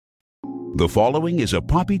The following is a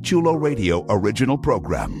Papi Chulo Radio original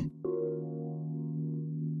program.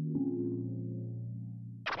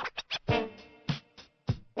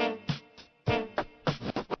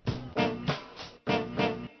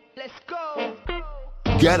 Let's go.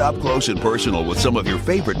 Get up close and personal with some of your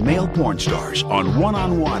favorite male porn stars on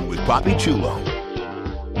One-on-One with Papi Chulo.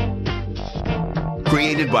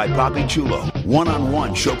 Created by Papi Chulo,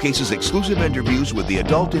 One-on-One showcases exclusive interviews with the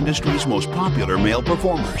adult industry's most popular male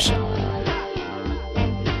performers.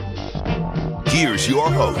 Here's your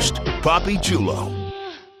host, Papi Chulo.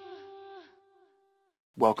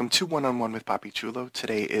 Welcome to One-on-One with Papi Chulo.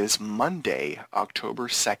 Today is Monday, October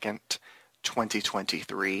 2nd,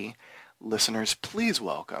 2023. Listeners, please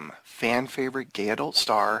welcome fan favorite gay adult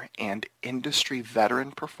star and industry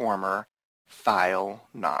veteran performer, THYLE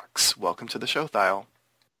KNOXX. Welcome to the show, THYLE.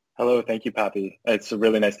 Hello, thank you, Papi. It's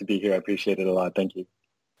really nice to be here. I appreciate it a lot. Thank you.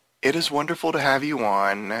 It is wonderful to have you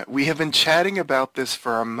on. We have been chatting about this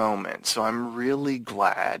for a moment, so I'm really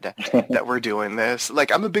glad that we're doing this.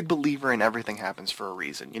 Like, I'm a big believer in everything happens for a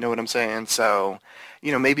reason. You know what I'm saying? So,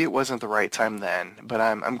 maybe it wasn't the right time then, but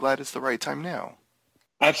I'm glad it's the right time now.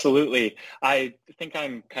 Absolutely. I think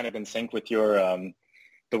I'm kind of in sync with your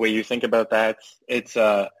the way you think about that. It's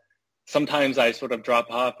sometimes I sort of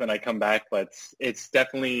drop off and I come back, but it's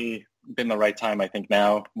definitely been the right time, I think,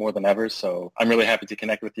 now more than ever. So I'm really happy to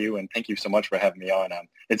connect with you, and thank you so much for having me on.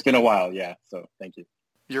 It's been a while, yeah, so thank you.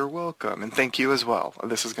 You're welcome, and thank you as well.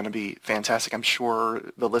 This is going to be fantastic. I'm sure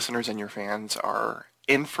the listeners and your fans are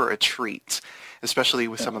in for a treat, especially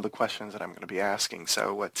with some of the questions that I'm going to be asking.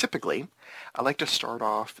 So typically, I like to start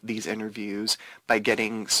off these interviews by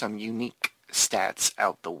getting some unique stats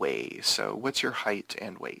out the way. So what's your height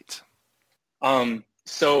and weight?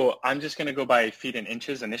 So I'm just going to go by feet and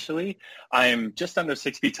inches initially. I'm just under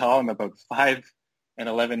 6 feet tall. I'm about 5 and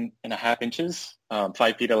 11 and a half inches, 5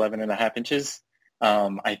 feet 11 and a half inches.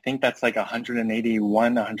 I think that's like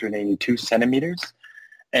 181, 182 centimeters.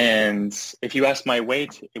 And if you ask my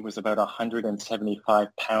weight, it was about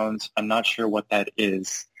 175 pounds. I'm not sure what that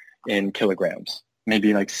is in kilograms,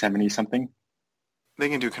 maybe like 70 something. They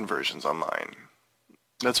can do conversions online.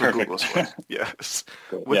 That's what Perfect. Google's for. Yes.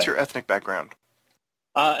 Cool. What's Yeah. your ethnic background?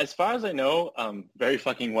 As far as I know, very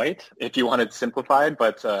fucking white, if you want it simplified,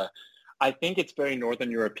 but I think it's very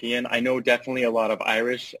Northern European. I know definitely a lot of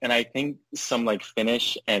Irish, and I think some like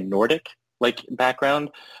Finnish and Nordic like background,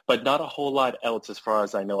 but not a whole lot else as far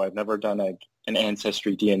as I know. I've never done an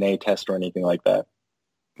ancestry DNA test or anything like that.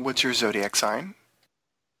 What's your zodiac sign?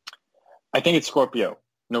 I think it's Scorpio,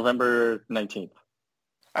 November 19th.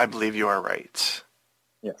 I believe you are right.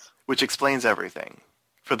 Yes. Which explains everything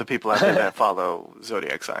for the people out there that follow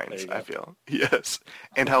zodiac There signs, you go. I feel. Yes.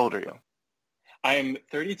 And how old are you? I'm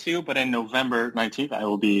 32, but in November 19th, I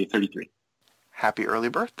will be 33. Happy early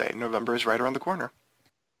birthday. November is right around the corner.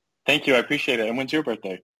 Thank you. I appreciate it. And when's your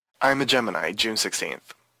birthday? I'm a Gemini, June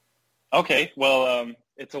 16th. Okay. Well,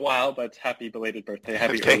 it's a while, but happy belated birthday.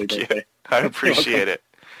 Happy early Thank you. birthday. I appreciate it.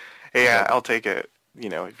 Hey, Yeah. I'll take it.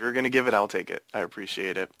 If you're going to give it, I'll take it. I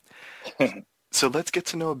appreciate it. So let's get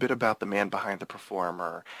to know a bit about the man behind the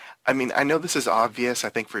performer. I mean, I know this is obvious, I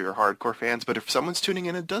think, for your hardcore fans, but if someone's tuning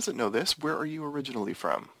in and doesn't know this, where are you originally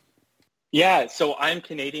from? Yeah, so I'm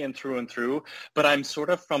Canadian through and through, but I'm sort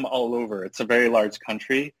of from all over. It's a very large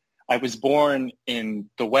country. I was born in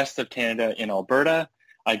the west of Canada in Alberta.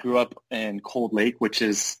 I grew up in Cold Lake, which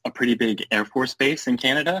is a pretty big Air Force base in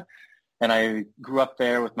Canada. And I grew up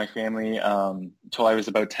there with my family until I was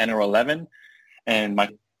about 10 or 11.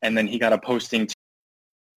 And then he got a posting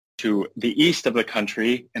to the east of the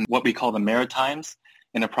country in what we call the Maritimes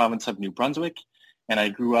in the province of New Brunswick. And I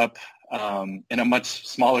grew up in a much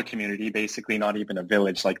smaller community, basically not even a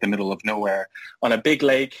village, like the middle of nowhere, on a big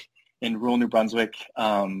lake in rural New Brunswick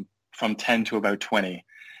from 10 to about 20.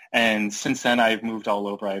 And since then, I've moved all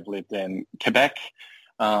over. I've lived in Quebec.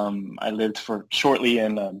 I lived for shortly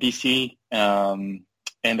in BC and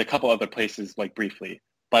a couple other places, like briefly.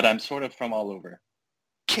 But I'm sort of from all over.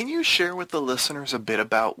 Can you share with the listeners a bit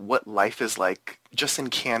about what life is like just in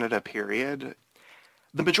Canada, period?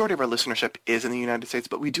 The majority of our listenership is in the United States,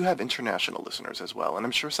 but we do have international listeners as well, and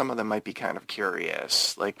I'm sure some of them might be kind of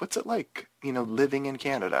curious. Like, what's it like, living in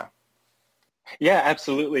Canada? Yeah,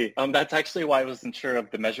 absolutely. That's actually why I wasn't sure of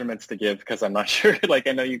the measurements to give, because I'm not sure. Like,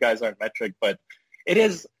 I know you guys aren't metric, but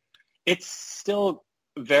it's still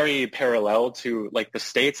very parallel to like the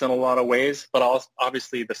States in a lot of ways, but also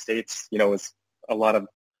obviously the States, is a lot of,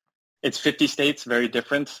 it's 50 states, very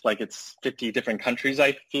different. Like it's 50 different countries,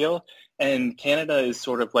 I feel. And Canada is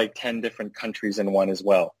sort of like 10 different countries in one as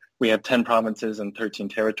well. We have 10 provinces and 13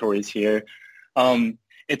 territories here.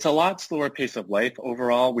 it's a lot slower pace of life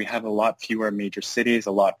overall. We have a lot fewer major cities,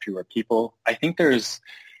 a lot fewer people. I think there's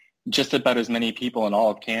just about as many people in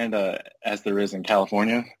all of Canada as there is in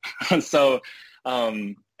California. So,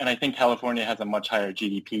 and I think California has a much higher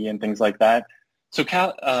GDP and things like that. So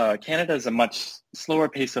Canada is a much slower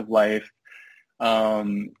pace of life.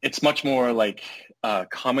 It's much more like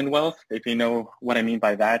Commonwealth, if you know what I mean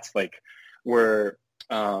by that. Like we're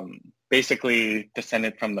basically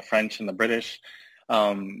descended from the French and the British,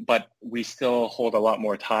 but we still hold a lot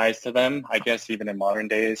more ties to them. I guess even in modern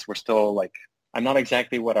days, we're still like, I'm not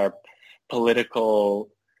exactly what our political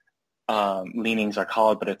leanings are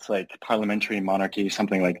called, but it's like parliamentary monarchy,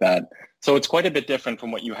 something like that. So it's quite a bit different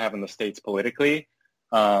from what you have in the States politically.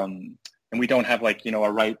 And we don't have like,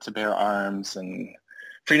 a right to bear arms, and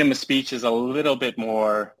freedom of speech is a little bit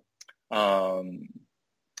more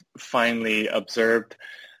finely observed.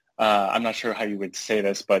 I'm not sure how you would say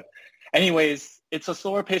this, but anyways, it's a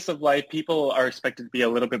slower pace of life. People are expected to be a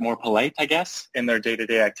little bit more polite, I guess, in their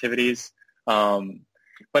day-to-day activities.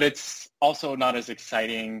 But it's also not as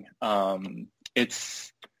exciting. We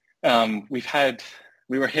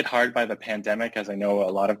were hit hard by the pandemic, as I know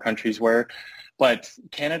a lot of countries were, but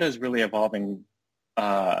Canada is really evolving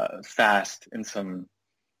fast in some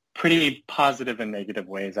pretty positive and negative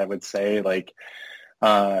ways, I would say. Like,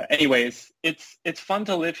 anyways, it's fun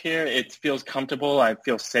to live here. It feels comfortable. I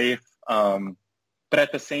feel safe. But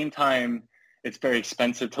at the same time, it's very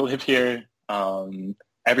expensive to live here.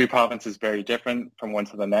 Every province is very different from one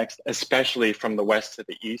to the next, especially from the west to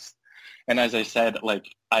the east. And as I said, like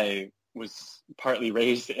I was partly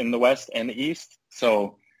raised in the west and the east.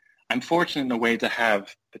 So I'm fortunate in a way to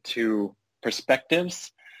have the two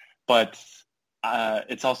perspectives, but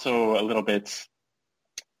it's also a little bit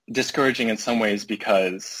discouraging in some ways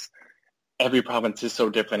because every province is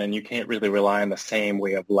so different and you can't really rely on the same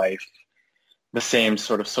way of life, the same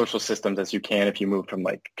sort of social systems as you can if you move from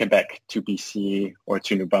like Quebec to BC or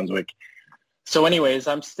to New Brunswick. So anyways,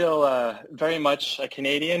 I'm still very much a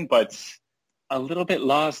Canadian, but a little bit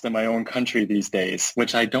lost in my own country these days,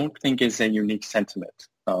 which I don't think is a unique sentiment.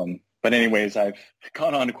 But anyways, I've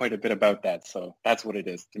gone on quite a bit about that, so that's what it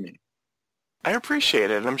is to me. I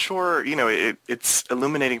appreciate it. I'm sure, it's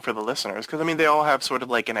illuminating for the listeners because, they all have sort of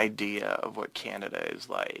like an idea of what Canada is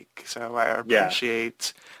like. So I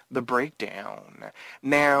appreciate the breakdown.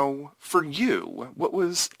 Now, for you, what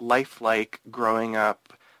was life like growing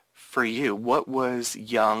up for you? What was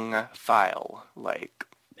young THYLE like?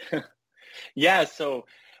 Yeah, so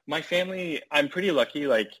my family, I'm pretty lucky.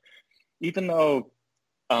 Like, even though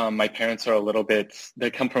my parents are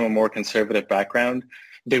they come from a more conservative background,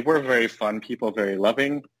 they were very fun people, very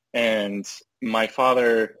loving. And my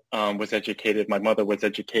father was educated. My mother was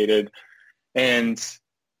educated. And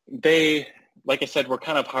they, like I said, were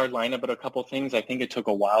kind of hardline about a couple things. I think it took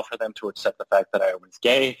a while for them to accept the fact that I was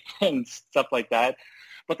gay and stuff like that.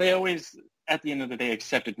 But they always, at the end of the day,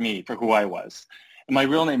 accepted me for who I was. And my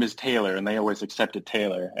real name is Taylor, and they always accepted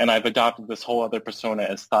Taylor. And I've adopted this whole other persona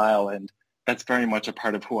as THYLE, and that's very much a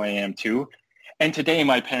part of who I am too. And today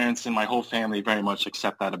my parents and my whole family very much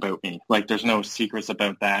accept that about me. Like there's no secrets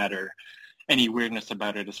about that or any weirdness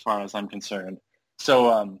about it as far as I'm concerned.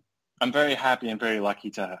 So I'm very happy and very lucky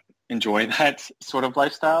to enjoy that sort of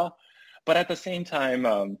lifestyle. But at the same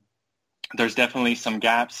time, there's definitely some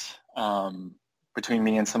gaps between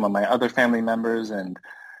me and some of my other family members. And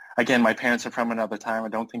again, my parents are from another time. I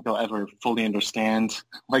don't think they'll ever fully understand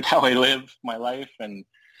like how I live my life. And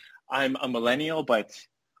I'm a millennial, but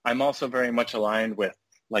I'm also very much aligned with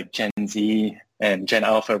like Gen Z and Gen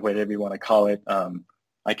Alpha, whatever you want to call it.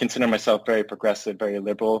 I consider myself very progressive, very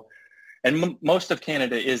liberal. And most of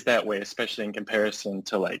Canada is that way, especially in comparison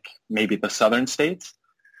to like maybe the southern states.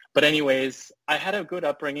 But anyways, I had a good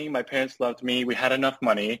upbringing. My parents loved me. We had enough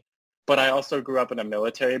money. But I also grew up in a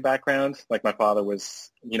military background. Like my father was,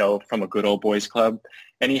 from a good old boys club.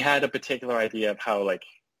 And he had a particular idea of how like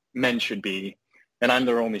men should be. And I'm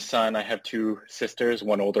their only son. I have two sisters,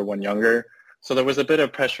 one older, one younger. So there was a bit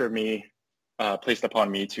of pressure placed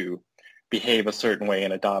upon me to behave a certain way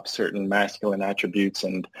and adopt certain masculine attributes.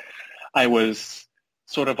 And I was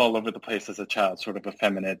sort of all over the place as a child, sort of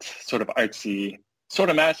effeminate, sort of artsy,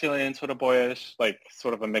 sort of masculine, sort of boyish, like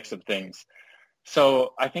sort of a mix of things.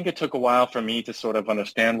 So I think it took a while for me to sort of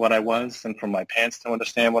understand what I was and for my parents to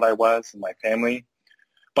understand what I was and my family.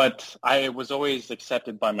 But I was always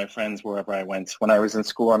accepted by my friends wherever I went. When I was in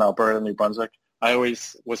school in Alberta, New Brunswick, I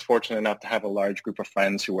always was fortunate enough to have a large group of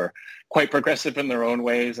friends who were quite progressive in their own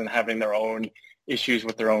ways and having their own issues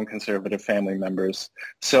with their own conservative family members.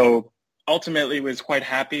 So ultimately was quite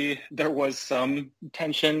happy. There was some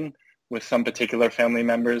tension with some particular family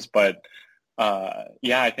members, but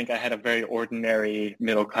yeah, I think I had a very ordinary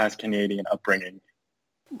middle-class Canadian upbringing.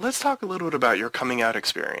 Let's talk a little bit about your coming out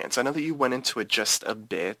experience. I know that you went into it just a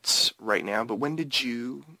bit right now, but when did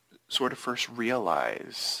you sort of first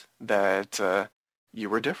realize that you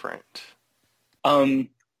were different? Um,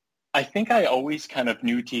 I think I always kind of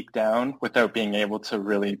knew deep down without being able to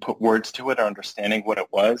really put words to it or understanding what it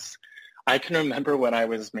was. I can remember when I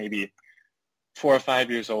was maybe 4 or 5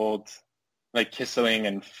 years old, like kissing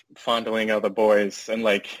and fondling other boys and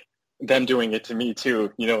like them doing it to me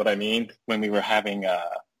too. You know what I mean? When we were having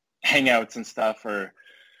hangouts and stuff, or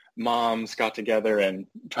moms got together and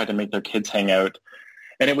tried to make their kids hang out.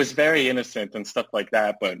 And it was very innocent and stuff like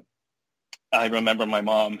that. But I remember my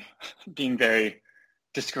mom being very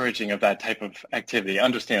discouraging of that type of activity,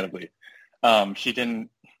 understandably. She didn't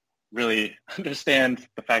really understand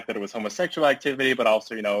the fact that it was homosexual activity, but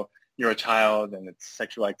also, you know, you're a child and it's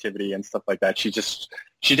sexual activity and stuff like that. She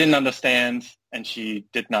didn't understand, and she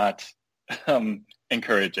did not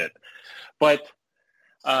encourage it. But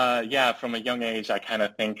yeah, from a young age, I kind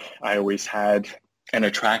of think I always had an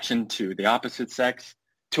attraction to the opposite sex.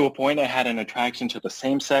 To a point, I had an attraction to the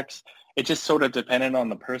same sex. It just sort of depended on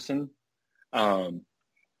the person.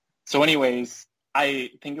 So anyways,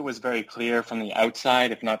 I think it was very clear from the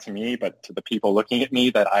outside, if not to me, but to the people looking at me,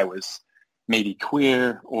 that I was maybe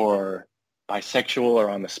queer or bisexual or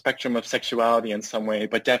on the spectrum of sexuality in some way,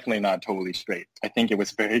 but definitely not totally straight. I think it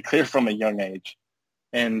was very clear from a young age.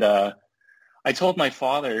 And I told my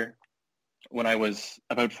father when I was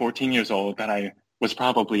about 14 years old that I was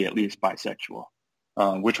probably at least bisexual,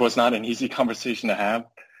 which was not an easy conversation to have.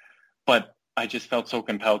 But I just felt so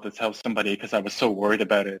compelled to tell somebody because I was so worried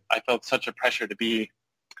about it. I felt such a pressure to be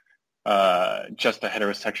just a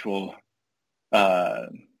heterosexual,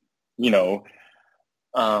 you know,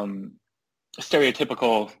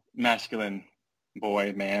 stereotypical masculine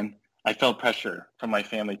boy, man. I felt pressure from my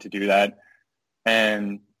family to do that.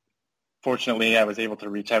 And fortunately, I was able to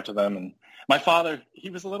reach out to them. And my father, he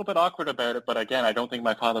was a little bit awkward about it. But again, I don't think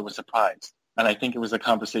my father was surprised. And I think it was a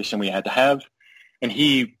conversation we had to have. And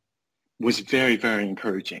he was very, very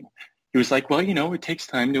encouraging. He was like, well, you know, it takes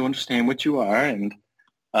time to understand what you are. And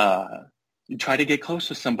you try to get close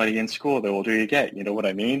to somebody in school the older you get. You know what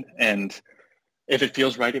I mean? And if it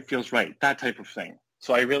feels right, it feels right. That type of thing.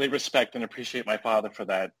 So I really respect and appreciate my father for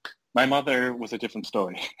that. My mother was a different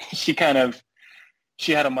story. She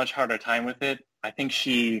had a much harder time with it. I think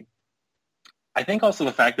also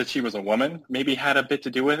the fact that she was a woman maybe had a bit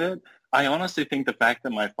to do with it. I honestly think the fact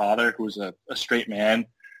that my father, who's a straight man,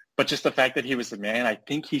 but just the fact that he was a man, I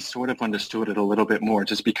think he sort of understood it a little bit more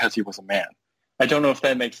just because he was a man. I don't know if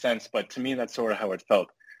that makes sense, but to me, that's sort of how it felt.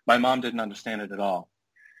 My mom didn't understand it at all.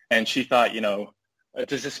 And she thought, you know,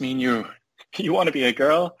 does this mean you want to be a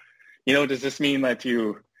girl? You know, does this mean that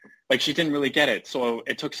she didn't really get it. So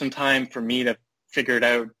it took some time for me to figure it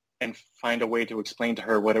out and find a way to explain to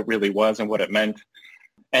her what it really was and what it meant.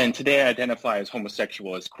 And today I identify as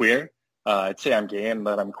homosexual, as queer. I'd say I'm gay and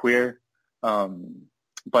that I'm queer.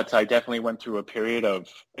 But I definitely went through a period of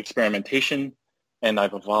experimentation, and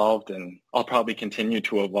I've evolved, and I'll probably continue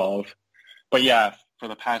to evolve. But yeah, for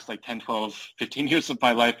the past 10, 12, 15 years of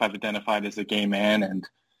my life, I've identified as a gay man, and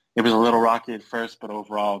it was a little rocky at first, but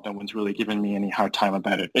overall, no one's really given me any hard time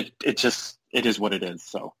about it. It is what it is.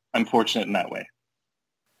 So I'm fortunate in that way.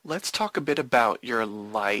 Let's talk a bit about your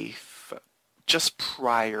life just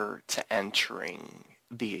prior to entering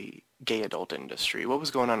the gay adult industry. What was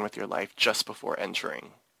going on with your life just before entering?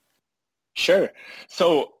 Sure.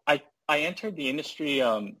 So I entered the industry,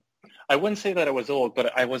 I wouldn't say that I was old,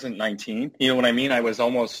 but I wasn't 19. You know what I mean? I was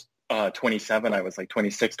almost 27. I was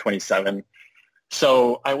 26, 27.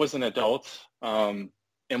 So I was an adult and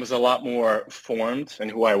was a lot more formed in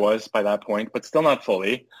who I was by that point, but still not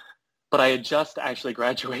fully. But I had just actually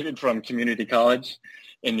graduated from community college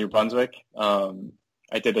in New Brunswick.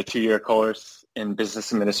 I did a 2-year course in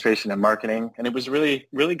business administration and marketing, and it was really,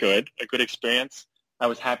 really good, a good experience. I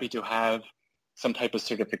was happy to have some type of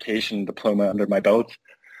certification diploma under my belt.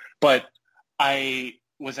 But I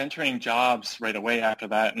was entering jobs right away after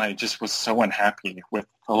that, and I just was so unhappy with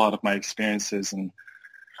a lot of my experiences. And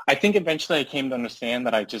I think eventually I came to understand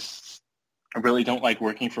that I really don't like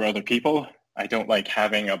working for other people. I don't like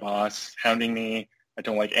having a boss hounding me. I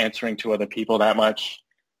don't like answering to other people that much.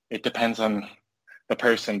 It depends on the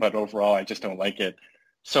person, but overall, I just don't like it.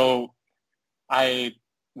 So I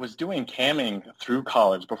was doing camming through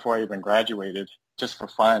college before I even graduated, just for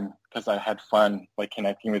fun, because I had fun,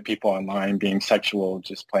 connecting with people online, being sexual,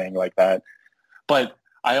 just playing like that. But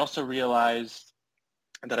I also realized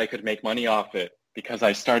that I could make money off it because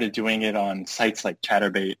I started doing it on sites like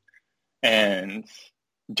Chatterbait and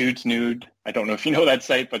Dudes Nude. I don't know if you know that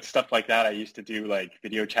site, but stuff like that. I used to do like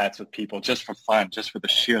video chats with people just for fun, just for the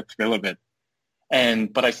sheer thrill of it.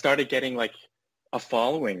 But I started getting like a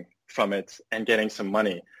following from it and getting some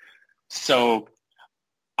money. So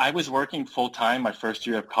I was working full time my first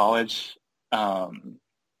year of college at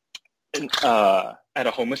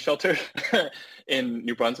a homeless shelter in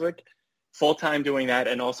New Brunswick, full time doing that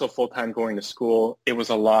and also full time going to school. It was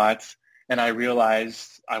a lot. And I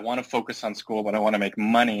realized I want to focus on school, but I want to make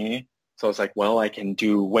money. So I was like, well, I can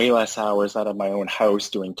do way less hours out of my own house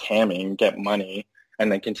doing camming, get money, and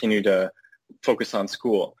then continue to focus on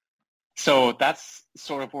school. So that's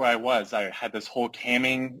sort of where I was. I had this whole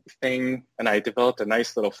camming thing, and I developed a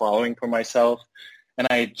nice little following for myself. And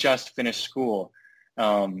I had just finished school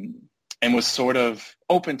and was sort of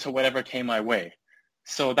open to whatever came my way.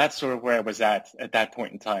 So that's sort of where I was at that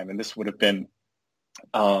point in time. And this would have been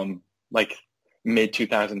like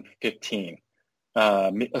mid-2015.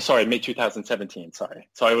 Mid-2017, sorry.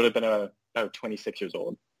 So I would have been about 26 years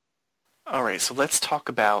old. All right, so let's talk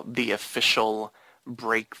about the official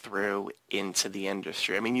breakthrough into the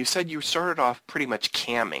industry. I mean, you said you started off pretty much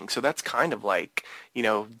camming, so that's kind of like,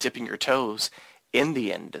 dipping your toes in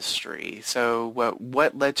the industry. So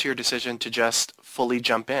what led to your decision to just fully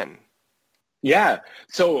jump in? Yeah,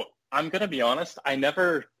 so I'm going to be honest, I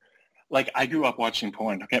grew up watching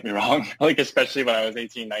porn, don't get me wrong, like especially when I was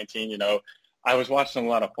 18, 19, I was watching a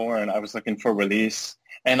lot of porn. I was looking for release,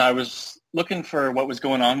 and I was looking for what was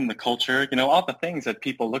going on in the culture, all the things that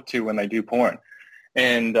people look to when they do porn.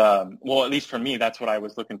 And, well, at least for me, that's what I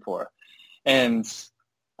was looking for. And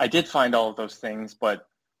I did find all of those things, but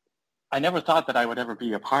I never thought that I would ever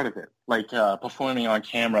be a part of it, like performing on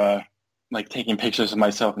camera, like taking pictures of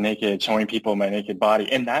myself naked, showing people my naked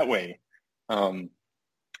body in that way.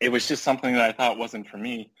 It was just something that I thought wasn't for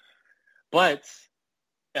me. But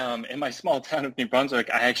in my small town of New Brunswick,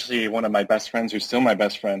 one of my best friends, who's still my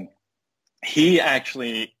best friend, he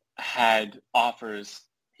actually had offers.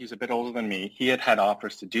 He's a bit older than me. He had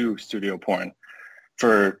offers to do studio porn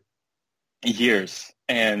for years.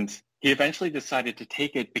 And he eventually decided to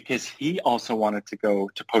take it because he also wanted to go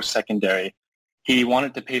to post-secondary. He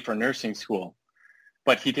wanted to pay for nursing school,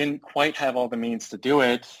 but he didn't quite have all the means to do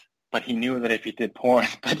it. But he knew that if he did porn,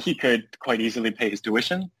 that he could quite easily pay his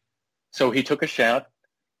tuition. So he took a shot,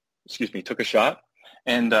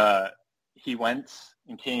 and he went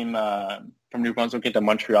and came from New Brunswick into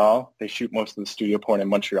Montreal. They shoot most of the studio porn in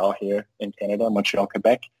Montreal here in Canada, Montreal,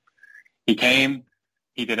 Quebec. He came,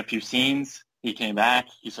 he did a few scenes, he came back,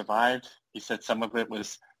 he survived. He said some of it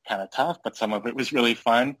was kind of tough, but some of it was really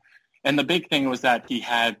fun. And the big thing was that he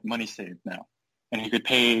had money saved now, and he could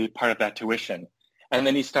pay part of that tuition. And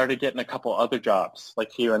then he started getting a couple other jobs,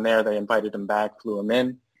 like here and there. They invited him back, flew him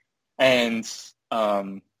in. And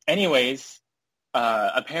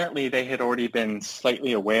apparently they had already been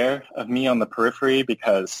slightly aware of me on the periphery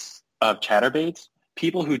because of Chatterbait.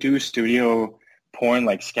 People who do studio porn,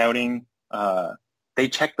 like scouting, they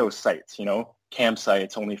check those sites,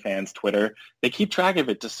 campsites, OnlyFans, Twitter. They keep track of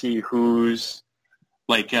it to see who's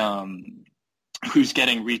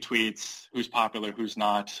getting retweets, who's popular, who's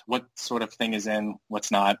not, what sort of thing is in, what's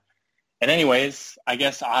not. And anyways, I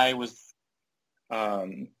guess I was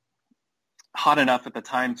hot enough at the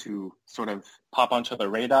time to sort of pop onto the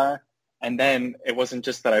radar. And then it wasn't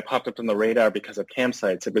just that I popped up on the radar because of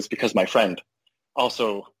campsites. It was because my friend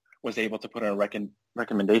also was able to put in a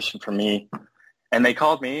recommendation for me. And they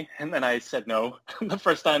called me, and then I said no the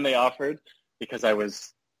first time they offered because I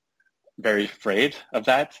was very afraid of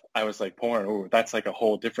that. I was like, porn, ooh, that's like a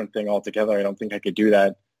whole different thing altogether. I don't think I could do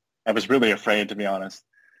that. I was really afraid, to be honest.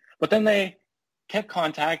 But then they kept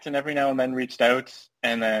contact and every now and then reached out,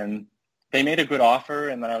 and then they made a good offer,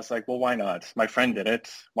 and then I was like, well, why not? My friend did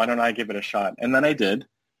it. Why don't I give it a shot? And then I did,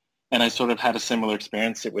 and I sort of had a similar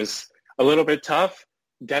experience. It was a little bit tough,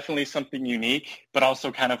 definitely something unique, but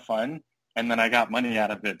also kind of fun. And then I got money out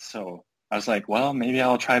of it. So I was like, well, maybe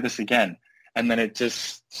I'll try this again. And then it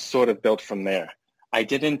just sort of built from there. I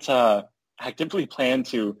didn't actively plan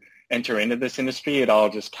to enter into this industry. It all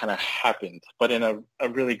just kind of happened, but in a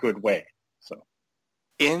really good way. So,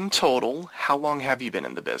 In total, how long have you been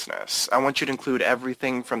in the business? I want you to include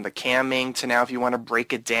everything from the camming to now if you want to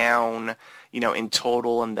break it down, in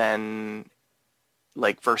total, and then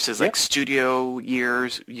versus studio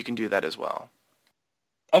years, you can do that as well.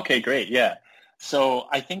 Okay, great. Yeah. So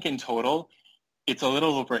I think in total, it's a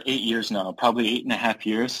little over 8 years now, probably 8.5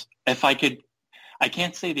 years. I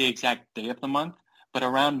can't say the exact day of the month, but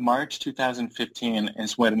around March 2015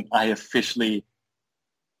 is when I officially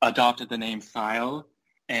adopted the name THYLE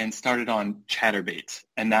and started on Chatterbait.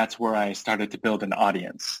 And that's where I started to build an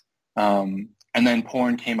audience. And then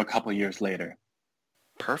porn came a couple years later.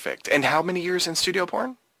 Perfect. And how many years in studio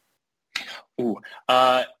porn? Ooh,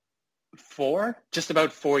 just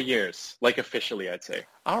about 4 years, like officially, I'd say.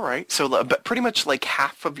 All right. So, but pretty much like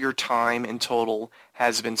half of your time in total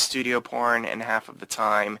has been studio porn and half of the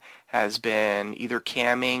time has been either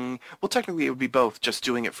camming. Well, technically it would be both, just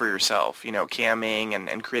doing it for yourself, camming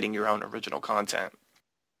and creating your own original content.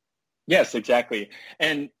 Yes, exactly.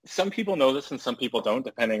 And some people know this and some people don't,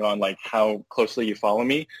 depending on like how closely you follow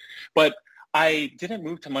me. But I didn't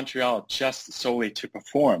move to Montreal just solely to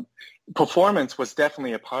perform. Performance was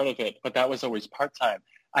definitely a part of it, but that was always part-time.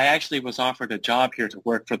 I actually was offered a job here to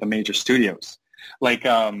work for the major studios, like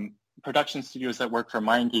production studios that work for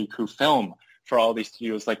MindGeek, who film for all these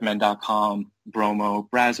studios like Men.com, Bromo,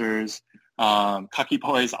 Brazzers, Cocky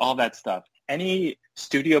Boys, all that stuff. Any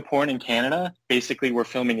studio porn in Canada, basically we're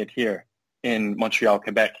filming it here in Montreal,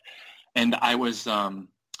 Quebec. And I was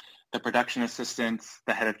the production assistant,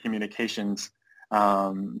 the head of communications,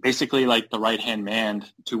 basically like the right-hand man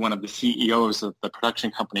to one of the CEOs of the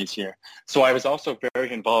production companies here. So I was also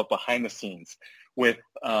very involved behind the scenes with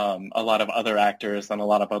a lot of other actors and a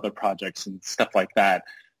lot of other projects and stuff like that.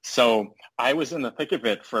 So I was in the thick of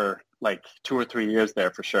it for like 2 or 3 years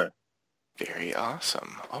there for sure. Very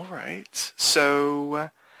awesome. All right. So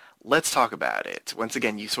let's talk about it. Once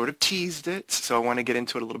again, you sort of teased it, so I want to get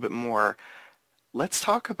into it a little bit more. Let's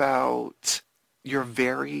talk about your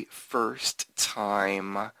very first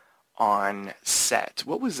time on set.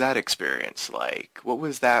 What was that experience like? What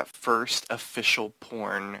was that first official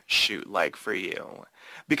porn shoot like for you?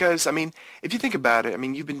 Because, I mean, if you think about it, I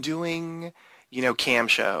mean, you've been doing, cam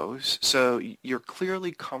shows, so you're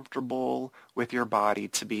clearly comfortable with your body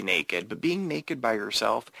to be naked, but being naked by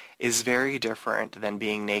yourself is very different than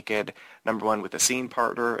being naked, number one, with a scene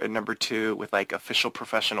partner, and number two, with like official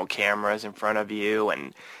professional cameras in front of you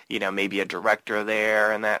and, maybe a director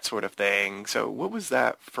there and that sort of thing. So what was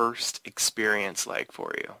that first experience like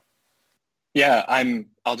for you? Yeah,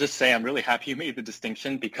 I'll just say I'm really happy you made the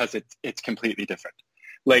distinction because it's completely different.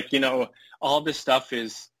 Like, all this stuff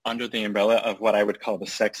is under the umbrella of what I would call the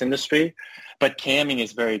sex industry, but camming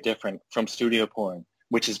is very different from studio porn,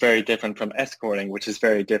 which is very different from escorting, which is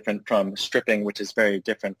very different from stripping, which is very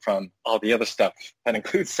different from all the other stuff that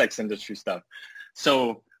includes sex industry stuff.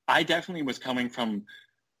 So I definitely was coming from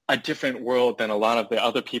a different world than a lot of the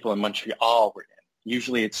other people in Montreal were in.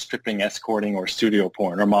 Usually it's stripping, escorting, or studio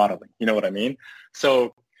porn or modeling. You know what I mean?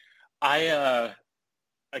 So I,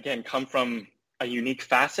 again, come from a unique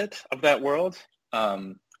facet of that world,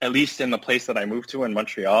 at least in the place that I moved to in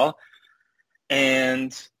Montreal.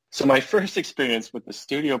 And so my first experience with the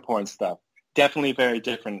studio porn stuff, definitely very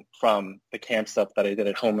different from the camp stuff that I did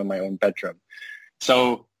at home in my own bedroom.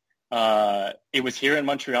 So it was here in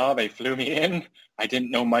Montreal. They flew me in. I didn't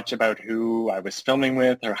know much about who I was filming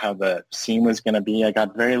with or how the scene was going to be. I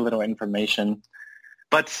got very little information.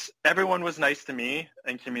 But everyone was nice to me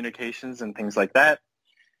in communications and things like that.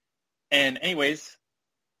 And anyways,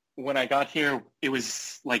 when I got here, it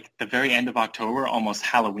was like the very end of October, almost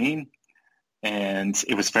Halloween. And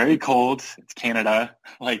it was very cold. It's Canada.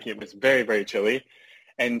 Like, it was very, very chilly.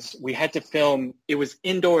 And we had to film. It was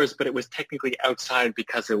indoors, but it was technically outside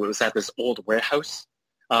because it was at this old warehouse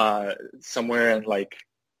somewhere in, like,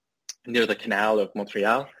 near the canal of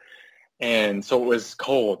Montreal. And so it was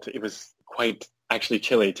cold. It was quite actually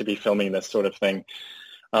chilly to be filming this sort of thing.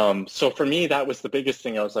 So for me, that was the biggest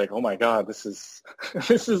thing. I was like, oh my God, this is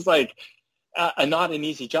this is like not an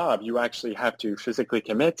easy job. You actually have to physically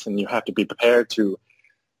commit and you have to be prepared to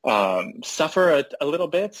suffer a little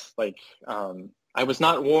bit. Like I was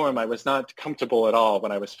not warm. I was not comfortable at all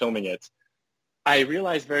when I was filming it. I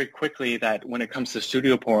realized very quickly that when it comes to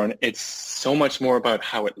studio porn, it's so much more about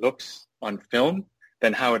how it looks on film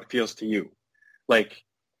than how it feels to you. Like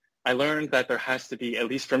I learned that there has to be, at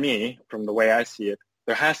least for me, from the way I see it,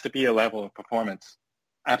 there has to be a level of performance.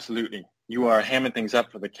 Absolutely. You are hamming things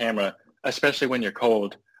up for the camera, especially when you're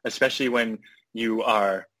cold, especially when you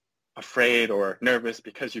are afraid or nervous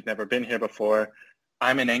because you've never been here before.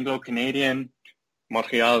 I'm an Anglo-Canadian.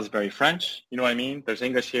 Montreal is very French. You know what I mean? There's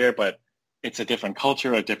English here, but it's a different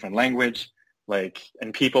culture, a different language.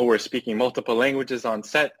 And people were speaking multiple languages on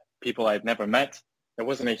set, people I'd never met. There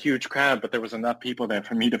wasn't a huge crowd, but there was enough people there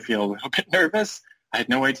for me to feel a little bit nervous. I had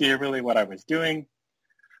no idea really what I was doing.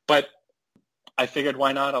 But I figured,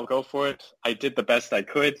 why not? I'll go for it. I did the best I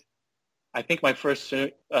could. I think my first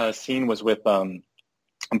scene was with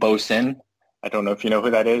Bo Sin. I don't know if you know who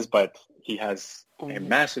that is, but he has a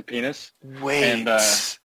massive penis. Wait, and,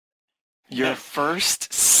 your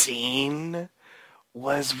first scene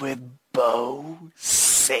was with Bo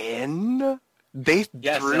Sin? They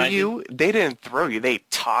Yes, threw and I did. you? They didn't throw you. They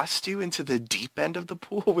tossed you into the deep end of the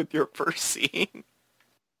pool with your first scene.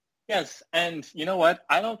 Yes, and you know what?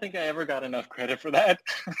 I don't think I ever got enough credit for that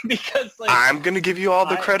because, like, I'm going to give you all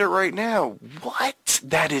the I credit right now. What?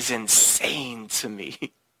 That is insane to me.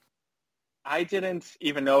 I didn't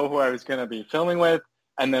even know who I was going to be filming with,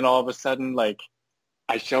 and then all of a sudden, like,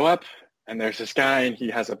 I show up, and there's this guy, and he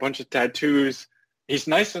has a bunch of tattoos. He's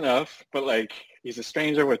nice enough, but, like, he's a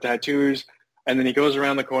stranger with tattoos, and then he goes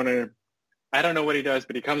around the corner. I don't know what he does,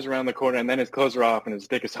 but he comes around the corner, and then his clothes are off, and his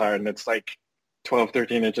dick is hard, and it's, like, 12,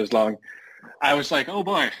 13 inches long. I was like, oh,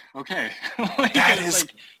 boy, okay. Like, That it's is,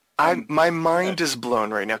 like, um, my yeah, mind is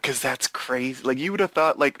blown right now because that's crazy. Like you would have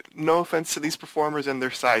thought, like no offense to these performers and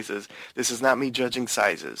their sizes. This is not me judging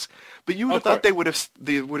sizes, but you would have of thought course.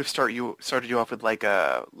 they would have started you off with like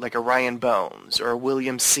a Ryan Bones or a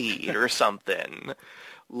William Seed or something.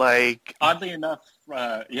 Like, Oddly enough,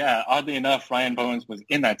 Ryan Bones was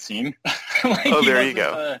in that scene. Like oh, there you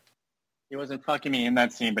go. he wasn't fucking me in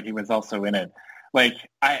that scene, but he was also in it. Like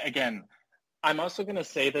again, I'm also gonna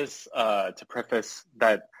say this to preface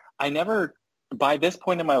that I never, by this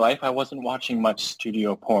point in my life, I wasn't watching much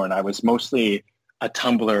studio porn. I was mostly a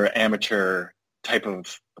Tumblr amateur type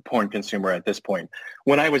of porn consumer at this point.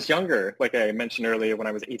 When I was younger, like I mentioned earlier, when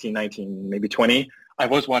I was 18, 19, maybe 20, I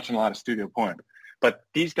was watching a lot of studio porn. But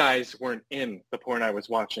these guys weren't in the porn I was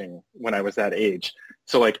watching when I was that age.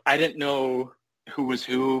 So like I didn't know who was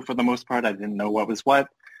who for the most part. I didn't know what was what.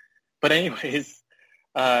 But anyways,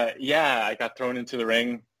 yeah, I got thrown into the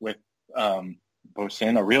ring with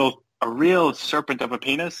Bosin, a real serpent of a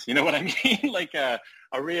penis. You know what I mean? Like a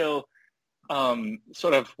real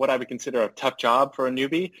sort of what I would consider a tough job for a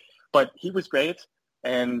newbie. But he was great,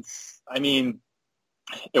 and I mean,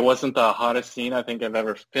 it wasn't the hottest scene I think I've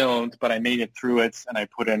ever filmed, but I made it through it, and I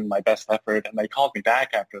put in my best effort, and they called me back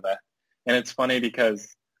after that. And it's funny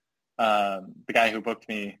because the guy who booked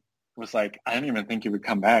me was like, I didn't even think you would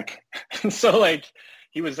come back. So like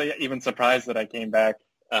he was even surprised that I came back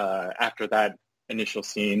after that initial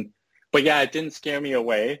scene. But yeah, it didn't scare me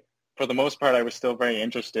away. For the most part, I was still very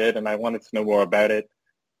interested and I wanted to know more about it.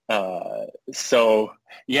 So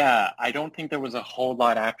yeah, I don't think there was a whole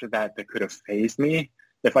lot after that that could have fazed me,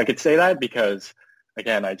 if I could say that, because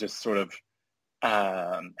again, I just sort of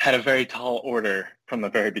had a very tall order from the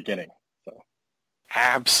very beginning. So.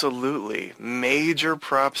 Absolutely. Major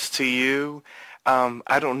props to you.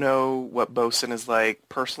 I don't know what Bosun is like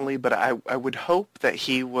personally, but I would hope that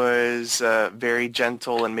he was very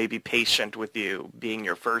gentle and maybe patient with you, being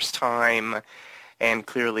your first time and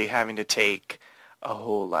clearly having to take a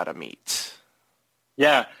whole lot of meat.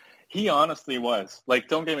 Yeah, he honestly was. Like,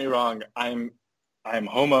 don't get me wrong, I'm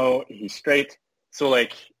homo, he's straight. So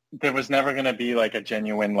like there was never gonna be like a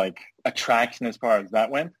genuine like attraction as far as that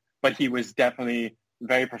went. But he was definitely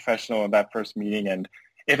very professional in that first meeting, and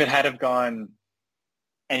if it had have gone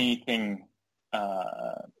anything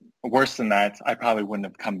worse than that, I probably wouldn't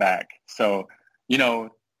have come back. So, you know,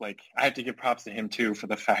 like I have to give props to him too for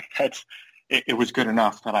the fact that it was good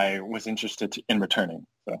enough that I was interested in returning.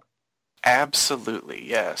 So. Absolutely,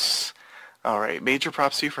 yes. All right. Major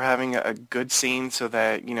props to you for having a good scene so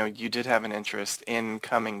that, you did have an interest in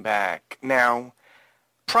coming back. Now,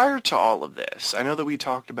 prior to all of this, I know that we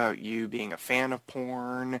talked about you being a fan of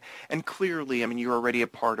porn, and clearly, I mean, you were already a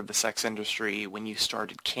part of the sex industry when you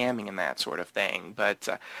started camming and that sort of thing, but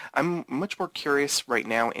I'm much more curious right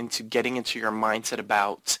now into getting into your mindset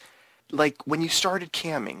about, like, when you started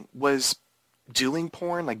camming, was doing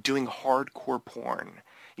porn, like doing hardcore porn,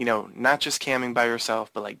 not just camming by yourself,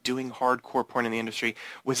 but like doing hardcore porn in the industry.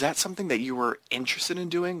 Was that something that you were interested in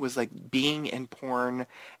doing? Was like being in porn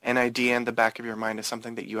an idea in the back of your mind as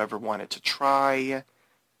something that you ever wanted to try?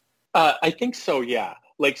 I think so, yeah.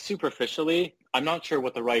 Like superficially, I'm not sure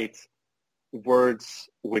what the right words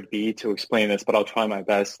would be to explain this, but I'll try my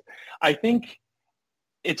best. I think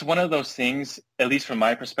it's one of those things, at least from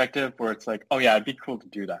my perspective, where it's like, oh yeah, it'd be cool to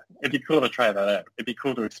do that. It'd be cool to try that out. It'd be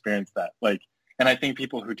cool to experience that. Like, and I think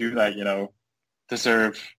people who do that,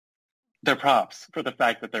 deserve their props for the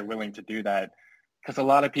fact that they're willing to do that. Because a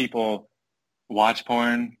lot of people watch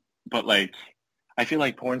porn, but like, I feel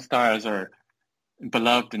like porn stars are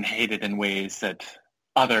beloved and hated in ways that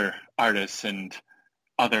other artists and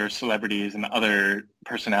other celebrities and other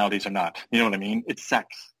personalities are not. You know what I mean? It's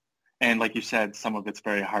sex. And like you said, some of it's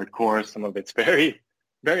very hardcore, some of it's very,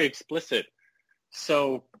 very explicit.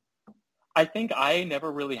 So I think I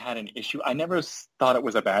never really had an issue. I never thought it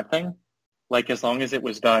was a bad thing. Like as long as it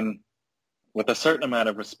was done with a certain amount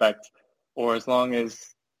of respect, or as long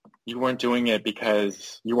as you weren't doing it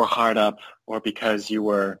because you were hard up or because you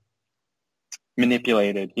were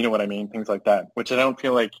manipulated, you know what I mean? Things like that, which I don't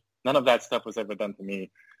feel like none of that stuff was ever done to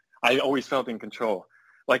me. I always felt in control.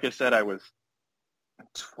 Like I said, I was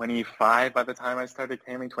 25 by the time I started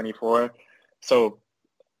camming, 24. So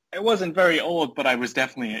I wasn't very old, but I was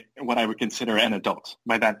definitely what I would consider an adult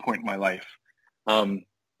by that point in my life.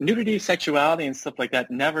 Nudity, sexuality, and stuff like that,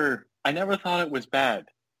 I never thought it was bad.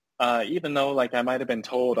 Even though like I might have been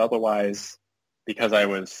told otherwise because I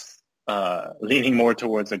was leaning more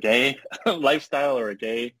towards a gay lifestyle or a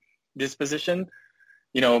gay disposition.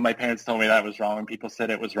 You know, my parents told me that was wrong and people said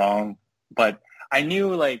it was wrong. But I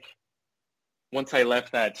knew like once I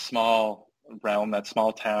left that small realm, that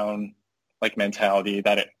small town like mentality,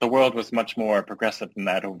 that the world was much more progressive than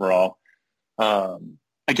that overall.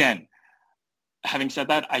 Again, having said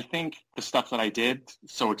that, I think the stuff that I did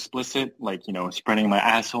so explicit, like, you know, spreading my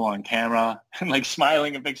asshole on camera and like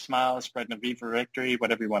smiling a big smile, spreading a V for victory,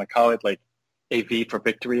 whatever you want to call it, like a V for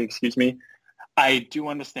victory, excuse me. I do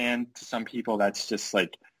understand to some people that's just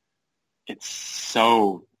like, it's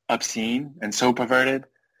so obscene and so perverted,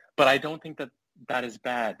 but I don't think that that is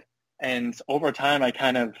bad. And over time, I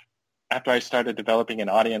kind of, after I started developing an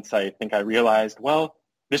audience, I think I realized, well,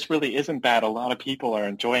 this really isn't bad. A lot of people are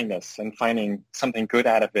enjoying this and finding something good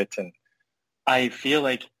out of it. And I feel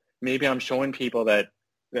like maybe I'm showing people that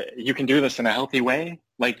you can do this in a healthy way,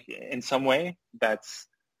 like in some way that's,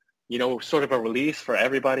 you know, sort of a release for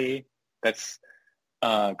everybody, that's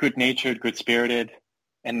good-natured, good-spirited,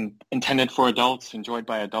 and intended for adults, enjoyed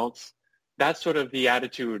by adults. That's sort of the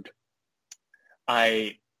attitude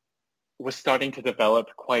I was starting to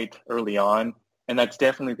develop quite early on. And that's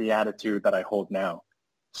definitely the attitude that I hold now.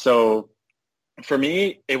 So for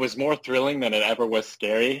me, it was more thrilling than it ever was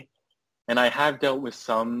scary. And I have dealt with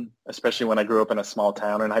some, especially when I grew up in a small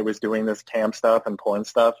town and I was doing this cam stuff and porn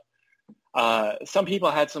stuff. Some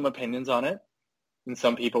people had some opinions on it, and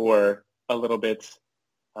some people were a little bit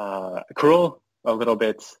cruel, a little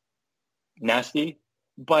bit nasty,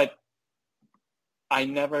 but I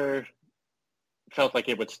never felt like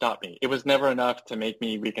it would stop me. It was never enough to make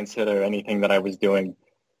me reconsider anything that I was doing.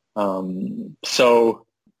 So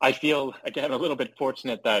I feel, again, a little bit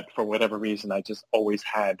fortunate that for whatever reason, I just always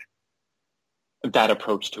had that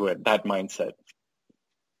approach to it, that mindset.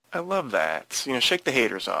 I love that. You know, shake the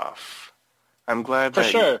haters off. I'm glad For that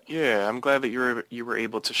sure. I'm glad that you were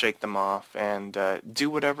able to shake them off and do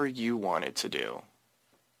whatever you wanted to do.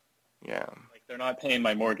 Yeah. Like they're not paying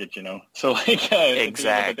my mortgage, you know. So like Exactly.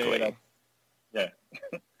 At the end of the day,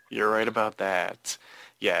 yeah. You're right about that.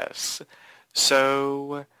 Yes.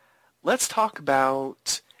 So let's talk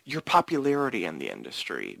about your popularity in the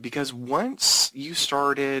industry, because once you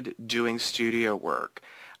started doing studio work,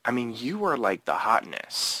 I mean, you were like the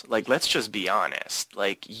hotness. Like, let's just be honest.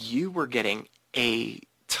 Like, you were getting a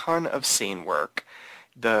ton of scene work.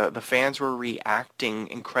 The fans were reacting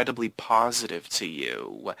incredibly positive to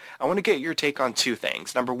you. I want to get your take on two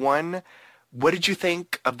things. Number one, what did you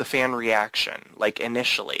think of the fan reaction, like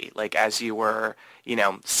initially, like as you were, you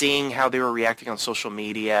know, seeing how they were reacting on social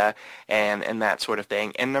media and that sort of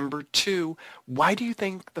thing? And number two, why do you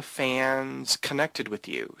think the fans connected with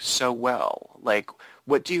you so well? Like,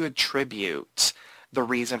 what do you attribute the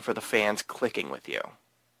reason for the fans clicking with you?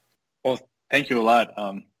 Well, thank you a lot.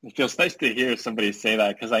 It feels nice to hear somebody say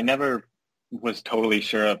that because I never was totally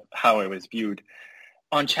sure of how it was viewed.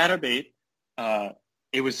 On Chatterbait,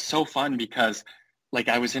 it was so fun because like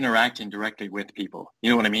I was interacting directly with people. You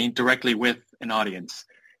know what I mean? Directly with an audience.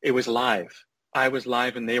 It was live. I was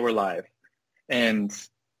live and they were live. And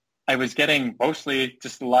I was getting mostly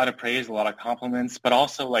just a lot of praise, a lot of compliments, but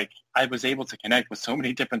also like I was able to connect with so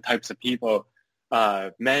many different types of people,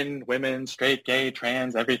 men, women, straight, gay,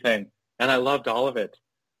 trans, everything. And I loved all of it.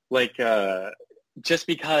 Like just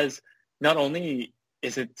because not only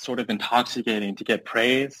is it sort of intoxicating to get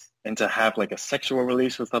praise and to have like a sexual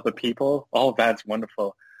release with other people, all of that's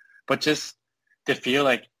wonderful. But just to feel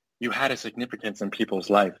like you had a significance in people's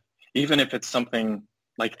life, even if it's something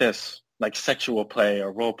like this, like sexual play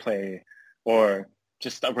or role play or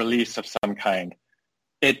just a release of some kind,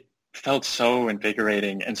 it felt so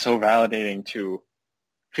invigorating and so validating to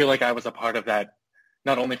feel like I was a part of that,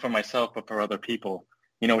 not only for myself, but for other people.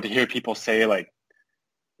 You know, to hear people say like,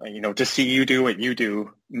 you know, to see you do what you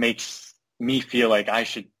do makes me feel like I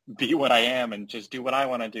should be what I am and just do what I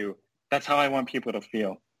want to do. That's how I want people to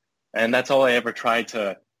feel. And that's all I ever tried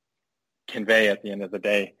to convey at the end of the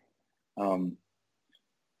day.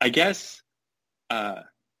 I guess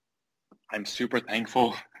I'm super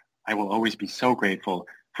thankful. I will always be so grateful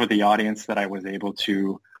for the audience that I was able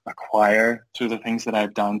to acquire through the things that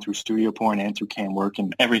I've done through studio porn and through cam work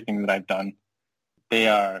and everything that I've done. They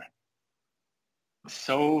are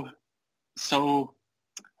so so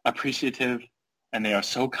appreciative and they are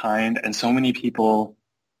so kind, and so many people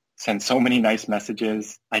send so many nice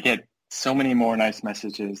messages. I get so many more nice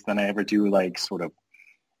messages than I ever do like sort of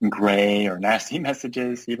gray or nasty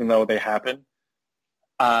messages, even though they happen.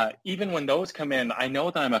 Even when those come in, I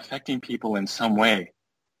know that I'm affecting people in some way.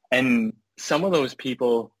 And some of those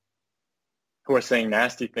people who are saying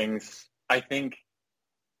nasty things, I think,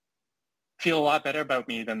 feel a lot better about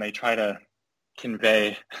me than they try to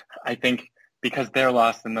convey. I think because they're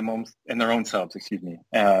lost in their own selves,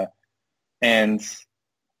 and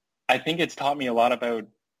I think it's taught me a lot about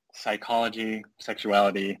psychology,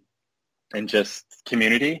 sexuality, and just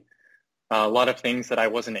community. A lot of things that I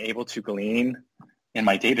wasn't able to glean in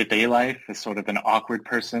my day-to-day life as sort of an awkward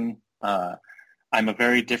person. I'm a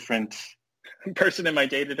very different person in my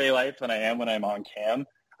day-to-day life than I am when I'm on cam.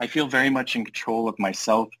 I feel very much in control of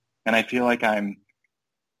myself, and I feel like I'm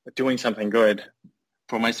doing something good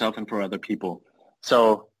for myself and for other people.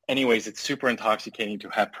 So anyways, it's super intoxicating to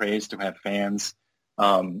have praise, to have fans.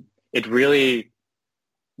 It really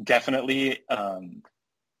definitely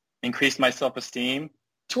increased my self-esteem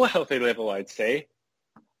to a healthy level, I'd say.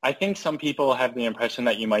 I think some people have the impression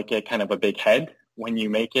that you might get kind of a big head when you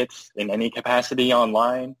make it in any capacity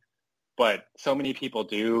online, but so many people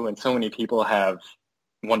do, and so many people have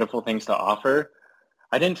wonderful things to offer.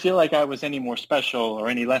 I didn't feel like I was any more special or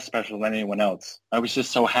any less special than anyone else. I was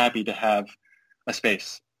just so happy to have a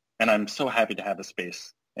space, and I'm so happy to have a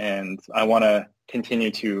space, and I want to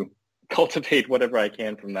continue to cultivate whatever I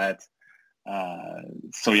can from that.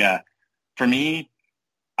 So yeah, for me,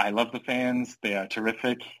 I love the fans. They are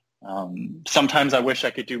terrific. Sometimes I wish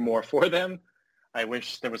I could do more for them. I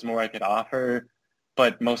wish there was more I could offer,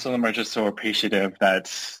 but most of them are just so appreciative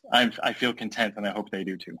that I feel content, and I hope they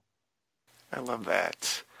do too. I love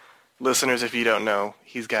that. Listeners, if you don't know,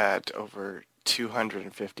 he's got over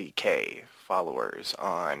 250K followers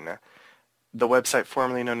on the website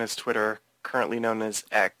formerly known as Twitter, currently known as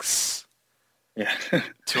X. Yeah.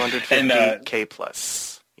 250K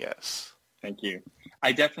plus. Yes. Thank you.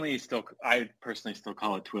 I personally still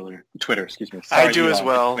call it Twitter, excuse me. Sorry, I do as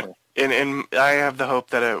well. And I have the hope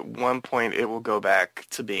that at one point it will go back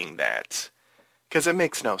to being that. Because it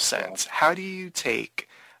makes no sense. Yeah. How do you take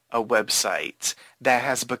a website that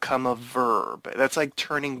has become a verb? That's like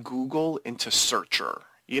turning Google into searcher.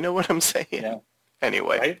 You know what I'm saying? Yeah.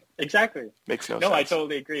 Anyway. Right? Exactly. Makes no sense. No, I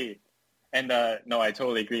totally agree. And I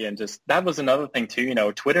totally agree. And just that was another thing too.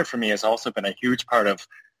 Twitter for me has also been a huge part of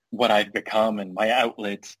what I've become and my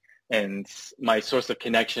outlet and my source of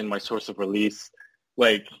connection, my source of release.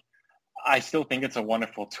 Like, I still think it's a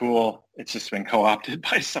wonderful tool. It's just been co-opted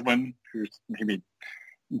by someone who maybe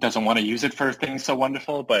doesn't want to use it for things so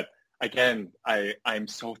wonderful. But again, I'm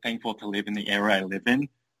so thankful to live in the era I live in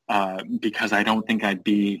because I don't think I'd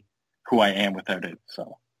be who I am without it.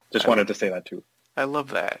 So just wanted to say that too. I love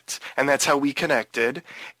that. And that's how we connected.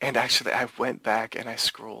 And actually, I went back and I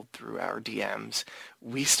scrolled through our DMs.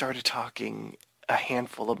 We started talking a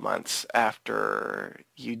handful of months after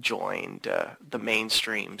you joined the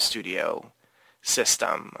mainstream studio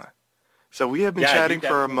system. So we have been chatting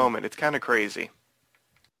for a moment. It's kind of crazy.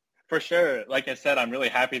 For sure. Like I said, I'm really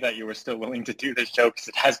happy that you were still willing to do this show because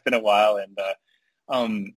it has been a while.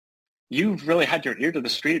 And you've really had your ear to the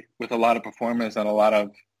street with a lot of performers and a lot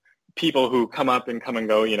of people who come up and come and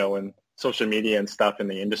go, in social media and stuff in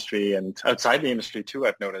the industry and outside the industry too,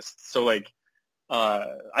 I've noticed. So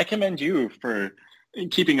I commend you for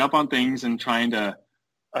keeping up on things and trying to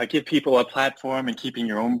give people a platform and keeping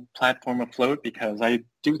your own platform afloat because I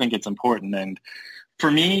do think it's important. And for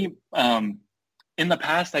me, in the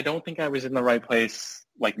past, I don't think I was in the right place,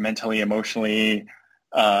 like mentally, emotionally,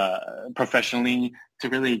 professionally, to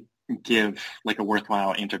really give like a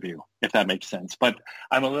worthwhile interview, if that makes sense. But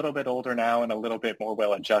I'm a little bit older now and a little bit more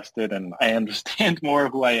well-adjusted, and I understand more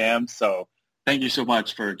of who I am. So thank you so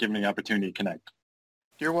much for giving me the opportunity to connect.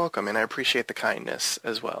 You're welcome, and I appreciate the kindness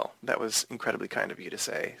as well. That was incredibly kind of you to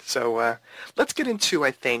say. So let's get into,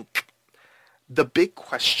 I think, the big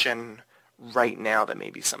question right now that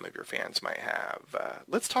maybe some of your fans might have.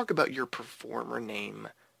 Let's talk about your performer name,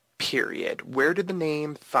 period. Where did the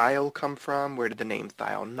name THYLE come from? Where did the name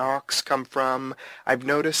KNOXX come from? I've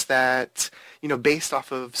noticed that, based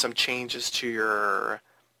off of some changes to your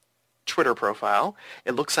Twitter profile,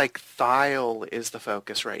 it looks like THYLE is the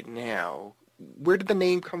focus right now. Where did the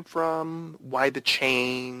name come from? Why the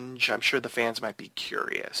change? I'm sure the fans might be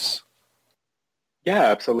curious. Yeah,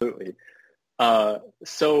 absolutely.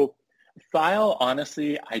 So THYLE,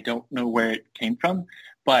 honestly, I don't know where it came from,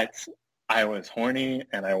 but I was horny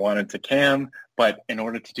and I wanted to cam, but in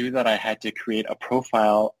order to do that, I had to create a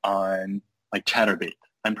profile on like Chatterbait.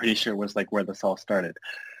 I'm pretty sure was like where this all started.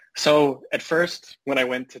 So at first, when I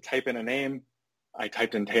went to type in a name, I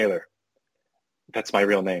typed in Taylor. That's my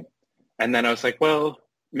real name. And then I was like, well,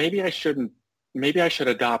 maybe I shouldn't, maybe I should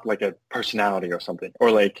adopt like a personality or something,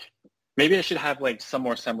 or like, maybe I should have like some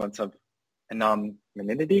more semblance of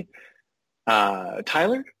anonymity.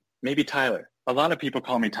 Tyler? Maybe Tyler. A lot of people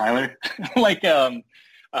call me Tyler. like,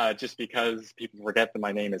 just because people forget that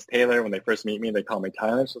my name is Taylor. When they first meet me, they call me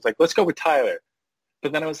Tyler. So it's like, let's go with Tyler.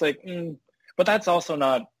 But then I was like, but that's also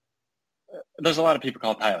not, there's a lot of people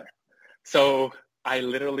called Tyler. So I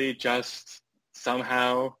literally just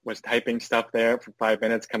somehow was typing stuff there for 5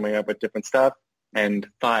 minutes, coming up with different stuff, and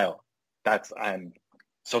THYLE.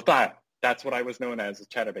 So THYLE. That's what I was known as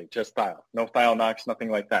Chatterbait, just THYLE. No THYLE KNOXX,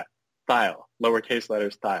 nothing like that. THYLE, lowercase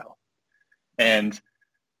letters, THYLE. And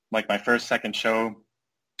like my first, second show,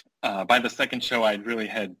 by the second show, I really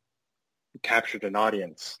had captured an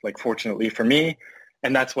audience, like fortunately for me,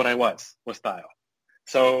 and that's what I was THYLE.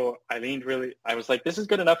 So I was like, this is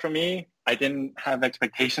good enough for me. I didn't have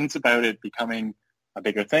expectations about it becoming a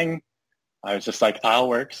bigger thing. I was just like, THYLE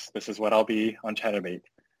works. This is what I'll be on Chatterbait.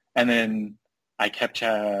 And then I kept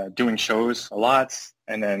doing shows a lot,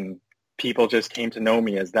 and then people just came to know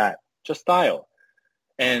me as that, just THYLE.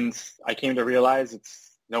 And I came to realize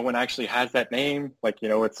no one actually has that name. Like,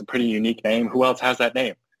 it's a pretty unique name. Who else has that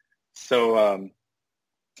name? So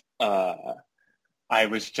I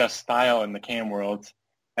was just THYLE in the cam world.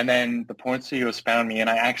 And then the porn studios found me, and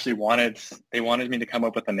they wanted me to come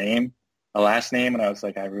up with a last name. And I was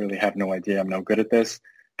like, I really have no idea. I'm no good at this.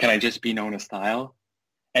 Can I just be known as THYLE?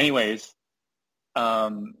 Anyways,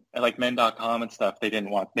 like men.com and stuff,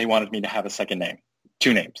 they wanted me to have a second name,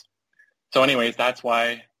 2 names. So anyways, that's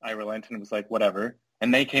why I relented and was like, whatever.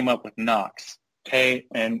 And they came up with KNOXX,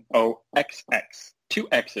 KNOXX, 2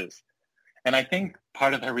 X's. And I think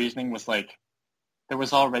part of their reasoning was like, there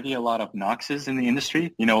was already a lot of KNOXXs in the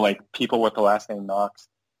industry, like people with the last name KNOXX.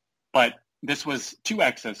 But this was 2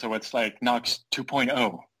 X's, so it's like KNOXX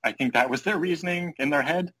 2.0. I think that was their reasoning in their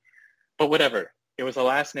head. But whatever. It was a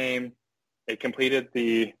last name. It completed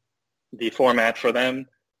the format for them.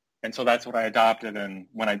 And so that's what I adopted. And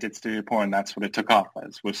when I did studio porn, that's what it took off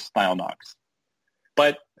as, was Style KNOXX.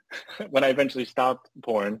 But when I eventually stopped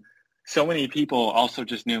porn, so many people also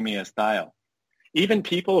just knew me as THYLE. Even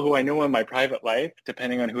people who I know in my private life,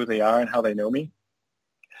 depending on who they are and how they know me,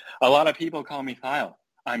 a lot of people call me THYLE.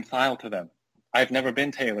 I'm THYLE to them. I've never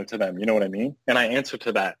been Taylor to them. You know what I mean? And I answer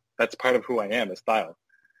to that. That's part of who I am, is THYLE.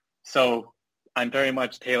 So I'm very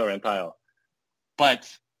much Taylor and THYLE. But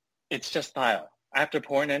it's just THYLE. After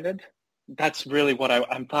porn ended, that's really what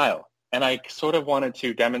I'm THYLE. And I sort of wanted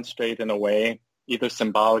to demonstrate in a way, either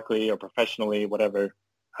symbolically or professionally, however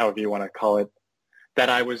you want to call it, that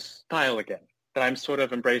I was THYLE again, that I'm sort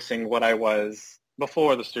of embracing what I was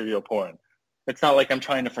before the studio porn. It's not like I'm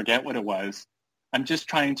trying to forget what it was. I'm just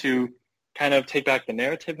trying to kind of take back the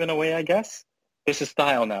narrative in a way, I guess. This is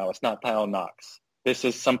THYLE now. It's not THYLE KNOXX. This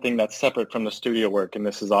is something that's separate from the studio work, and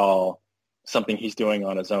this is all something he's doing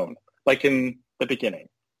on his own. Like in the beginning.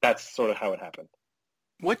 That's sort of how it happened.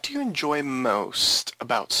 What do you enjoy most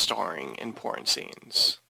about starring in porn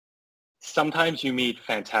scenes? Sometimes you meet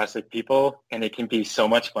fantastic people, and it can be so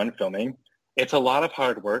much fun filming. It's a lot of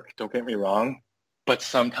hard work, don't get me wrong, but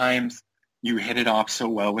sometimes you hit it off so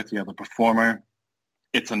well with the other performer.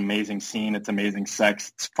 It's an amazing scene. It's amazing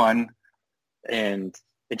sex. It's fun, and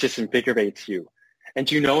it just invigorates you.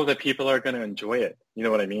 And you know that people are going to enjoy it. You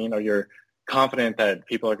know what I mean? Or you're confident that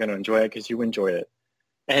people are going to enjoy it because you enjoy it.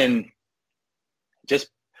 And just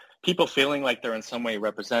people feeling like they're in some way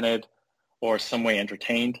represented or some way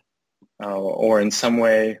entertained or in some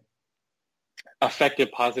way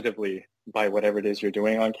affected positively by whatever it is you're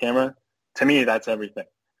doing on camera. To me, that's everything.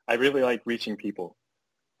 I really like reaching people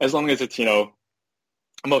as long as it's,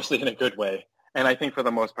 mostly in a good way. And I think for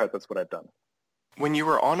the most part, that's what I've done. When you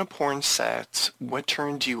were on a porn set, what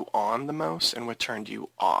turned you on the most and what turned you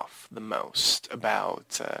off the most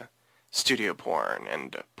about studio porn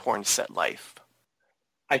and porn set life?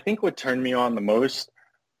 I think what turned me on the most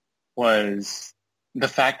was the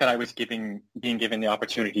fact that I was being given the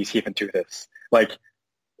opportunities to even do this. Like,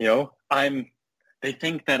 they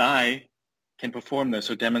think that I can perform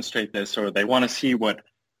this or demonstrate this, or they want to see what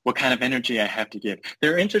kind of energy I have to give.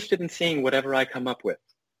 They're interested in seeing whatever I come up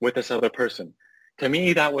with this other person. To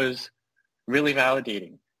me, that was really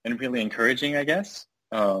validating and really encouraging, I guess.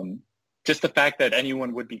 Just the fact that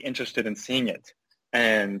anyone would be interested in seeing it.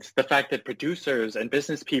 And the fact that producers and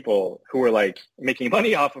business people who were like making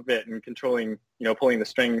money off of it and controlling, pulling the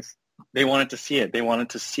strings, they wanted to see it. They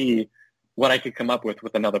wanted to see what I could come up with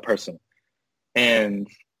another person. And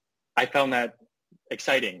I found that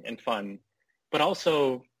exciting and fun, but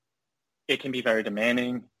also it can be very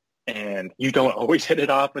demanding and you don't always hit it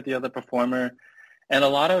off with the other performer. And a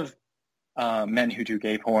lot of men who do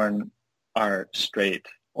gay porn are straight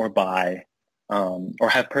or bi, or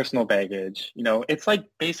have personal baggage. You know, it's like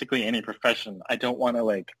basically any profession. I don't want to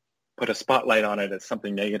like put a spotlight on it as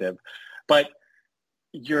something negative, but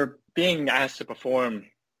you're being asked to perform,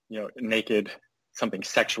 you know, naked, something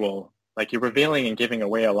sexual, like you're revealing and giving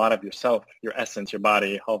away a lot of yourself, your essence, your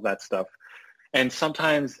body, all of that stuff. And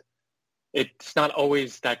sometimes it's not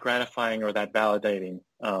always that gratifying or that validating,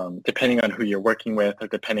 depending on who you're working with or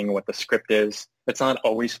depending on what the script is. It's not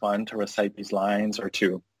always fun to recite these lines or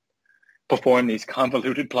to perform these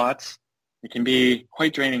convoluted plots. It can be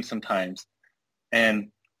quite draining sometimes.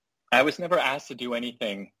 And I was never asked to do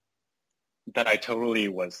anything that I totally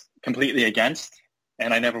was completely against,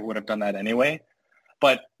 and I never would have done that anyway.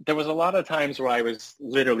 But there was a lot of times where I was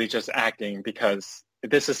literally just acting because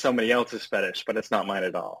this is somebody else's fetish, but it's not mine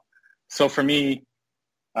at all. So for me,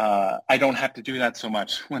 I don't have to do that so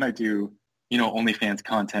much when I do, you know, OnlyFans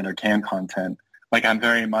content or cam content. Like I'm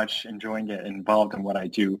very much enjoying it, involved in what I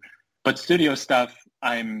do. But studio stuff,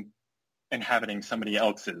 I'm inhabiting somebody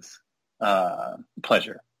else's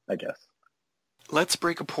pleasure, I guess. Let's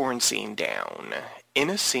break a porn scene down. In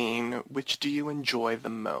a scene, which do you enjoy the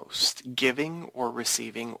most, giving or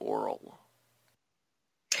receiving oral?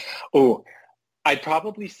 Oh, I'd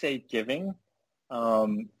probably say giving,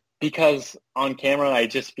 because on camera I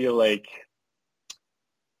just feel like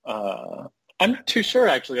I'm not too sure,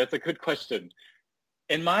 actually. That's a good question.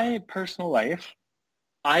 In my personal life,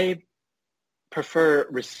 I prefer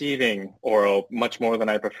receiving oral much more than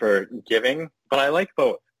I prefer giving, but I like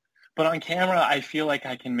both. But on camera, I feel like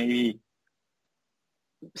I can maybe,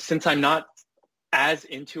 since I'm not as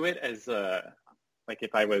into it as like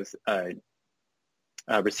if I was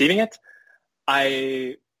receiving it,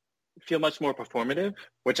 I feel much more performative,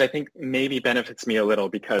 which I think maybe benefits me a little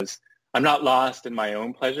because I'm not lost in my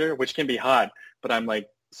own pleasure, which can be hot, but I'm like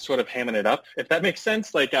sort of hamming it up, if that makes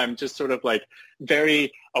sense. Like I'm just sort of like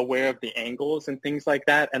very aware of the angles and things like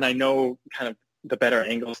that. And I know kind of the better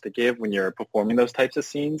angles to give when you're performing those types of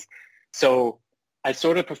scenes. So I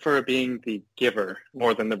sort of prefer being the giver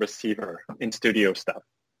more than the receiver in studio stuff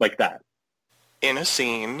like that. In a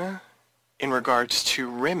scene, in regards to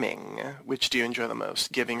rimming, which do you enjoy the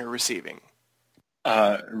most, giving or receiving?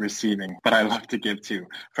 Receiving, but I love to give too.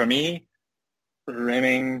 For me,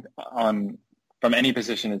 rimming from any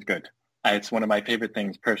position is good. It's one of my favorite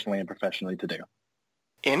things personally and professionally to do.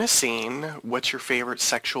 In a scene, what's your favorite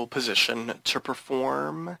sexual position to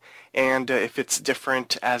perform? And if it's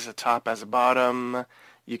different as a top, as a bottom,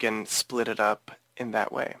 you can split it up in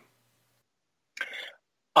that way.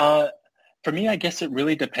 For me, I guess it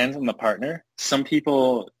really depends on the partner. Some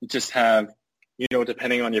people just have, you know,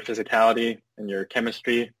 depending on your physicality and your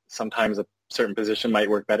chemistry, sometimes a certain position might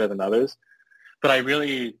work better than others. But I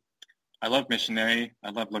love missionary.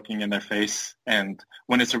 I love looking in their face. And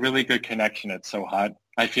when it's a really good connection, it's so hot.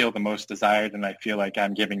 I feel the most desired, and I feel like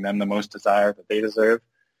I'm giving them the most desire that they deserve.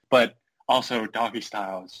 But also doggy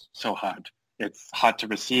style is so hot. It's hot to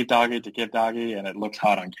receive doggy, to give doggy, and it looks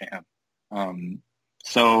hot on cam.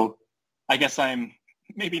 So I guess I'm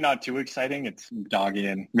maybe not too exciting. It's doggy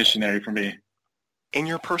and missionary for me. In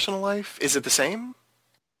your personal life, is it the same?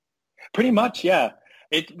 Pretty much, yeah.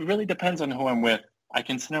 It really depends on who I'm with. I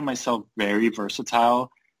consider myself very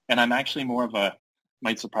versatile, and I'm actually more of a,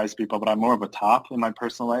 might surprise people, but I'm more of a top in my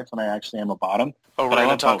personal life than I actually am a bottom. Oh, we're going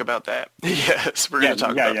to talk about that. Yes, we're going to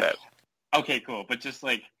talk about that. Okay, cool. But just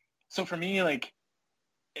like, so for me, like,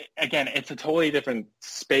 again, it's a totally different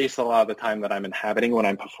space a lot of the time that I'm inhabiting when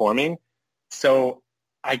I'm performing. So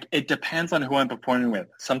it depends on who I'm performing with.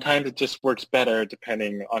 Sometimes it just works better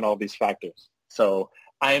depending on all these factors. So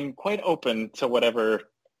I'm quite open to whatever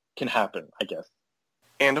can happen, I guess.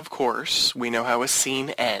 And of course, we know how a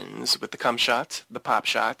scene ends with the cum shot, the pop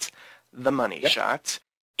shot, the money shot.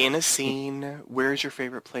 In a scene, where's your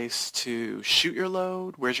favorite place to shoot your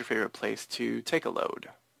load? Where's your favorite place to take a load?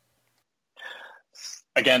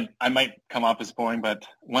 Again, I might come off as boring, but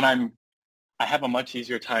when I have a much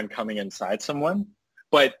easier time coming inside someone,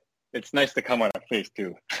 but it's nice to come on a face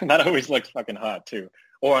too. That always looks fucking hot too.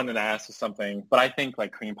 Or on an ass or something. But I think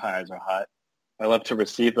like cream pies are hot. I love to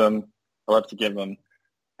receive them. I love to give them.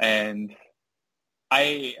 And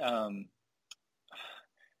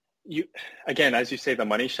again, as you say, the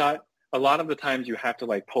money shot, a lot of the times you have to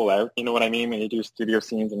like pull out, you know what I mean? When you do studio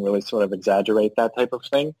scenes and really sort of exaggerate that type of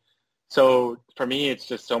thing. So for me, it's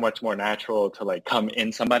just so much more natural to like come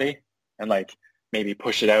in somebody and like maybe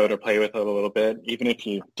push it out or play with it a little bit. Even if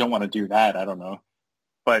you don't want to do that, I don't know.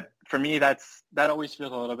 But for me, that always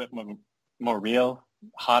feels a little bit more real,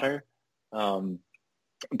 hotter.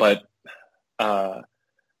 But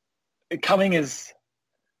coming is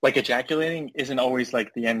like ejaculating isn't always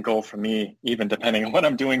like the end goal for me, even depending on what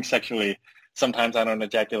I'm doing sexually. Sometimes I don't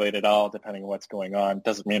ejaculate at all, depending on what's going on.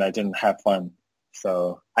 Doesn't mean I didn't have fun.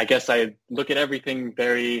 So I guess I look at everything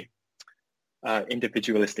very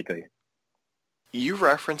individualistically. You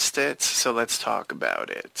referenced it, so let's talk about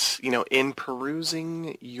it. You know, in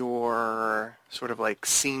perusing your sort of like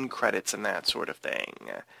scene credits and that sort of thing,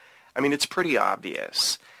 I mean, it's pretty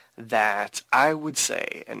obvious that I would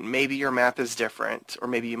say, and maybe your math is different, or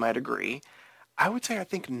maybe you might agree, I would say I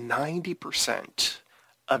think 90%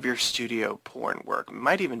 of your studio porn work,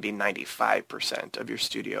 might even be 95% of your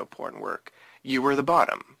studio porn work, you were the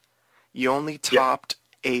bottom. You only topped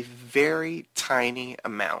a very tiny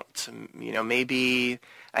amount, you know, maybe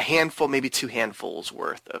a handful, maybe 2 handfuls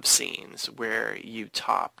worth of scenes where you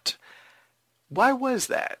topped. Why was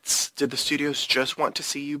that? Did the studios just want to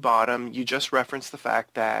see you bottom? You just referenced the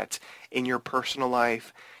fact that in your personal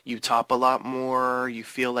life, you top a lot more, you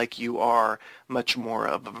feel like you are much more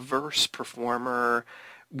of a verse performer.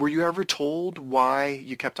 Were you ever told why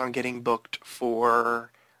you kept on getting booked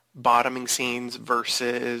for bottoming scenes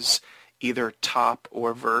versus either top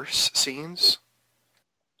or verse scenes?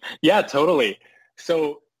 Yeah, totally.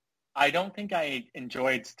 So I don't think I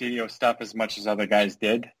enjoyed studio stuff as much as other guys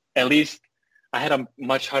did. At least I had a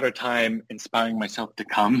much harder time inspiring myself to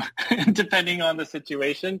come, depending on the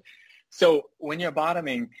situation. So when you're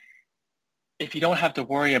bottoming, if you don't have to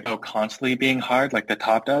worry about constantly being hard like the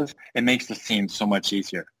top does, it makes the scene so much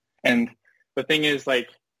easier. And the thing is, like,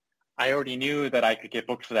 I already knew that I could get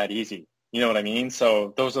booked for that easy. You know what I mean?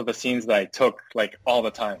 So those are the scenes that I took like all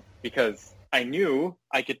the time because I knew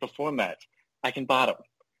I could perform that. I can bottom.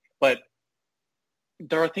 But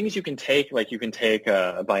there are things you can take, like you can take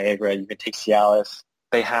Viagra, you can take Cialis.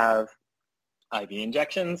 They have IV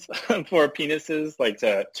injections for penises, like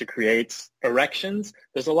to create erections.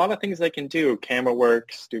 There's a lot of things they can do, camera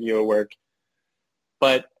work, studio work.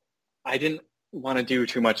 But I didn't want to do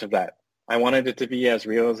too much of that. I wanted it to be as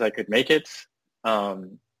real as I could make it.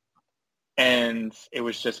 And it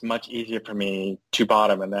was just much easier for me to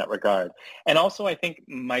bottom in that regard. And also, I think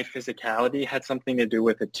my physicality had something to do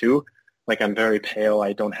with it too. Like, I'm very pale.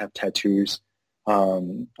 I don't have tattoos.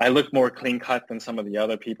 I look more clean cut than some of the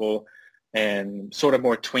other people and sort of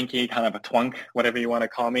more twinky, kind of a twunk, whatever you want to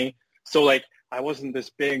call me. So, like, I wasn't this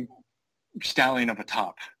big stallion of a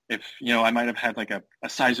top. If, you know, I might have had like a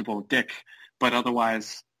sizable dick, but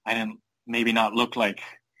otherwise I didn't maybe not look like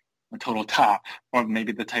a total top, or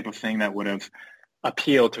maybe the type of thing that would have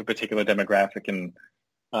appealed to a particular demographic in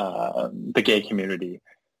the gay community.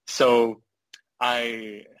 So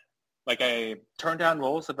I turned down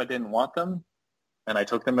roles if I didn't want them, and I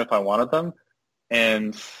took them if I wanted them.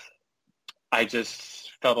 And I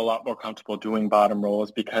just felt a lot more comfortable doing bottom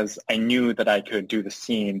roles because I knew that I could do the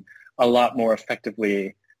scene a lot more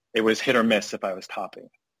effectively. It was hit or miss if I was topping.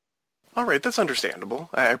 All right, that's understandable.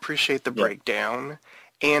 I appreciate the breakdown.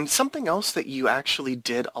 And something else that you actually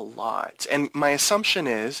did a lot, and my assumption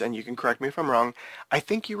is, and you can correct me if I'm wrong, I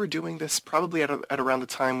think you were doing this probably at around the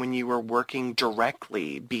time when you were working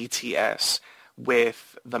directly BTS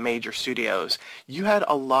with the major studios. You had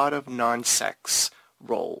a lot of non-sex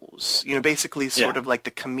roles, you know, basically sort of like the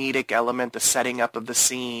comedic element, the setting up of the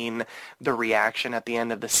scene, the reaction at the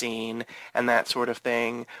end of the scene, and that sort of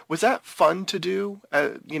thing. Was that fun to do,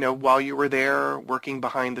 you know, while you were there working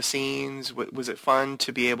behind the scenes? Was it fun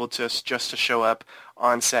to be able to just to show up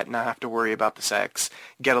on set and not have to worry about the sex,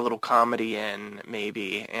 get a little comedy in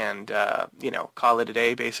maybe, and, you know, call it a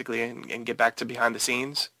day basically and get back to behind the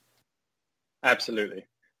scenes? Absolutely.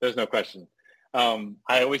 There's no question.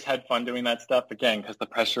 I always had fun doing that stuff, again, because the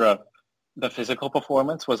pressure of the physical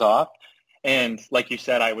performance was off. And like you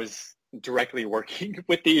said, I was directly working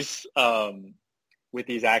with these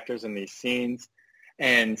actors in these scenes.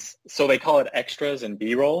 And so they call it extras and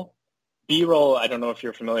B-roll. B-roll, I don't know if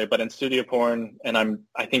you're familiar, but in studio porn, and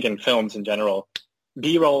I think in films in general,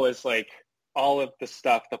 B-roll is like all of the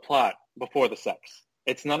stuff, the plot before the sex.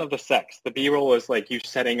 It's none of the sex. The B-roll is like you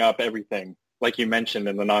setting up everything, like you mentioned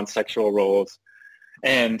in the non-sexual roles.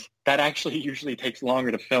 And that actually usually takes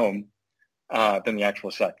longer to film than the actual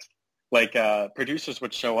sex. Like producers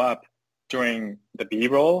would show up during the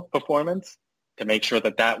B-roll performance to make sure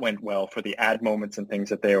that that went well for the ad moments and things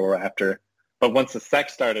that they were after. But once the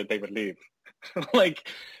sex started, they would leave.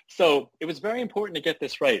 So it was very important to get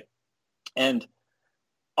this right. And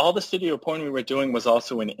all the studio porn we were doing was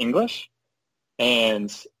also in English.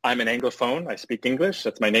 And I'm an Anglophone. I speak English.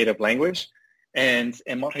 That's my native language. And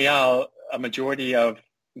in Montreal, a majority of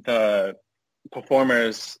the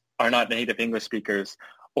performers are not native English speakers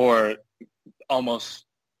or almost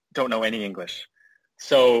don't know any English.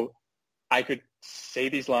 So I could say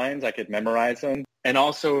these lines, I could memorize them. And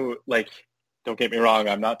also, like, don't get me wrong,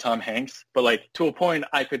 I'm not Tom Hanks, but like to a point,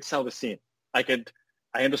 I could sell the scene. I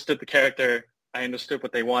understood the character. I understood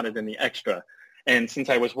what they wanted in the extra. And since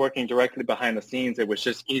I was working directly behind the scenes, it was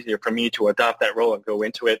just easier for me to adopt that role and go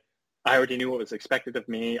into it. I already knew what was expected of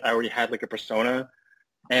me. I already had like a persona,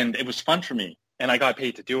 and it was fun for me. And I got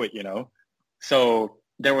paid to do it, you know? So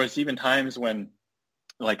there was even times when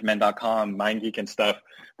like men.com, MindGeek and stuff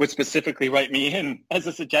would specifically write me in as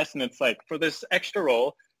a suggestion. It's like, for this extra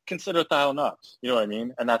role, consider THYLE KNOXX. You know what I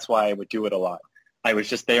mean? And that's why I would do it a lot. I was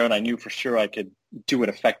just there and I knew for sure I could do it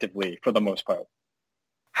effectively for the most part.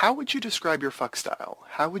 How would you describe your fuck style?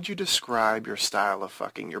 How would you describe your style of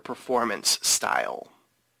fucking, your performance style?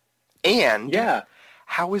 And yeah,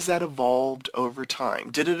 how has that evolved over time?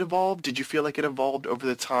 Did it evolve? Did you feel like it evolved over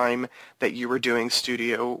the time that you were doing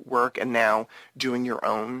studio work and now doing your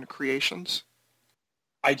own creations?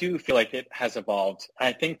 I do feel like it has evolved.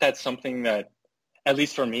 I think that's something that, at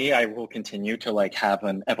least for me, I will continue to like have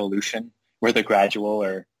an evolution, whether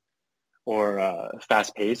gradual or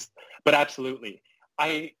fast-paced. But absolutely,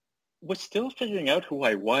 I was still figuring out who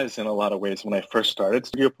I was in a lot of ways when I first started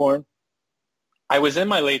studio porn. I was in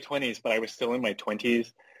my late 20s, but I was still in my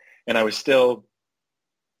 20s, and I was still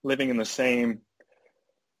living in the same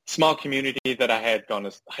small community that I had gone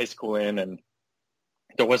to high school in, and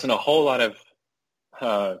there wasn't a whole lot of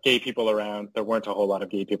gay people around. There weren't a whole lot of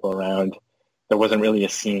gay people around. There wasn't really a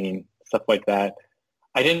scene, stuff like that.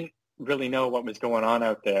 I didn't really know what was going on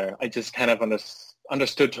out there. I just kind of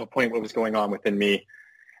understood to a point what was going on within me.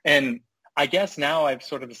 And I guess now I've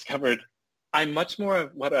sort of discovered I'm much more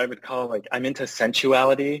of what I would call, like, I'm into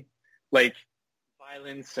sensuality, like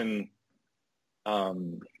violence and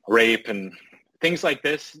rape and things like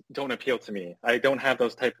this don't appeal to me. I don't have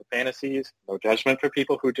those type of fantasies. No judgment for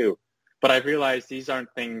people who do. But I realize these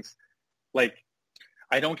aren't things, like,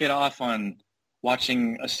 I don't get off on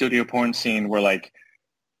watching a studio porn scene where like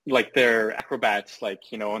they're acrobats,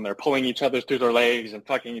 like, you know, and they're pulling each other through their legs and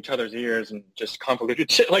fucking each other's ears and just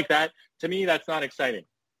convoluted shit like that. To me, that's not exciting.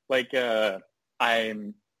 Like,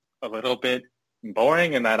 I'm a little bit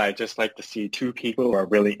boring in that I just like to see two people who are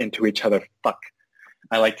really into each other fuck.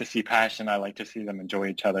 I like to see passion. I like to see them enjoy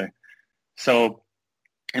each other. So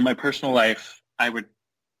in my personal life,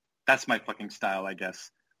 that's my fucking style, I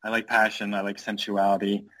guess. I like passion. I like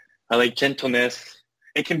sensuality. I like gentleness.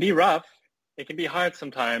 It can be rough. It can be hard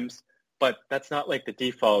sometimes, but that's not like the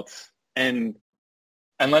defaults. And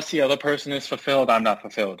unless the other person is fulfilled, I'm not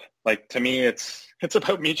fulfilled. Like, to me, it's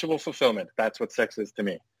about mutual fulfillment. That's what sex is to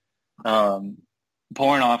me.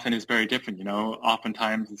 Porn often is very different, you know.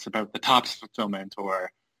 Oftentimes it's about the top's fulfillment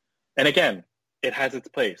and again, it has its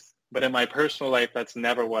place. But in my personal life, that's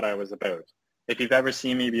never what I was about. If you've ever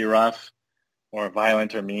seen me be rough or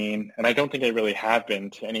violent or mean, and I don't think I really have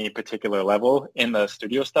been to any particular level in the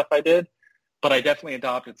studio stuff I did, but I definitely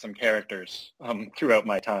adopted some characters throughout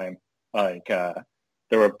my time. Like,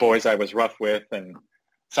 there were boys I was rough with, and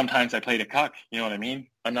sometimes I played a cuck, you know what I mean?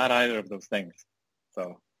 I'm not either of those things.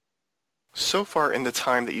 So far in the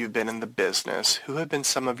time that you've been in the business, who have been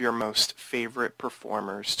some of your most favorite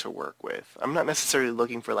performers to work with? I'm not necessarily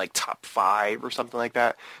looking for like top 5 or something like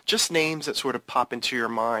that. Just names that sort of pop into your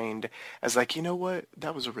mind as like, you know what,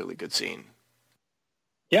 that was a really good scene.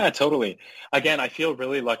 Yeah, totally. Again, I feel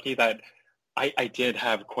really lucky that I did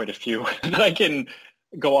have quite a few that I can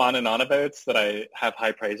go on and on about that I have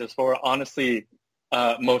high praises for. Honestly,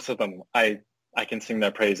 most of them, I can sing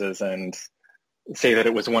their praises and say that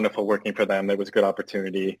it was wonderful working for them. It was a good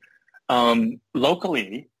opportunity.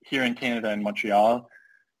 Locally, here in Canada and Montreal,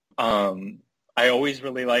 I always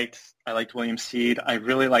really liked William Seed. I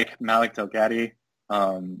really like Malik Delgatti.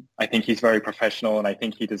 I think he's very professional, and I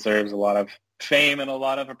think he deserves a lot of fame and a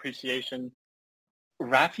lot of appreciation.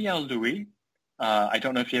 Raphael Louis, I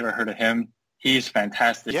don't know if you ever heard of him. He's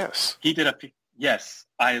fantastic. Yes. Yes,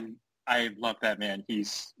 I love that man.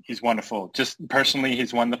 He's wonderful. Just personally,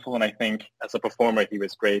 he's wonderful, and I think as a performer, he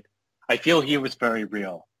was great. I feel he was very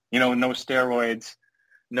real. You know, no steroids,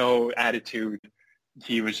 no attitude.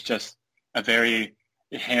 He was just a very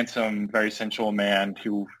handsome, very sensual man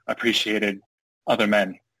who appreciated other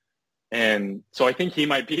men. And so I think he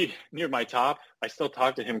might be near my top. I still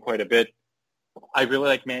talk to him quite a bit. I really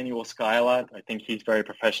like Manuel Sky a lot. I think he's very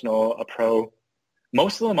professional, a pro.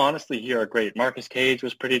 Most of them, honestly, here are great. Marcus Cage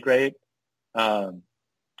was pretty great. I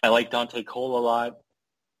like Dante Cole a lot.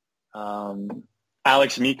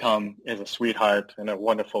 Alex Meekum is a sweetheart and a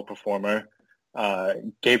wonderful performer.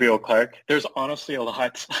 Gabriel Clark. There's honestly a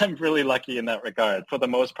lot. I'm really lucky in that regard. For the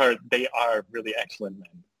most part, they are really excellent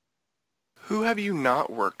men. Who have you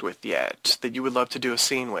not worked with yet that you would love to do a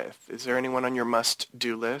scene with? Is there anyone on your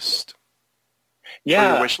must-do list? Or your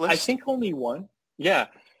Yeah, wish I list? think only one. Yeah.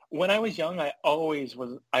 When I was young, I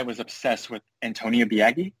was obsessed with Antonio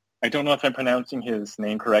Biaggi. I don't know if I'm pronouncing his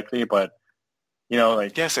name correctly, but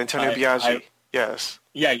like Yes, Antonio I Biaggi. Yes.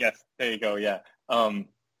 yeah, yes, there you go, yeah.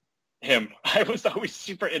 Him. I was always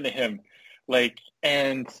super into him.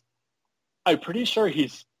 And I'm pretty sure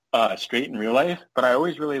he's straight in real life, but I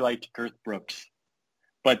always really liked Girth Brooks.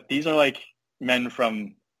 But these are like men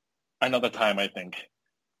from another time, I think.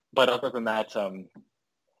 But other than that,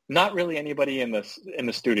 not really anybody in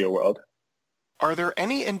the studio world. Are there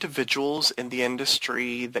any individuals in the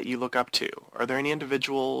industry that you look up to? Are there any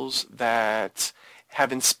individuals that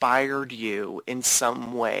have inspired you in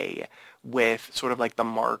some way with sort of like the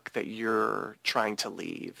mark that you're trying to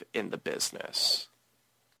leave in the business?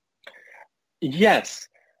 Yes,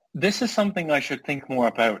 this is something I should think more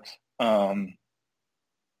about. And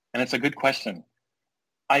it's a good question.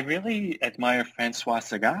 I really admire Francois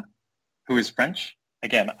Sagat, who is French.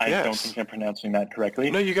 Again, I don't Yes. think I'm pronouncing that correctly.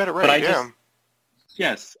 No, you got it But right, yeah.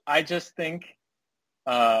 yes, I just think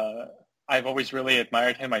uh, I've always really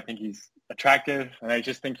admired him. I think he's attractive, and I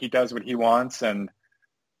just think he does what he wants. And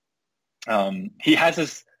he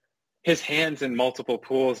has his hands in multiple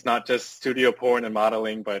pools, not just studio porn and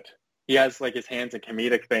modeling, but he has like his hands in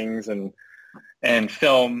comedic things and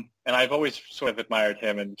film. And I've always sort of admired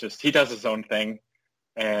him, and just he does his own thing.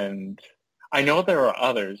 And I know there are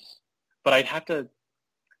others, but I'd have to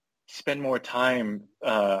spend more time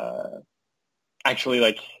actually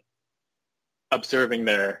like observing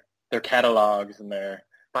their catalogs and their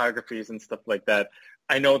biographies and stuff like that.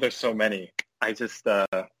 I know there's so many. I just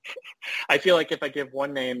I feel like if I give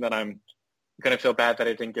one name, then I'm gonna feel bad that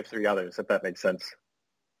I didn't give three others, if that makes sense.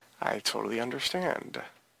 I totally understand.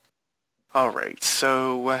 All right,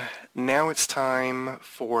 so now it's time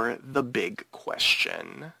for the big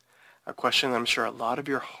question. A question that I'm sure a lot of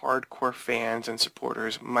your hardcore fans and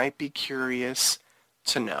supporters might be curious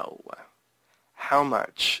to know. How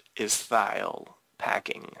much is THYLE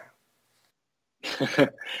packing?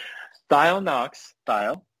 KNOXX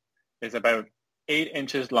style is about 8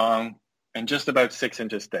 inches long and just about 6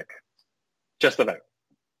 inches thick. Just about.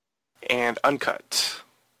 And uncut.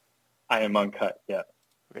 I am uncut, yeah.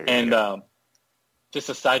 There you And go. just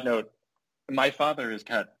a side note, my father is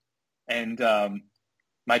cut, and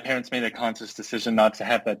my parents made a conscious decision not to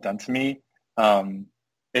have that done to me.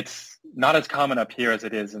 It's not as common up here as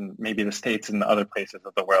it is in maybe the States and other places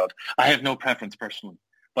of the world. I have no preference personally,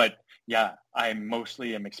 but yeah, I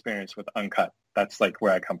mostly am experienced with uncut. That's like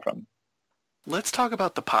where I come from. Let's talk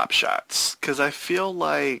about the pop shots, because I feel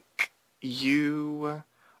like you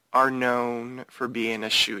are known for being a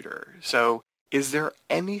shooter. So is there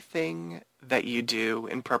anything that you do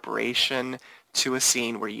in preparation to a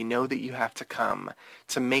scene where you know that you have to come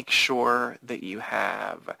to make sure that you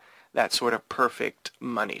have that sort of perfect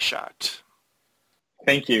money shot?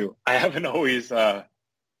 Thank you. I haven't always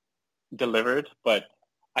delivered, but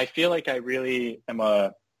I feel like I really am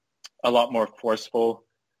a lot more forceful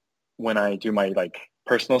when I do my like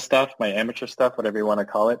personal stuff, my amateur stuff, whatever you want to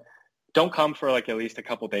call it. Don't come for like at least a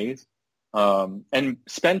couple days, and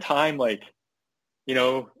spend time like,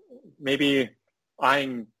 maybe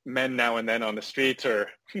eyeing men now and then on the streets, or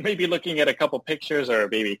maybe looking at a couple pictures, or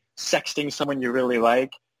maybe sexting someone you really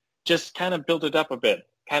like. Just kind of build it up a bit,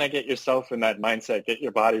 kind of get yourself in that mindset, get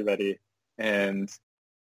your body ready. And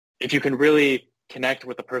if you can really connect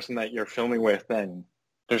with the person that you're filming with, then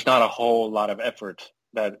there's not a whole lot of effort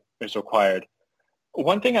that is required.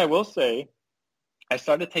 One thing I will say, I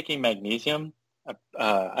started taking magnesium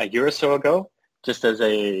a year or so ago, just as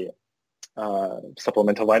a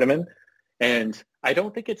supplemental vitamin. And I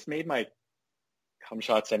don't think it's made my cum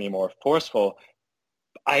shots any more forceful.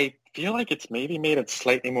 I feel like it's maybe made it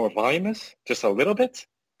slightly more voluminous, just a little bit,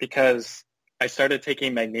 because I started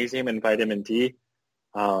taking magnesium and vitamin D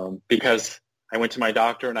because I went to my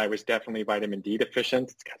doctor and I was definitely vitamin D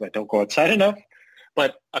deficient because I don't go outside enough.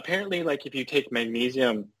 But apparently, like if you take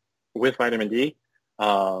magnesium with vitamin D,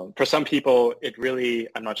 for some people, it really,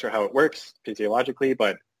 I'm not sure how it works physiologically,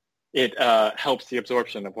 but it helps the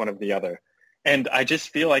absorption of one of the other. And I just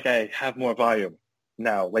feel like I have more volume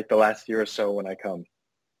now, like the last year or so when I come.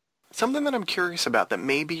 Something that I'm curious about that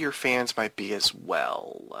maybe your fans might be as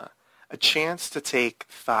well. A chance to take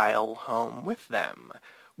THYLE home with them.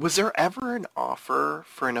 Was there ever an offer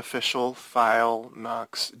for an official THYLE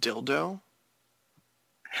KNOXX dildo?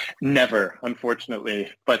 Never, unfortunately,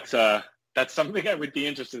 but that's something I would be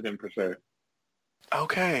interested in for sure.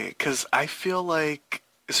 Okay, because I feel like,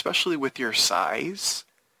 especially with your size,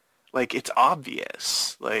 like it's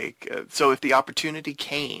obvious. Like, so if the opportunity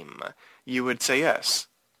came, you would say yes.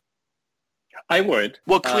 I would.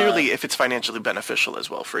 Well, clearly, if it's financially beneficial as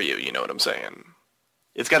well for you, you know what I'm saying?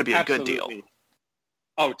 It's got to be a good deal. Absolutely.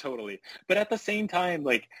 Oh, totally. But at the same time,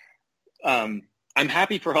 like, I'm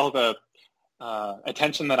happy for all the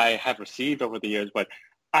attention that I have received over the years, but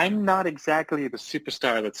I'm not exactly the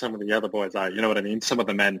superstar that some of the other boys are. You know what I mean? Some of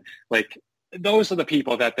the men, like, those are the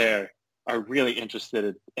people that are really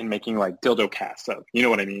interested in making like dildo casts of. You know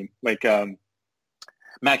what I mean? Like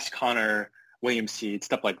Max Connor, William Seed,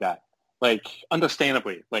 stuff like that. Like,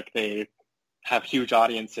 understandably, like they have huge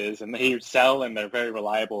audiences and they sell and they're very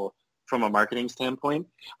reliable from a marketing standpoint.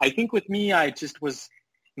 I think with me, I just was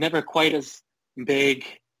never quite as big,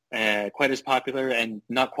 quite as popular, and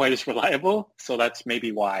not quite as reliable. So that's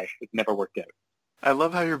maybe why it never worked out. I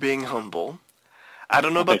love how you're being humble. I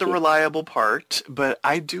don't know Oh, about thank the you. reliable part, but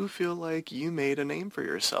I do feel like you made a name for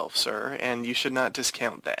yourself, sir, and you should not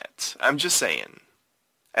discount that. I'm just saying.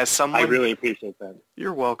 As I someone, really appreciate that.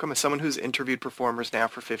 you're welcome. As someone who's interviewed performers now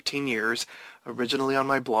for 15 years, originally on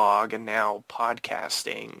my blog and now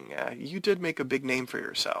podcasting, you did make a big name for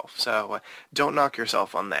yourself. So don't knock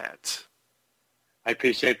yourself on that. I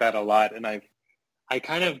appreciate that a lot. And I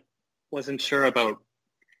kind of wasn't sure about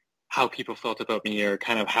how people felt about me or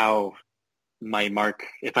kind of how my mark,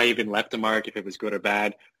 if I even left a mark, if it was good or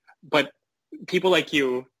bad. But people like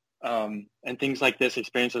you and things like this,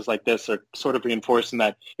 experiences like this are sort of reinforcing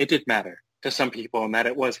that it did matter to some people and that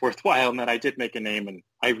it was worthwhile and that I did make a name. And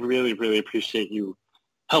I really, really appreciate you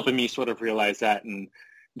helping me sort of realize that and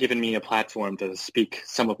giving me a platform to speak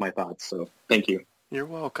some of my thoughts. So thank you. You're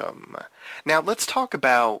welcome. Now let's talk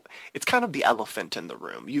about, it's kind of the elephant in the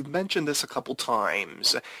room. You've mentioned this a couple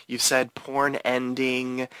times. You've said porn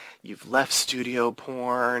ending, you've left studio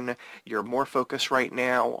porn, you're more focused right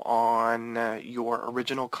now on your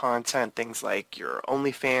original content, things like your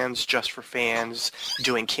OnlyFans, Just for Fans,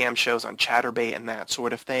 doing cam shows on Chatterbait and that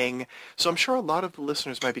sort of thing. So I'm sure a lot of the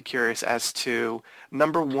listeners might be curious as to,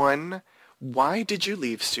 number one, why did you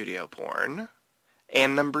leave studio porn?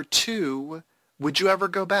 And number two, would you ever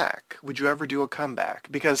go back? Would you ever do a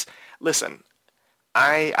comeback? Because, listen,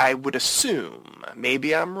 I would assume,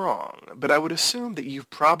 maybe I'm wrong, but I would assume that you've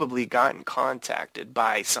probably gotten contacted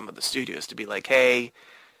by some of the studios to be like, hey,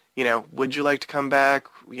 would you like to come back?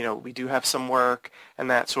 We do have some work and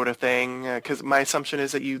that sort of thing. Because my assumption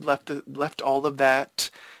is that you left all of that,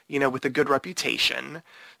 with a good reputation.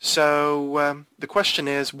 So the question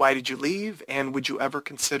is, why did you leave? And would you ever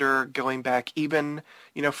consider going back even,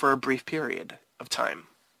 for a brief period of time?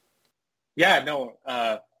 Yeah, no,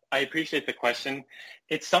 I appreciate the question.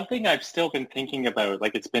 It's something I've still been thinking about.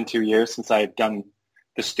 Like, it's been 2 years since I've done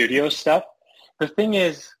the studio stuff. The thing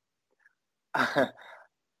is,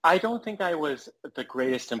 I don't think I was the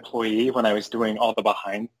greatest employee when I was doing all the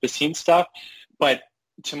behind the scenes stuff, but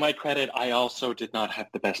to my credit, I also did not have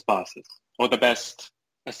the best bosses or the best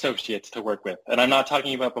associates to work with. And I'm not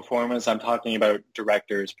talking about performers. I'm talking about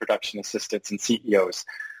directors, production assistants, and CEOs.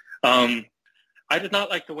 I did not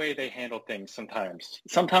like the way they handled things sometimes.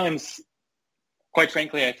 Sometimes, quite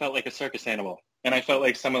frankly, I felt like a circus animal. And I felt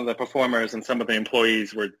like some of the performers and some of the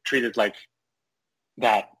employees were treated like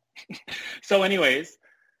that. So anyways,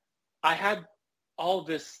 I had all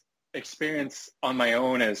this experience on my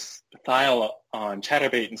own as THYLE on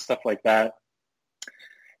Chatterbait and stuff like that.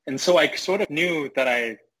 And so I sort of knew that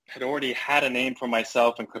I had already had a name for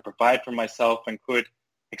myself and could provide for myself and could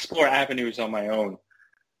explore avenues on my own.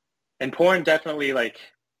 And porn definitely, like,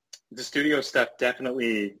 the studio stuff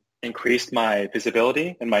definitely increased my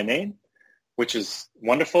visibility and my name, which is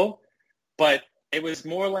wonderful. But it was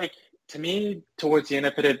more like, to me, towards the end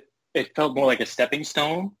of it, it felt more like a stepping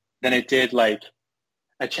stone than it did like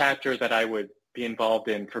a chapter that I would be involved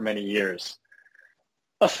in for many years.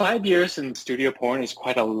 5 years in studio porn is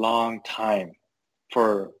quite a long time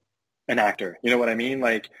for an actor. You know what I mean?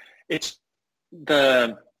 Like, it's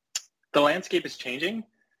the landscape is changing.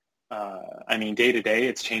 Day to day,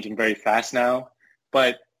 it's changing very fast now.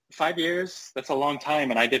 But 5 years, that's a long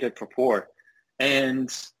time, and I did it for 4. And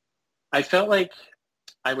I felt like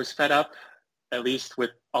I was fed up, at least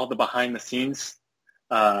with all the behind-the-scenes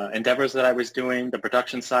endeavors that I was doing, the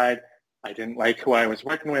production side. I didn't like who I was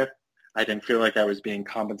working with. I didn't feel like I was being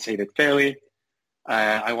compensated fairly.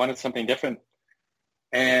 I wanted something different.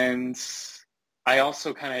 And I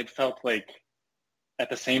also kind of had felt like at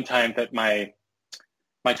the same time that my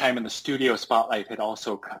time in the studio spotlight had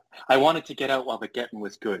also cut. I wanted to get out while the getting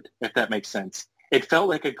was good, if that makes sense. It felt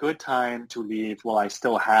like a good time to leave while I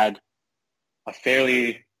still had a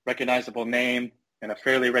fairly recognizable name and a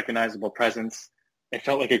fairly recognizable presence, it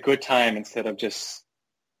felt like a good time instead of just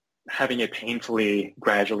having it painfully,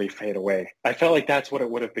 gradually fade away. I felt like that's what it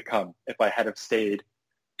would have become if I had have stayed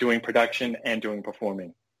doing production and doing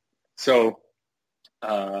performing. So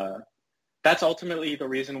that's ultimately the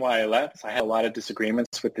reason why I left. I had a lot of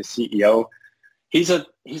disagreements with the CEO. He's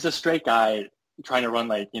a straight guy trying to run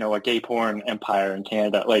like, a gay porn empire in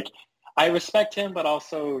Canada. Like, I respect him, but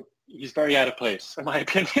also he's very out of place, in my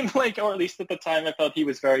opinion. Like, or at least at the time, I felt he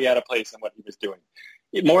was very out of place in what he was doing.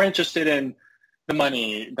 More interested in the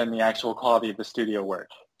money than the actual quality of the studio work.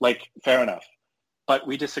 Like, fair enough. But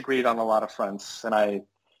we disagreed on a lot of fronts, and I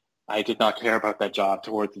did not care about that job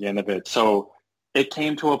towards the end of it. So it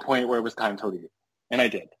came to a point where it was time to leave, and I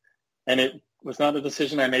did. And it was not a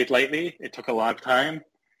decision I made lightly. It took a lot of time.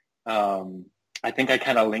 I think I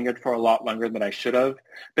kind of lingered for a lot longer than I should have.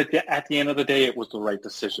 But at the end of the day, it was the right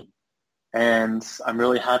decision. And I'm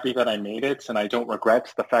really happy that I made it, and I don't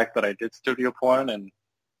regret the fact that I did studio porn. And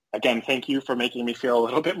again, thank you for making me feel a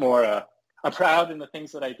little bit more proud in the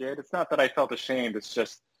things that I did. It's not that I felt ashamed. It's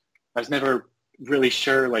just I was never really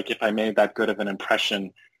sure like if I made that good of an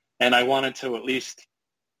impression. And I wanted to at least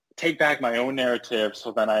take back my own narrative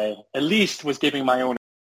so that I at least was giving my own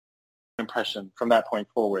impression from that point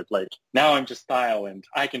forward. Like, now I'm just THYLE and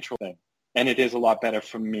I control things. And it is a lot better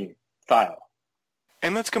for me, THYLE.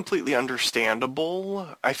 And that's completely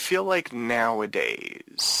understandable. I feel like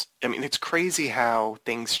nowadays, I mean, it's crazy how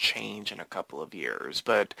things change in a couple of years,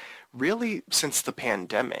 but really since the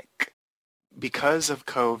pandemic, because of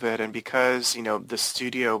COVID and because, the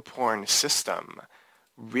studio porn system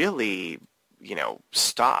really,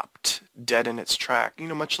 stopped dead in its track,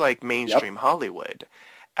 much like mainstream Hollywood.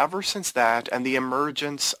 Ever since that and the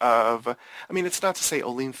emergence of, I mean, it's not to say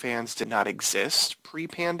OnlyFans did not exist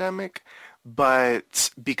pre-pandemic, but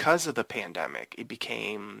because of the pandemic, it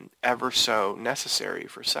became ever so necessary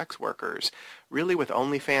for sex workers, really with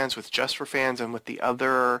OnlyFans, with Just for Fans, and with the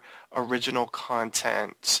other original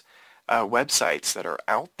content websites that are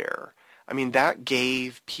out there. I mean, that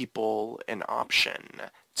gave people an option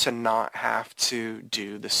to not have to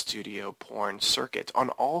do the studio porn circuit on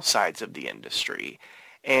all sides of the industry.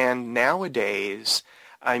 And nowadays,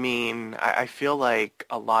 I mean, I feel like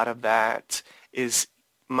a lot of that is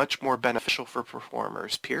much more beneficial for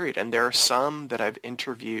performers, period. And there are some that I've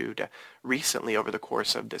interviewed recently over the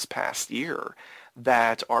course of this past year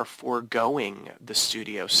that are foregoing the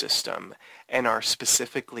studio system and are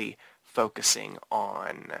specifically focusing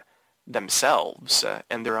on themselves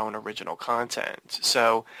and their own original content.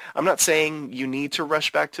 So I'm not saying you need to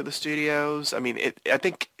rush back to the studios. I mean, I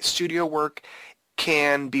think studio work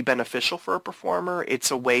can be beneficial for a performer.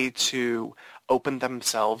 It's a way to open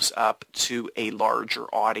themselves up to a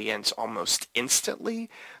larger audience almost instantly.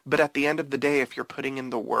 But at the end of the day, if you're putting in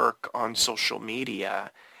the work on social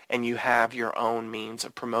media and you have your own means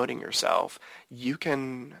of promoting yourself, you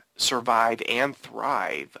can survive and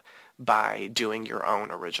thrive by doing your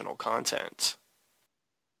own original content.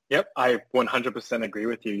 Yep, I 100% agree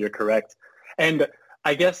with you. You're correct. And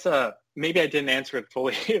I guess maybe I didn't answer it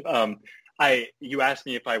fully. You asked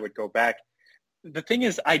me if I would go back. The thing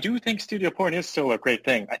is, I do think studio porn is still a great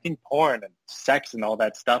thing. I think porn and sex and all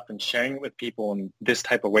that stuff and sharing it with people in this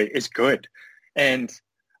type of way is good. And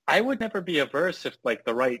I would never be averse if like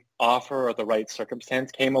the right offer or the right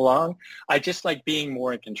circumstance came along. I just like being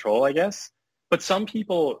more in control, I guess. But some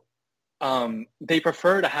people, they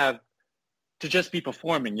prefer to just be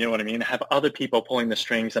performing, you know what I mean? Have other people pulling the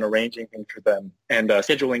strings and arranging things for them and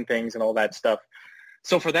scheduling things and all that stuff.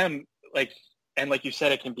 So for them, like you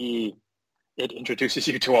said, it introduces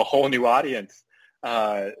you to a whole new audience.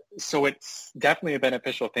 So it's definitely a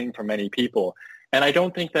beneficial thing for many people. And I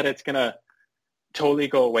don't think that it's going to totally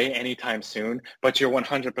go away anytime soon, but you're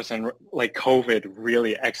 100% like COVID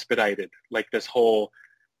really expedited like this whole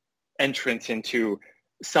entrance into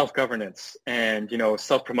self-governance and,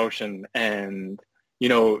 self-promotion and,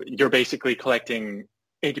 you're basically collecting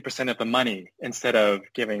 80% of the money instead of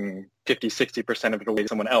giving 50, 60% of it away to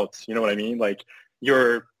someone else. You know what I mean? Like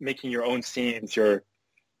you're making your own scenes.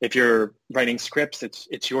 If you're writing scripts,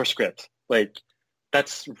 it's your script. Like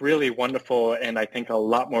that's really wonderful. And I think a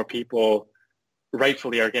lot more people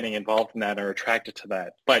rightfully are getting involved in that or attracted to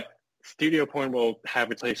that. But studio porn will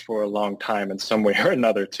have its place for a long time in some way or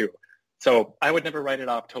another too. So I would never write it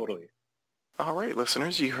off totally. All right,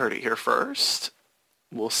 listeners, you heard it here first.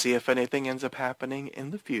 We'll see if anything ends up happening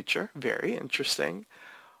in the future. Very interesting.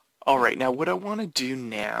 All right, now what I want to do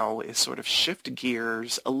now is sort of shift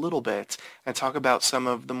gears a little bit and talk about some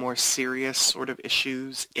of the more serious sort of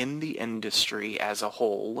issues in the industry as a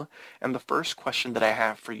whole. And the first question that I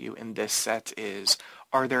have for you in this set is,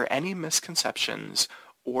 are there any misconceptions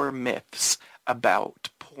or myths about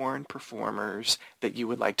porn performers that you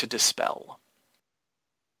would like to dispel?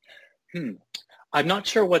 I'm not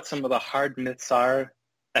sure what some of the hard myths are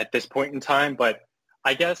at this point in time, but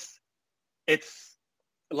I guess it's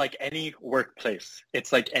like any workplace.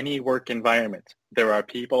 It's like any work environment. There are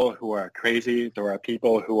people who are crazy. There are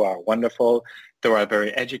people who are wonderful. There are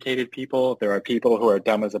very educated people. There are people who are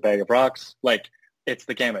dumb as a bag of rocks. Like, it's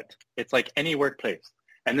the gamut. It's like any workplace.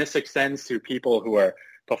 And this extends to people who are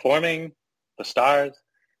performing, the stars,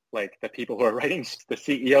 like the people who are writing, the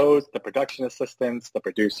CEOs, the production assistants, the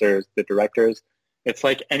producers, the directors. It's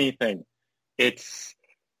like anything.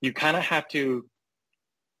 You kind of have to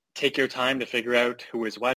take your time to figure out who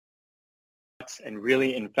is what and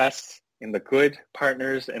really invest in the good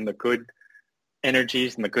partners and the good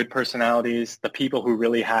energies and the good personalities, the people who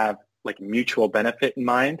really have like mutual benefit in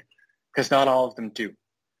mind, because not all of them do.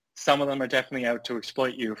 Some of them are definitely out to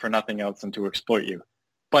exploit you for nothing else than to exploit you.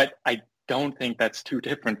 But I don't think that's too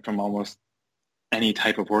different from almost any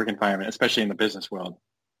type of work environment, especially in the business world.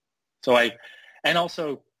 And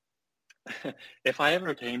also, if I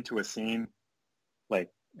ever came to a scene,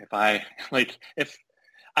 if I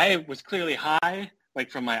was clearly high, like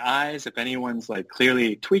from my eyes, if anyone's like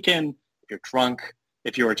clearly tweaking, if you're drunk,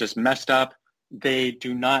 if you are just messed up, they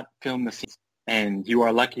do not film the scenes. And you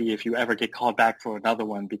are lucky if you ever get called back for another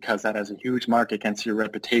one, because that has a huge mark against your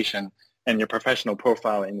reputation and your professional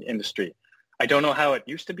profile in the industry. I don't know how it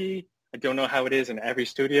used to be. I don't know how it is in every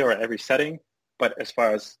studio or every setting. But as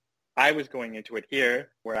far as I was going into it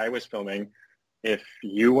here, where I was filming, if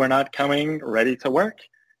you were not coming ready to work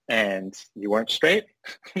and you weren't straight,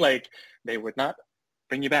 like, they would not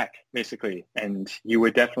bring you back, basically. And you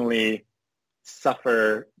would definitely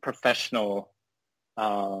suffer professional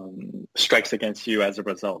strikes against you as a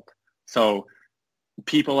result. So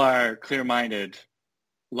people are clear-minded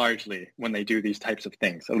largely when they do these types of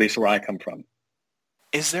things, at least where I come from.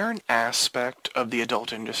 Is there an aspect of the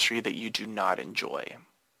adult industry that you do not enjoy?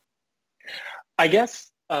 I guess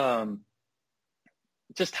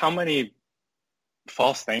just how many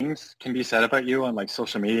false things can be said about you on like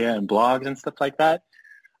social media and blogs and stuff like that.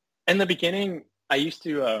 In the beginning, I used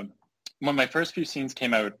to, when my first few scenes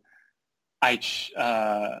came out, I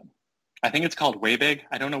think it's called Way Big.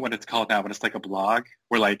 I don't know what it's called now, but it's like a blog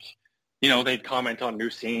where, like, you know, they'd comment on new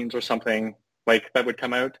scenes or something like that would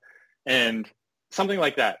come out and something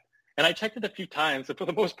like that. And I checked it a few times, and for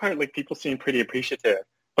the most part, like, people seemed pretty appreciative,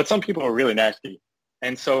 but some people were really nasty.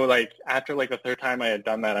 And so, like, after like the third time I had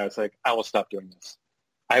done that, I was like, I will stop doing this.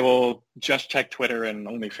 I will just check Twitter and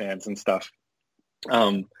OnlyFans and stuff.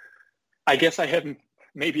 I guess I have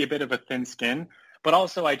maybe a bit of a thin skin, but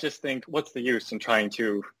also I just think, what's the use in trying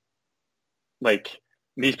to, like,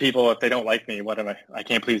 these people, if they don't like me, what am I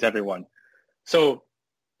can't please everyone. So,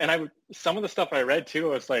 and some of the stuff I read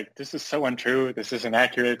too, I was like, this is so untrue. This is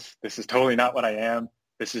inaccurate. This is totally not what I am.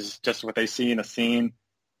 This is just what they see in a scene.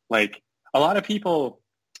 Like, a lot of people,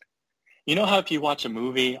 you know how if you watch a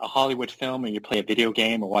movie, a Hollywood film, or you play a video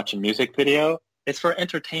game or watch a music video, it's for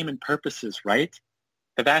entertainment purposes, right?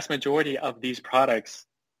 The vast majority of these products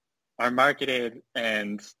are marketed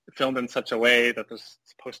and filmed in such a way that they're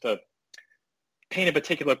supposed to paint a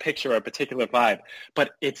particular picture or a particular vibe,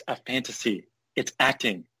 but it's a fantasy. It's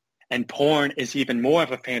acting. And porn is even more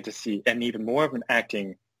of a fantasy and even more of an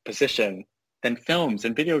acting position than films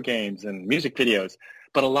and video games and music videos.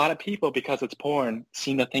 But a lot of people, because it's porn,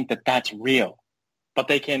 seem to think that that's real. But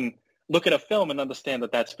they can look at a film and understand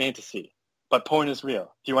that that's fantasy. But porn is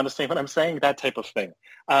real. Do you understand what I'm saying? That type of thing.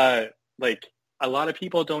 Like, a lot of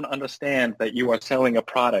people don't understand that you are selling a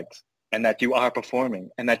product and that you are performing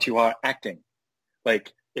and that you are acting.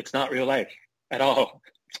 Like, it's not real life at all.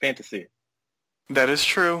 It's fantasy. That is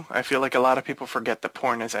true. I feel like a lot of people forget that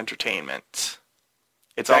porn is entertainment.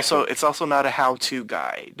 It's Exactly. also not a how-to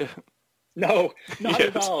guide. No, not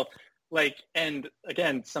Yes. at all. Like, and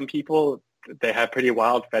again, some people, they have pretty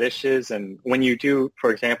wild fetishes. And when you do,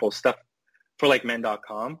 for example, stuff for like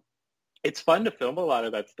men.com, it's fun to film a lot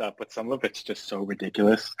of that stuff, but some of it's just so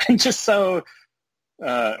ridiculous and just so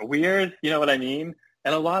weird. You know what I mean?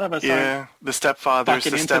 And a lot of us aren't The stepfathers,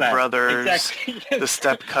 bucking the into that. stepbrothers, Exactly. the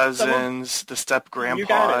step-cousins, the You got it.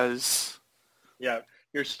 step-grandpas. Yeah,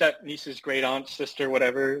 your step niece's great aunt, sister,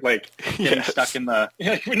 whatever, like getting Yes. stuck in the,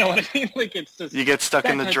 you know what I mean? Like, it's just You get stuck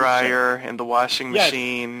that in the type of shit. dryer, in the washing Yes.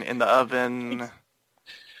 machine, in the oven,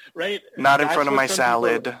 Right? not in That's front of what my some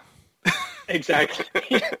salad. people-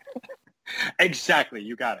 Exactly. Exactly.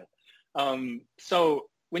 You got it. So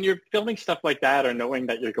when you're filming stuff like that, or knowing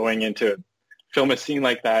that you're going into film a scene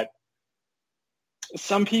like that,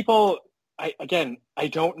 some people, I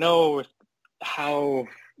don't know if how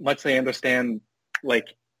much they understand, like,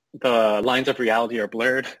 the lines of reality are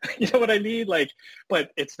blurred. You know what I mean? Like,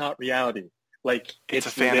 but it's not reality. Like, It's a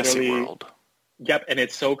it's fantasy literally, world. yep, and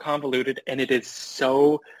it's so convoluted, and it is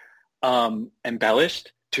so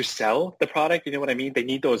embellished to sell the product. You know what I mean? They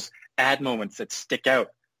need those ad moments that stick out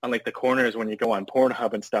on like the corners when you go on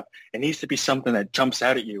Pornhub and stuff. It needs to be something that jumps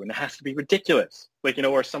out at you, and it has to be ridiculous, like, you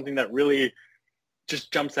know, or something that really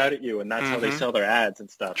just jumps out at you, and that's how they sell their ads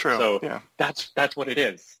and stuff. True. So Yeah. that's what it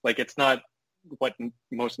is. Like, it's not what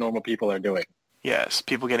most normal people are doing. Yes,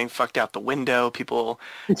 people getting fucked out the window, people,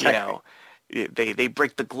 Exactly. you know, they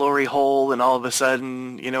break the glory hole and all of a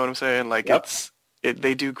sudden, you know what I'm saying? Like Yep.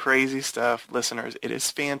 they do crazy stuff. Listeners, it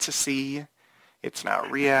is fantasy. It's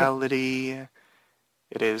not reality.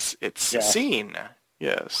 It's Yeah. seen.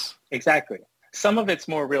 Yes. Exactly. Some of it's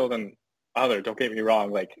more real than other. Don't get me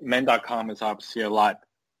wrong. Like, men.com is obviously a lot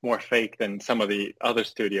more fake than some of the other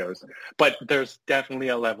studios, but there's definitely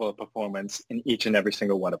a level of performance in each and every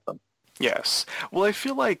single one of them. Yes. Well, I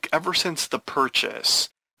feel like ever since the purchase,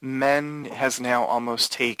 Men has now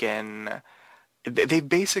almost taken, they've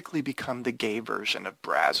basically become the gay version of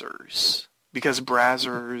Brazzers. Because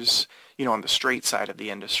Brazzers, you know, on the straight side of the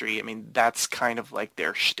industry, I mean, that's kind of like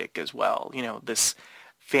their shtick as well. You know, this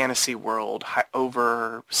fantasy world,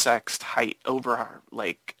 over-sexed,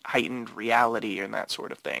 like, heightened reality and that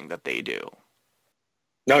sort of thing that they do.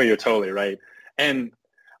 No, you're totally right. And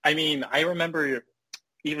I mean, I remember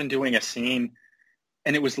even doing a scene,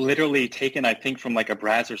 and it was literally taken, I think, from like a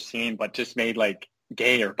Brazzer scene, but just made like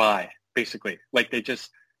gay or bi, basically. Like, they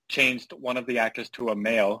just changed one of the actors to a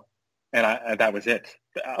male, and that was it.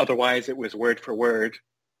 Otherwise, it was word for word,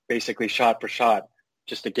 basically shot for shot,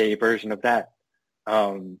 just a gay version of that.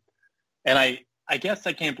 And I guess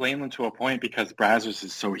I can't blame them to a point, because Brazzers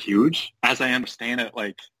is so huge. As I understand it,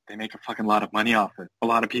 like, they make a fucking lot of money off it. A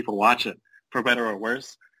lot of people watch it, for better or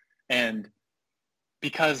worse. And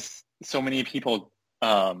because so many people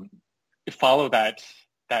follow that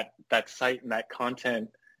site and that content,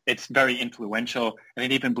 it's very influential, and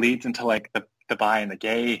it even bleeds into like the bi and the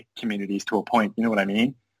gay communities to a point. You know what I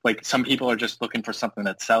mean? Like, some people are just looking for something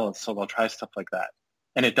that sells, so they'll try stuff like that,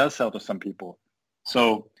 and it does sell to some people.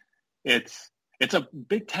 So it's a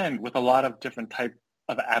big tent with a lot of different type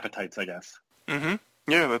of appetites, I guess. Mm-hmm.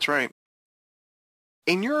 Yeah, that's right.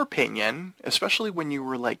 In your opinion, especially when you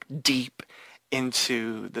were like deep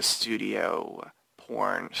into the studio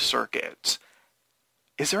porn circuit,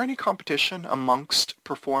 is there any competition amongst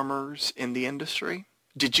performers in the industry?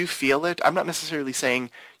 Did you feel it? I'm not necessarily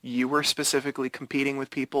saying you were specifically competing with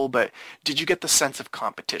people, but did you get the sense of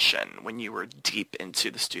competition when you were deep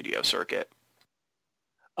into the studio circuit?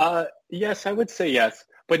 Yes, I would say yes,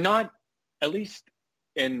 but not, at least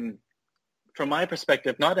from my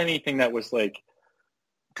perspective, not anything that was like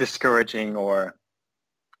discouraging, or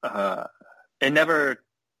uh, I never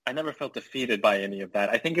felt defeated by any of that.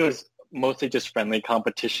 I think it was mostly just friendly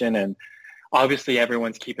competition, and obviously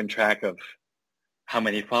everyone's keeping track of how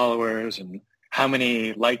many followers and how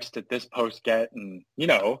many likes did this post get, and, you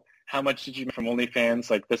know, how much did you make from OnlyFans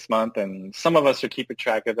like this month, and some of us are keeping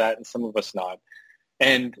track of that and some of us not.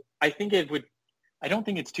 And I don't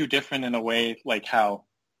think it's too different in a way, like how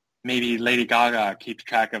maybe Lady Gaga keeps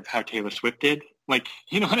track of how Taylor Swift did. Like,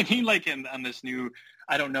 you know what I mean? Like, on this new,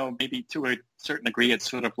 I don't know, maybe to a certain degree, it's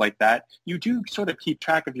sort of like that. You do sort of keep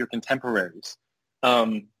track of your contemporaries.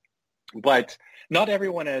 But not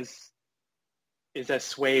everyone is as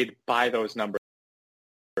swayed by those numbers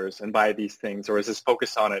and by these things, or is as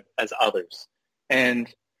focused on it as others.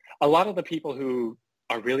 And a lot of the people who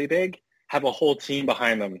are really big have a whole team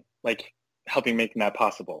behind them, like, helping making that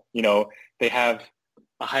possible. You know, they have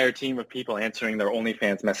a higher team of people answering their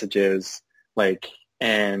OnlyFans messages, like,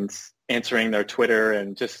 and answering their Twitter,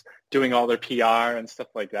 and just doing all their PR and stuff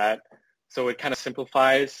like that. So it kind of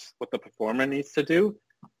simplifies what the performer needs to do.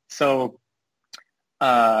 So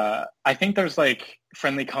I think there's like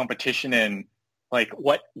friendly competition in like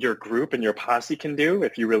what your group and your posse can do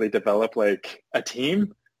if you really develop like a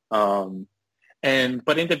team.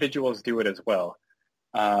 But individuals do it as well.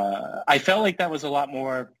 I felt like that was a lot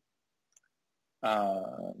more.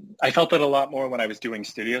 I felt it a lot more when I was doing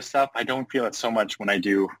studio stuff. I don't feel it so much when I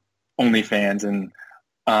do OnlyFans and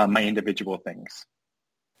my individual things.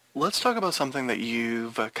 Let's talk about something that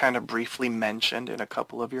you've kind of briefly mentioned in a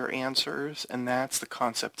couple of your answers, and that's the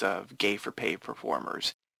concept of gay-for-pay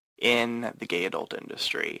performers in the gay adult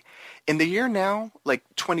industry. In the year now, like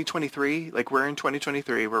 2023, like we're in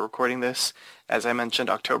 2023, we're recording this, as I mentioned,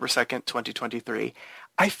 October 2nd, 2023.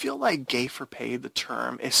 I feel like gay for pay, the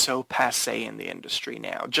term, is so passé in the industry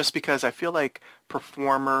now, just because I feel like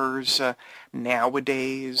performers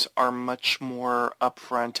nowadays are much more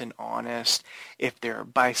upfront and honest if they're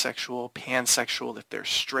bisexual, pansexual, if they're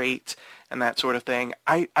straight, and that sort of thing.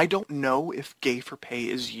 I don't know if gay for pay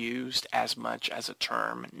is used as much as a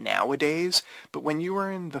term nowadays, but when you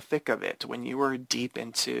were in the thick of it, when you were deep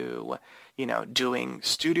into, doing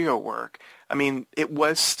studio work, I mean, it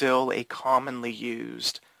was still a commonly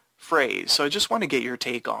used phrase. So I just want to get your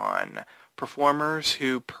take on performers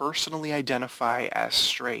who personally identify as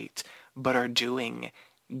straight but are doing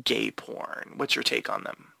gay porn. What's your take on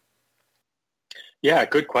them? Yeah,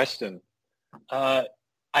 good question. I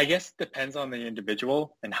guess it depends on the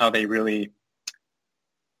individual and how they really,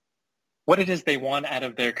 what it is they want out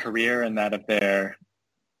of their career and out of their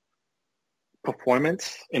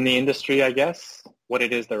performance in the industry, I guess, what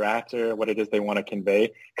it is they're after, what it is they want to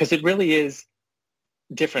convey, because it really is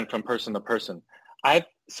different from person to person.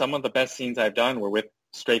 Some of the best scenes I've done were with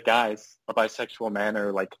straight guys or bisexual men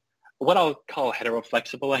or like what I'll call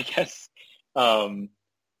heteroflexible, I guess.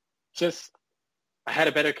 Just I had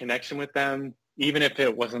a better connection with them, even if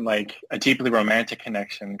it wasn't like a deeply romantic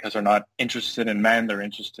connection because they're not interested in men, they're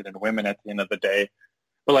interested in women at the end of the day.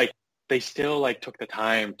 But like they still like took the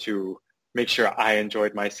time to make sure I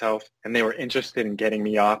enjoyed myself and they were interested in getting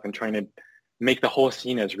me off and trying to make the whole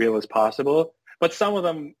scene as real as possible. But some of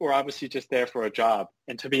them were obviously just there for a job.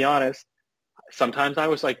 And to be honest, sometimes I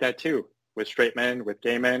was like that too, with straight men, with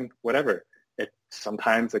gay men, whatever.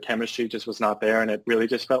 Sometimes the chemistry just was not there and it really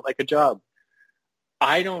just felt like a job.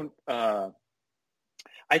 I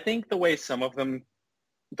think the way some of them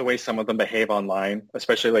behave online,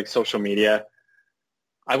 especially like social media,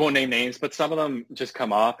 I won't name names, but some of them just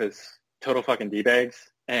come off as total fucking D-bags.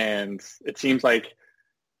 And it seems like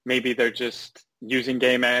maybe they're just using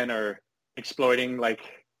gay men or exploiting like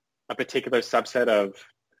a particular subset of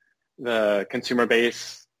the consumer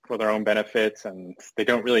base for their own benefits, and they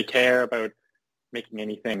don't really care about making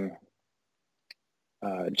anything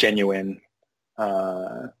genuine.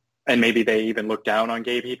 And maybe they even look down on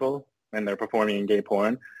gay people when they're performing in gay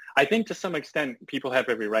porn. I think to some extent people have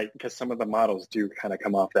every right because some of the models do kind of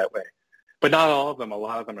come off that way. But not all of them. A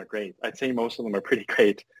lot of them are great. I'd say most of them are pretty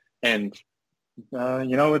great. And,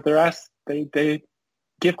 with their ass, they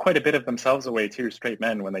give quite a bit of themselves away too, straight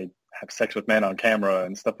men, when they have sex with men on camera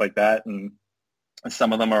and stuff like that. And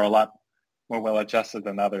some of them are a lot more well-adjusted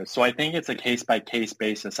than others. So I think it's a case-by-case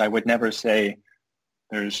basis. I would never say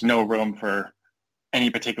there's no room for any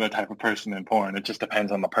particular type of person in porn. It just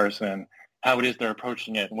depends on the person, how it is they're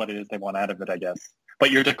approaching it, and what it is they want out of it, I guess.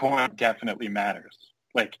 But your decorum definitely matters.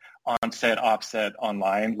 Like on set, off set,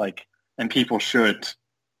 online, like, and people should,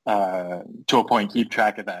 to a point, keep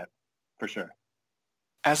track of that for sure.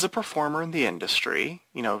 As a performer in the industry,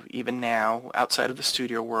 even now, outside of the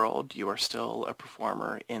studio world, you are still a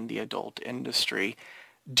performer in the adult industry.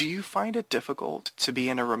 Do you find it difficult to be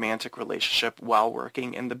in a romantic relationship while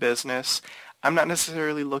working in the business? I'm not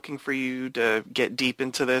necessarily looking for you to get deep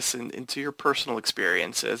into this and into your personal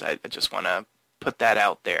experiences. I just want to put that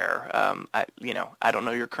out there. I don't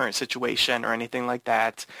know your current situation or anything like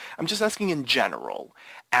that. I'm just asking in general,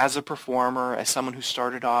 as a performer, as someone who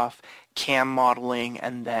started off cam modeling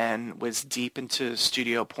and then was deep into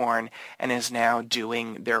studio porn and is now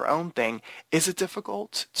doing their own thing, is it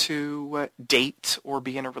difficult to date or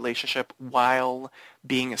be in a relationship while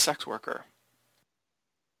being a sex worker?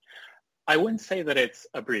 I wouldn't say that it's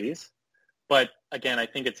a breeze, but again, I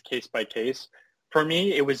think it's case by case. For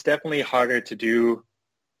me, it was definitely harder to do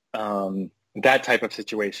that type of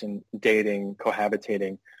situation, dating,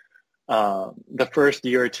 cohabitating, the first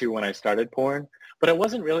year or two when I started porn. But it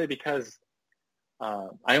wasn't really because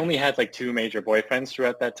I only had like 2 major boyfriends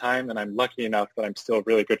throughout that time, and I'm lucky enough that I'm still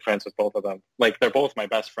really good friends with both of them. Like, they're both my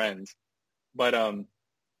best friends, but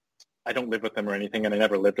I don't live with them or anything, and I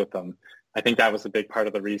never lived with them. I think that was a big part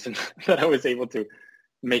of the reason that I was able to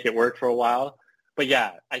make it work for a while. But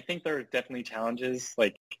yeah, I think there are definitely challenges,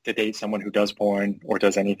 like to date someone who does porn or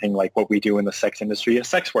does anything like what we do in the sex industry, a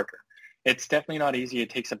sex worker. It's definitely not easy. It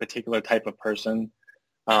takes a particular type of person.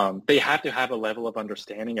 They have to have a level of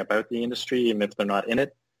understanding about the industry, even if they're not in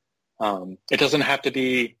it. It doesn't have to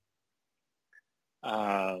be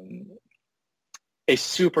a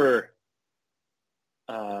super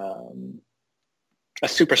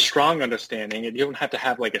strong understanding. You don't have to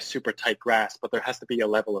have like a super tight grasp, but there has to be a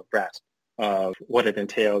level of grasp of what it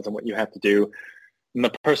entails and what you have to do. And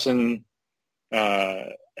the person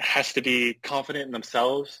has to be confident in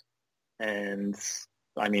themselves. And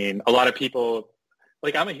I mean, a lot of people,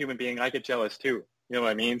 like, I'm a human being, I get jealous too. You know what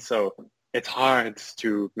I mean? So it's hard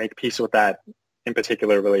to make peace with that in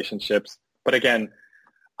particular relationships. But again,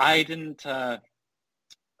 I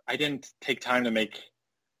I didn't take time to make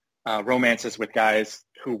romances with guys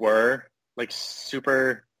who were like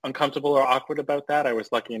super uncomfortable or awkward about that. I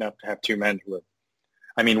was lucky enough to have two men who were,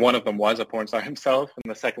 I mean, one of them was a porn star himself,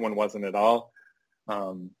 and the second one wasn't at all.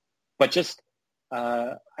 But just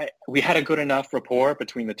we had a good enough rapport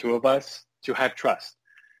between the two of us to have trust.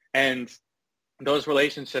 And those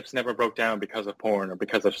relationships never broke down because of porn or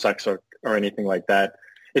because of sex or anything like that.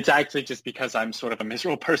 It's actually just because I'm sort of a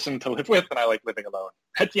miserable person to live with and I like living alone.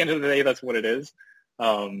 At the end of the day, that's what it is.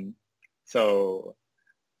 So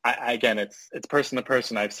again, it's person to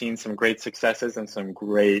person. I've seen some great successes and some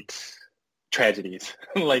great tragedies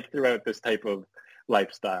like throughout this type of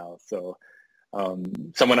lifestyle. So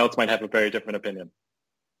someone else might have a very different opinion.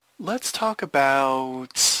 Let's talk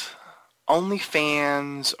about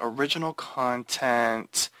OnlyFans, original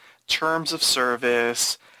content, terms of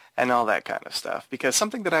service, and all that kind of stuff. Because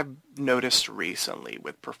something that I've noticed recently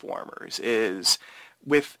with performers is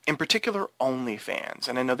with, in particular, OnlyFans,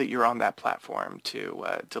 and I know that you're on that platform to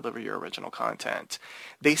deliver your original content,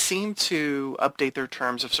 they seem to update their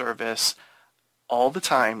terms of service all the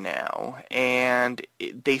time now, and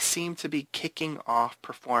they seem to be kicking off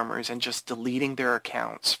performers and just deleting their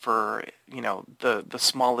accounts for, you know, the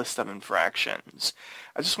smallest of infractions.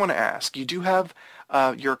 I just want to ask, you do have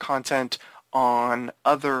your content on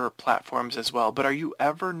other platforms as well, but are you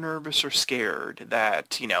ever nervous or scared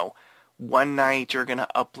that, you know, one night you're going to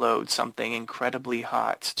upload something incredibly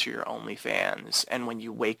hot to your OnlyFans, and when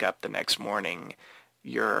you wake up the next morning,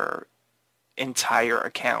 your entire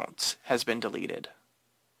account has been deleted?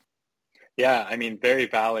 Yeah, I mean, very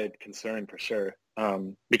valid concern for sure.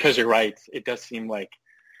 Because you're right, it does seem like,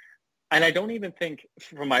 and I don't even think,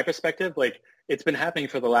 from my perspective, like it's been happening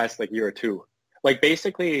for the last like year or two. Like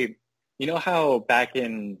basically, you know how back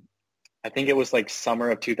in, I think it was like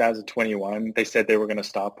summer of 2021, they said they were going to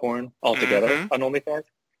stop porn altogether on OnlyFans?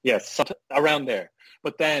 Yes, around there.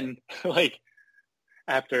 But then, like,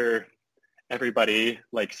 after everybody,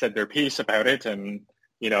 like, said their piece about it and,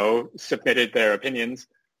 you know, submitted their opinions,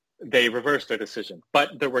 they reversed their decision.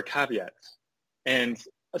 But there were caveats. And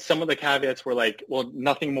some of the caveats were like, well,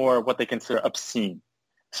 nothing more what they consider obscene.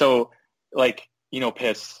 So, like, you know,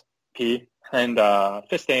 piss, pee, and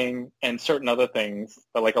fisting and certain other things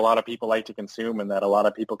that like a lot of people like to consume and that a lot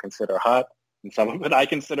of people consider hot, and some of it I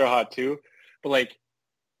consider hot too. But like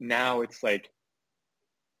now it's like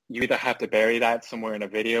you either have to bury that somewhere in a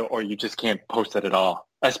video or you just can't post it at all,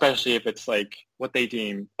 especially if it's like what they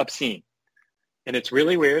deem obscene. And it's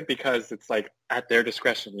really weird because it's like at their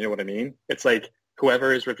discretion, you know what I mean? It's like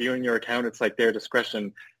whoever is reviewing your account, it's like their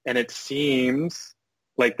discretion. And it seems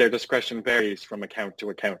like their discretion varies from account to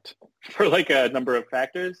account for like a number of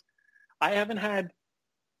factors. I haven't had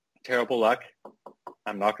terrible luck.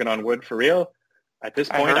 I'm knocking on wood for real. At this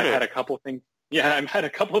point, I've had a couple things. Yeah, I've had a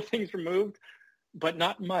couple of things removed, but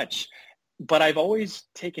not much. But I've always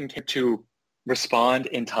taken care to respond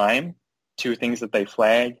in time to things that they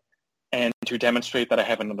flag and to demonstrate that I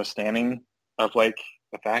have an understanding of like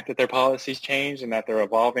the fact that their policies change and that they're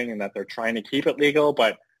evolving and that they're trying to keep it legal,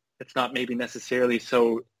 but it's not maybe necessarily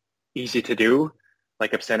so easy to do.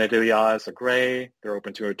 Like obscenity laws are gray. They're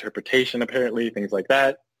open to interpretation, apparently, things like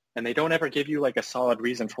that. And they don't ever give you like a solid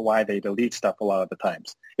reason for why they delete stuff a lot of the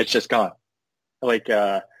times. It's just gone. Like,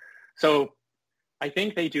 so I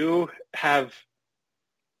think they do have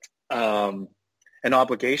an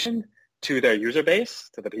obligation to their user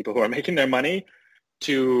base, to the people who are making their money,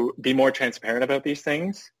 to be more transparent about these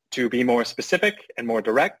things, to be more specific and more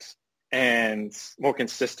direct and more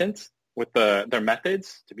consistent with their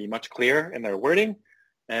methods, to be much clearer in their wording.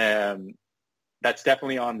 That's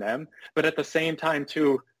definitely on them. But at the same time,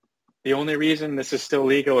 too, the only reason this is still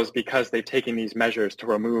legal is because they've taken these measures to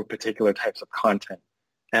remove particular types of content.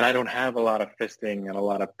 And I don't have a lot of fisting and a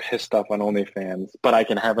lot of piss stuff on OnlyFans, but I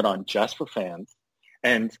can have it on Just for Fans.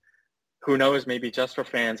 And who knows, maybe Just for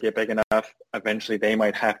Fans get big enough, eventually they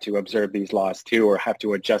might have to observe these laws too or have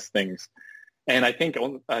to adjust things. And I think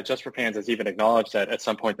Just for Fans has even acknowledged that at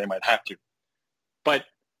some point they might have to. But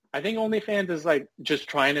I think OnlyFans is like just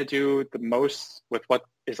trying to do the most with what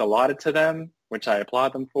is allotted to them, which I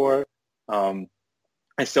applaud them for.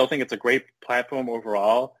 I still think it's a great platform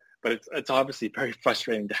overall, but it's obviously very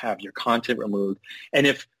frustrating to have your content removed. And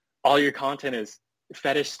if all your content is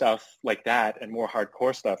fetish stuff like that and more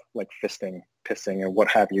hardcore stuff like fisting, pissing, and what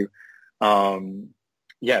have you,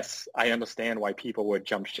 yes, I understand why people would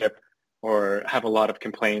jump ship or have a lot of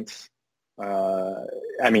complaints.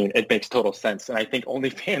 I mean, it makes total sense. And I think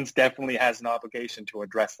OnlyFans definitely has an obligation to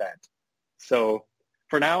address that. So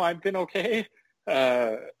for now, I've been okay.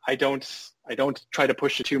 I don't try to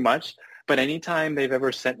push it too much. But anytime they've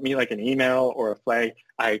ever sent me like an email or a flag,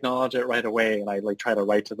 I acknowledge it right away, and I like try to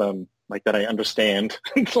write to them like that I understand,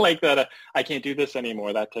 like that I can't do this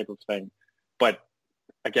anymore, that type of thing. But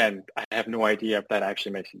again, I have no idea if that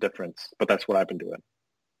actually makes a difference, but that's what I've been doing.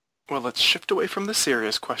 Well, let's shift away from the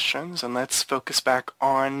serious questions and let's focus back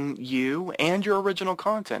on you and your original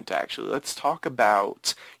content, actually. Let's talk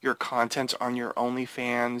about your content on your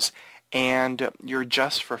OnlyFans and your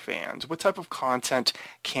Just for Fans. What type of content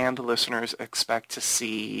can the listeners expect to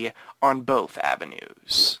see on both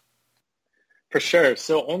avenues? For sure.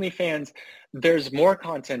 So OnlyFans, there's more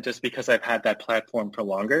content just because I've had that platform for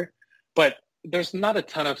longer, but there's not a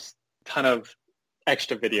ton of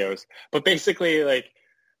extra videos. But basically, like,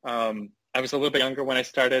 I was a little bit younger when I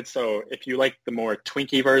started, so if you like the more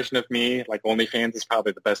twinky version of me, like OnlyFans is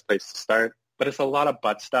probably the best place to start. But it's a lot of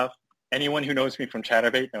butt stuff. Anyone who knows me from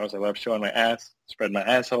Chatterbait knows I love showing my ass, spread my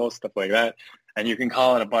asshole, stuff like that. And you can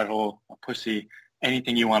call it a butthole, a pussy,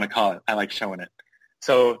 anything you want to call it. I like showing it.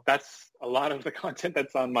 So that's a lot of the content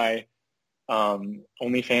that's on my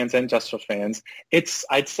OnlyFans and Just for Fans. It's,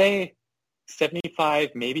 I'd say, 75,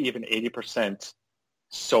 maybe even 80%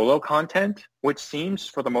 solo content, which seems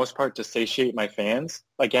for the most part to satiate my fans.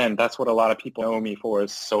 Again, that's what a lot of people know me for,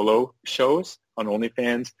 is solo shows on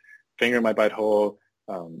OnlyFans, finger my butthole,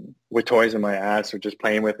 with toys in my ass or just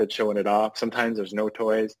playing with it, showing it off. Sometimes there's no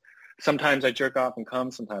toys. Sometimes I jerk off and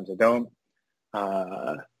come. Sometimes I don't.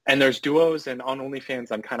 And there's duos, and on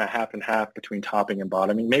OnlyFans, I'm kind of half and half between topping and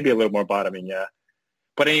bottoming, maybe a little more bottoming, yeah.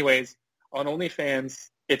 But anyways, on OnlyFans,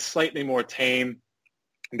 it's slightly more tame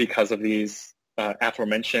because of these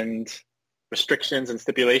aforementioned restrictions and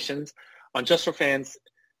stipulations. On Just for Fans,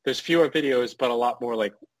 there's fewer videos, but a lot more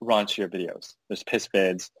like raunchier videos. There's piss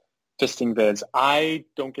vids, fisting vids. I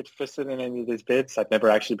don't get fisted in any of these vids. I've never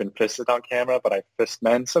actually been fisted on camera, but I fist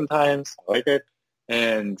men sometimes. I like it.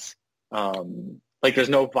 And like, there's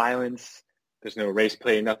no violence, there's no race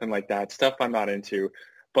play, nothing like that. Stuff I'm not into.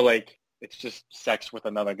 But like, it's just sex with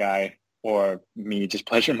another guy or me just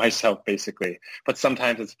pleasuring myself, basically. But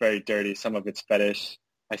sometimes it's very dirty. Some of it's fetish.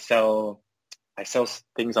 I sell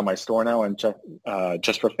things on my store now, and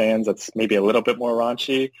just for fans, that's maybe a little bit more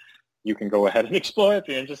raunchy. You can go ahead and explore if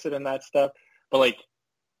you're interested in that stuff. But like,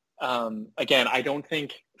 again, I don't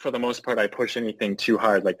think for the most part I push anything too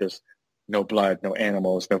hard. Like, there's no blood, no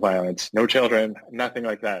animals, no violence, no children, nothing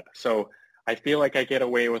like that. So I feel like I get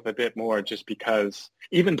away with a bit more just because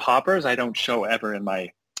even poppers I don't show ever in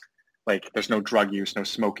my, like, there's no drug use, no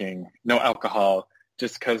smoking, no alcohol,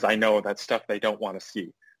 just because I know that's stuff they don't want to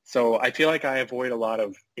see. So I feel like I avoid a lot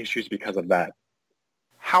of issues because of that.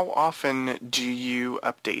 How often do you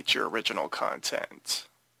update your original content?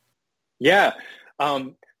 Yeah.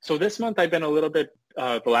 So this month I've been a little bit,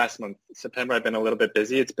 the last month, September, I've been a little bit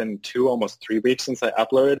busy. It's been almost 3 weeks since I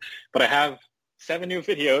uploaded, but I have 7 new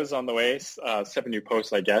videos on the way, 7 new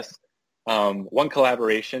posts, I guess. 1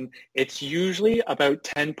 collaboration. It's usually about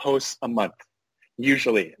 10 posts a month,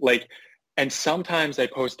 usually. Like, and sometimes I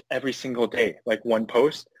post every single day, like 1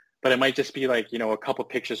 post, but it might just be like, a couple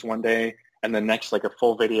pictures one day, and then next like a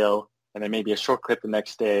full video, and then maybe a short clip the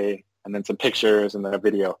next day, and then some pictures, and then a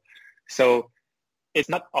video. So it's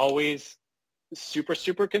not always super,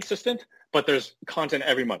 super consistent, but there's content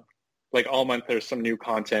every month. Like, all month there's some new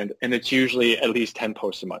content, and it's usually at least 10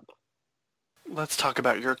 posts a month. Let's talk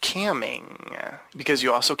about your camming, because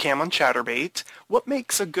you also cam on Chatterbait. What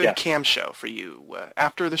makes a good cam show for you?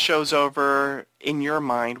 After the show's over, in your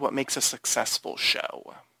mind, what makes a successful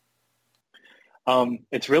show?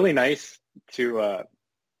 It's really nice to,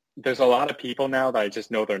 there's a lot of people now that I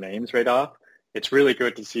just know their names right off. It's really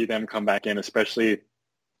good to see them come back in, especially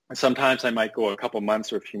sometimes I might go a couple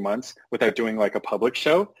months or a few months without doing like a public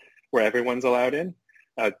show where everyone's allowed in.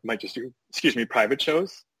 Might just do, private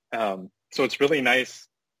shows. So it's really nice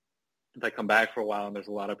that I come back for a while and there's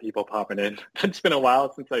a lot of people popping in. It's been a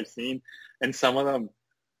while since I've seen, and some of them,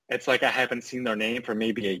 it's like I haven't seen their name for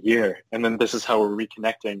maybe a year. And then this is how we're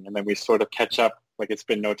reconnecting. And then we sort of catch up like it's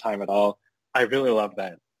been no time at all. I really love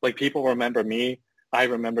that. Like, people remember me. I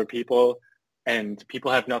remember people, and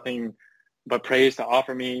people have nothing but praise to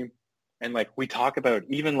offer me. And like, we talk about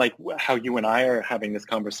even like how you and I are having this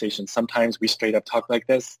conversation. Sometimes we straight up talk like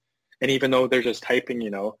this. And even though they're just typing,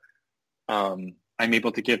 I'm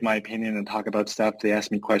able to give my opinion and talk about stuff. They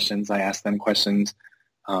ask me questions. I ask them questions.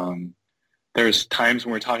 There's times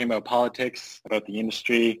when we're talking about politics, about the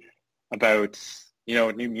industry, about,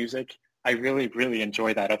 new music. I really, really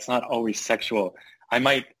enjoy that. It's not always sexual. I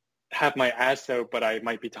might have my ass out, but I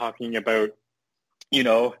might be talking about,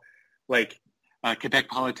 Quebec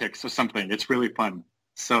politics or something. It's really fun.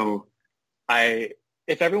 So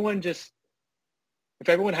if everyone just if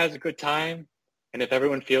everyone has a good time and if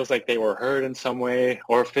everyone feels like they were heard in some way,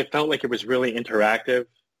 or if it felt like it was really interactive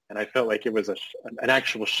and I felt like it was an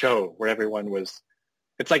actual show where everyone was,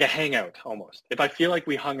 it's like a hangout almost. If I feel like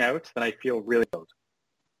we hung out, then I feel really good.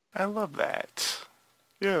 I love that.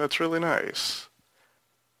 Yeah, that's really nice.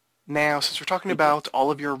 Now, since we're talking about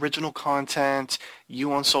all of your original content,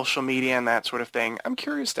 you on social media and that sort of thing, I'm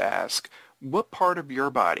curious to ask, what part of your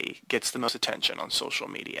body gets the most attention on social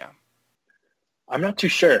media? I'm not too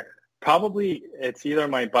sure. Probably it's either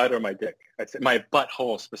my butt or my dick. I'd say my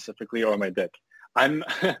butthole specifically or my dick. I'm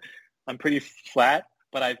I'm pretty flat,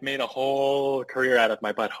 but I've made a whole career out of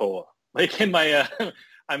my butthole. Like in my,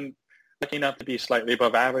 I'm lucky enough to be slightly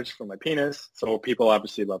above average for my penis, so people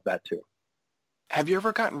obviously love that too. Have you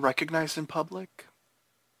ever gotten recognized in public?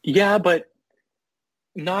 Yeah, but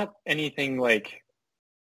not anything like,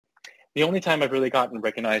 the only time I've really gotten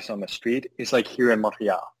recognized on the street is like here in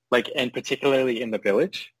Montreal, like, and particularly in the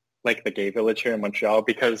village, like the gay village here in Montreal,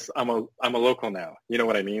 because I'm a local now. You know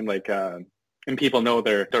what I mean? Like, and people know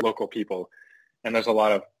they're local people, and there's a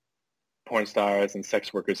lot of porn stars and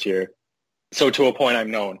sex workers here. So to a point,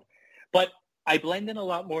 I'm known, but I blend in a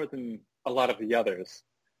lot more than a lot of the others.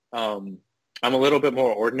 I'm a little bit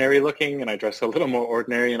more ordinary looking, and I dress a little more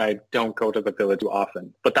ordinary, and I don't go to the village too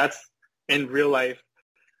often. But that's in real life,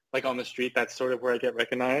 like on the street, that's sort of where I get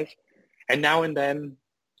recognized. And now and then,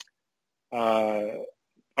 a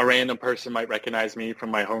random person might recognize me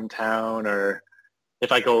from my hometown, or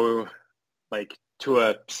if I go like to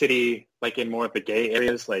a city, like in more of the gay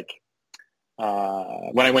areas, like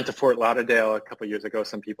when I went to Fort Lauderdale a couple of years ago,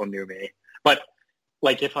 some people knew me. But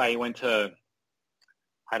like if I went to,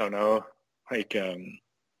 I don't know, like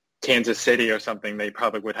Kansas City or something, they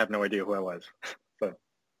probably would have no idea who I was. So,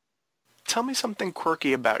 tell me something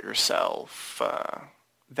quirky about yourself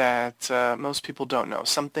that most people don't know,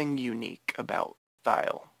 something unique about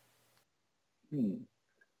THYLE.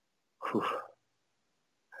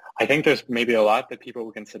 I think there's maybe a lot that people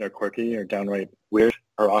would consider quirky or downright weird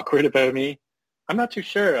or awkward about me. I'm not too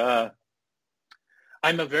sure.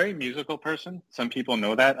 I'm a very musical person. Some people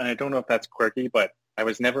know that, and I don't know if that's quirky, but I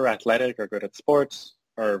was never athletic or good at sports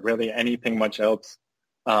or really anything much else.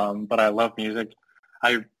 But I love music.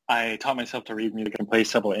 I taught myself to read music and play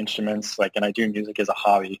several instruments, and I do music as a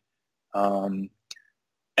hobby. And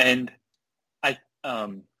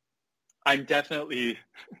I'm definitely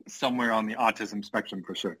somewhere on the autism spectrum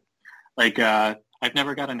for sure. I've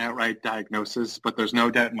never got an outright diagnosis, but there's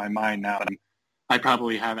no doubt in my mind now that I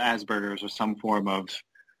probably have Asperger's or some form of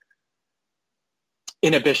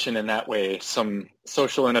inhibition in that way, some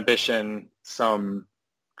social inhibition, something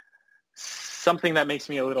that makes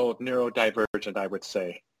me a little neurodivergent, I would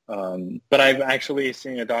say. But I'm actually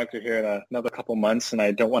seeing a doctor here in another couple months, and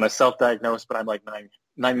I don't want to self-diagnose, but I'm like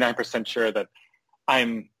 99% sure that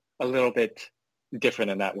I'm a little bit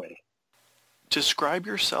different in that way. Describe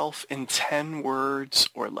yourself in 10 words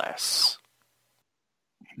or less.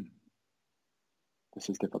 This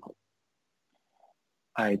is difficult.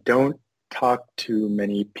 I don't talk to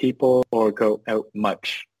many people or go out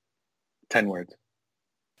much. 10 words.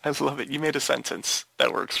 I love it. You made a sentence.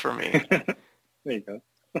 That works for me. There you go.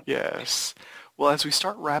 Yes. Well, as we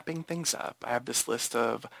start wrapping things up, I have this list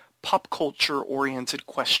of pop culture-oriented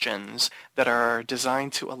questions that are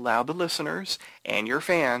designed to allow the listeners and your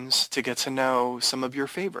fans to get to know some of your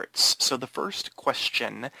favorites. So the first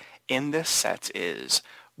question in this set is,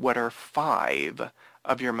 what are 5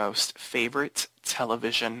 of your most favorite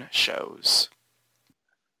television shows?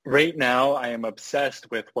 Right now, I am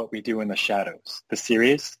obsessed with What We Do in the Shadows, the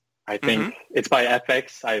series. I think it's by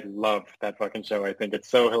FX. I love that fucking show. I think it's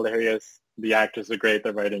so hilarious. The actors are great.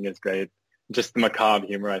 The writing is great. Just the macabre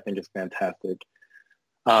humor, I think, is fantastic.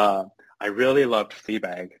 I really loved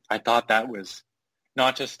Fleabag. I thought that was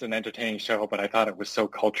not just an entertaining show, but I thought it was so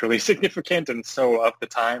culturally significant and so of the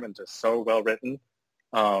time and just so well written.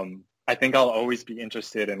 I think I'll always be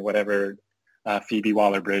interested in whatever Phoebe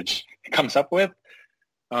Waller-Bridge comes up with.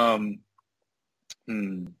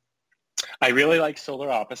 I really like Solar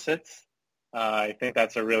Opposites. I think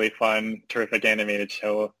that's a really fun, terrific animated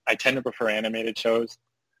show. I tend to prefer animated shows.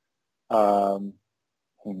 I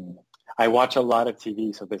watch a lot of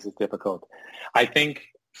TV, so this is difficult. I think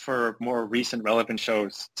for more recent relevant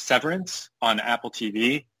shows, Severance on Apple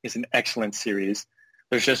TV is an excellent series.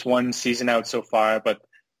 There's just one season out so far, but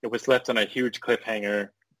it was left on a huge cliffhanger.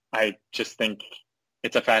 I just think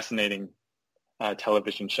it's a fascinating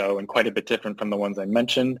television show and quite a bit different from the ones I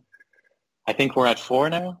mentioned. I think we're at 4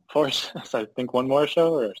 now. 4, so I think one more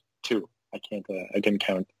show or 2. I didn't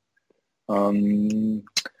count.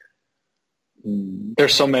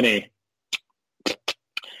 There's so many.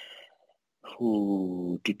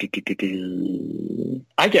 Ooh,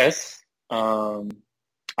 I guess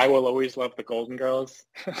I will always love the Golden Girls.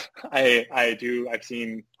 I do. I've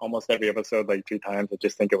seen almost every episode like 3 times. I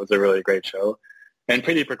just think it was a really great show and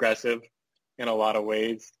pretty progressive in a lot of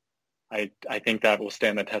ways. I think that will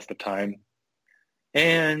stand the test of time.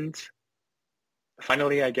 And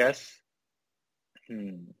finally, I guess,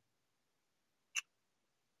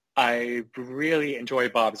 I really enjoy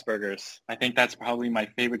Bob's Burgers. I think that's probably my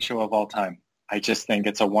favorite show of all time. I just think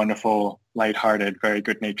it's a wonderful, lighthearted, very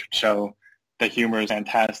good-natured show. The humor is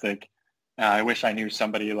fantastic. I wish I knew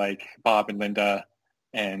somebody like Bob and Linda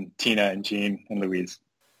and Tina and Jean and Louise.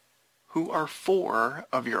 Who are 4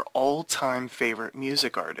 of your all-time favorite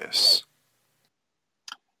music artists?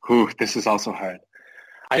 Ooh, this is also hard.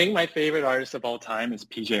 I think my favorite artist of all time is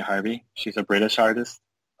PJ Harvey. She's a British artist,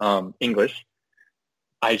 English.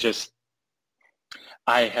 I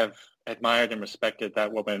have admired and respected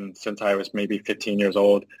that woman since I was maybe 15 years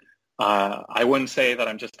old. I wouldn't say that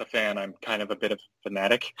I'm just a fan. I'm kind of a bit of a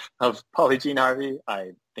fanatic of Polly Jean Harvey.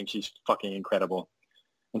 I think she's fucking incredible.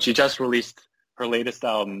 And she just released her latest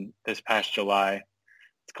album this past July.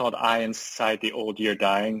 It's called I Inside the Old Year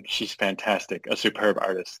Dying. She's fantastic, a superb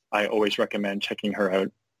artist. I always recommend checking her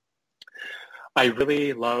out. I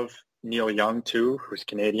really love Neil Young, too, who's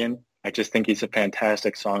Canadian. I just think he's a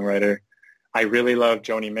fantastic songwriter. I really love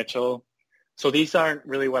Joni Mitchell. So these aren't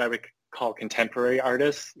really what I would call contemporary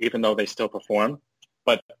artists, even though they still perform,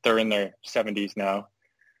 but they're in their 70s now.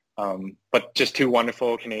 But just 2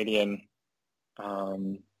 wonderful Canadian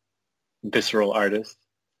visceral artists.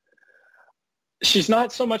 She's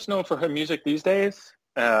not so much known for her music these days,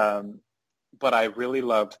 but I really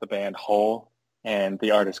loved the band Hole and the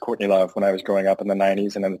artist Courtney Love when I was growing up in the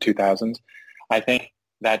 90s and in the 2000s. I think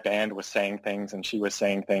that band was saying things and she was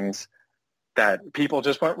saying things that people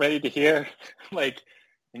just weren't ready to hear.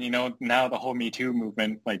 And now the whole Me Too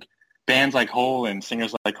movement, bands like Hole and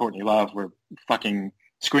singers like Courtney Love were fucking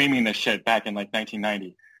screaming this shit back in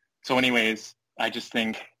 1990. So anyways, I just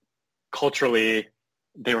think culturally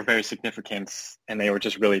they were very significant and they were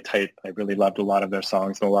just really tight. I really loved a lot of their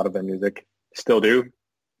songs and a lot of their music. Still do.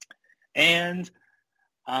 And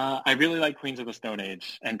I really like Queens of the Stone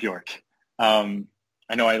Age and Bjork. I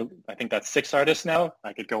think that's 6 artists now.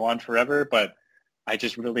 I could go on forever, but I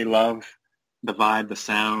just really love the vibe, the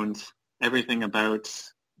sound, everything about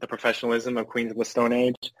the professionalism of Queens of the Stone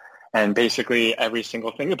Age, and basically every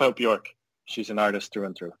single thing about Bjork. She's an artist through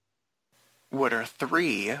and through. What are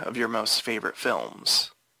 3 of your most favorite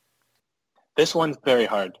films? This one's very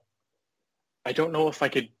hard. I don't know if I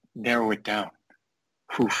could narrow it down.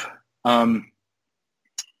 Oof.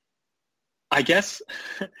 I guess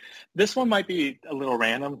this one might be a little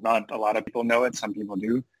random. Not a lot of people know it. Some people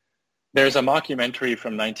do. There's a mockumentary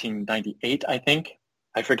from 1998, I think.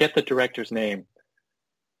 I forget the director's name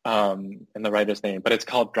and the writer's name, but it's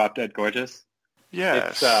called Drop Dead Gorgeous.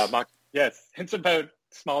 Yes. Yes. It's about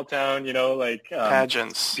small town,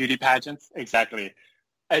 pageants. Beauty pageants. Exactly.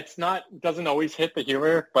 Doesn't always hit the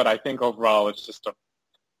humor, but I think overall it's just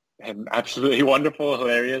an absolutely wonderful,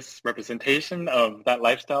 hilarious representation of that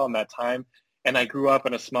lifestyle and that time. And I grew up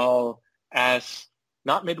in a small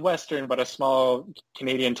not Midwestern, but a small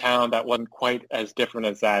Canadian town that wasn't quite as different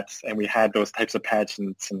as that. And we had those types of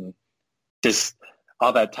pageants and just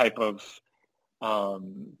all that type of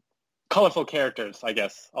colorful characters, I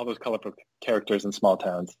guess, all those colorful characters in small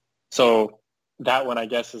towns. So that one, I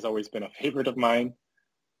guess, has always been a favorite of mine.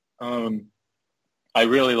 I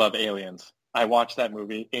really love Aliens. I watched that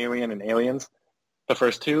movie, Alien and Aliens, the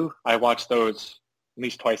first 2. I watch those at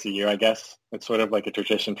least twice a year, I guess. It's sort of like a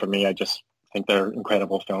tradition for me. I just think they're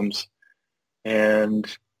incredible films. And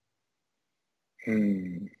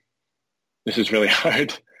this is really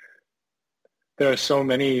hard. There are so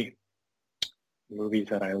many movies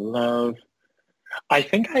that I love. I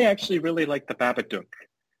think I actually really like The Babadook,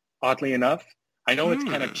 oddly enough. I know it's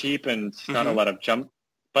kind of cheap and not a lot of jump,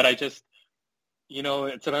 but I just,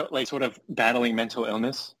 it's about sort of battling mental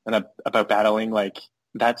illness and about battling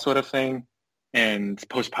that sort of thing and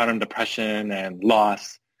postpartum depression and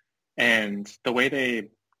loss. And the way they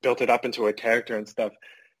built it up into a character and stuff,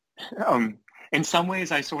 in some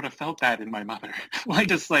ways I sort of felt that in my mother.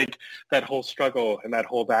 That whole struggle and that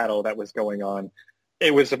whole battle that was going on.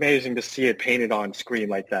 It was amazing to see it painted on screen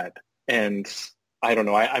like that. And I don't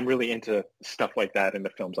know, I'm really into stuff like that and the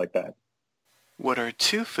films like that. What are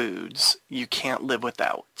 2 foods you can't live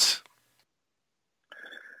without?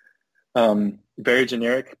 Very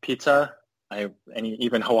generic, pizza.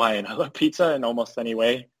 Even Hawaiian. I love pizza in almost any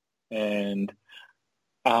way. And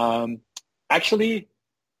actually,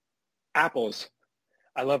 apples.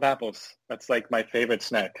 I love apples. That's my favorite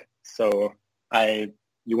snack. So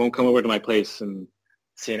You won't come over to my place and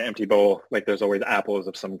see an empty bowl. Like there's always apples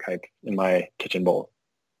of some kind in my kitchen bowl.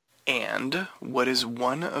 And what is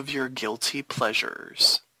one of your guilty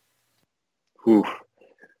pleasures? Ooh.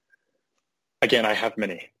 Again, I have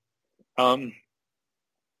many. I'm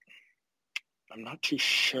not too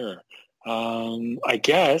sure. I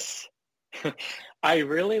guess I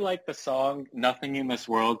really like the song Nothing in This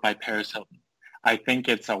World by Paris Hilton. I think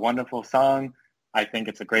it's a wonderful song. I think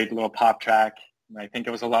it's a great little pop track. And I think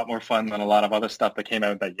it was a lot more fun than a lot of other stuff that came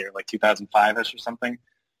out that year, like 2005-ish or something.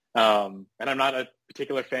 And I'm not a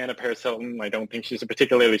particular fan of Paris Hilton. I don't think she's a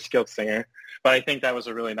particularly skilled singer, but I think that was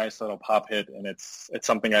a really nice little pop hit, and it's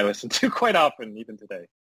something I listen to quite often, even today.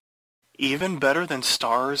 Even better than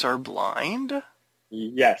Stars Are Blind?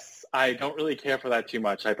 Yes, I don't really care for that too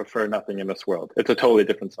much. I prefer Nothing in This World. It's a totally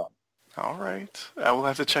different song. All right. I will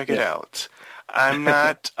have to check it out. I'm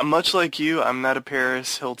not, much like you, I'm not a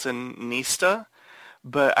Paris Hilton-nista,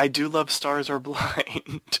 but I do love Stars Are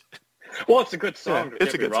Blind. Well, it's a good song.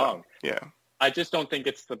 It's a good song. Yeah. I just don't think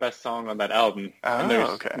it's the best song on that album. Oh, and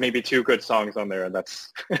there's maybe two good songs on there, and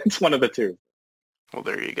it's one of the two. Well,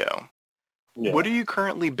 there you go. Yeah. What are you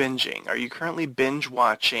currently binging? Are you currently binge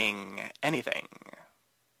watching anything?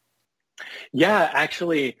 Yeah,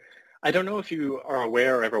 actually, I don't know if you are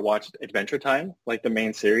aware or ever watched Adventure Time, like the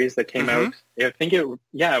main series that came out. I think it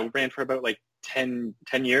ran for about like 10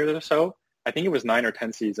 years or so. I think it was 9 or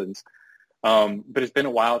 10 seasons. But it's been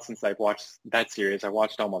a while since I've watched that series. I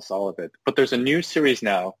watched almost all of it. But there's a new series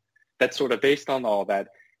now that's sort of based on all that,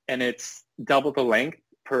 and it's double the length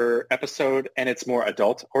per episode, and it's more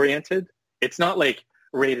adult-oriented. It's not like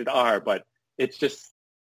rated R, but it's just,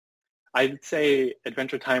 I'd say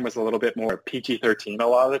Adventure Time was a little bit more PG-13 a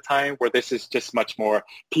lot of the time, where this is just much more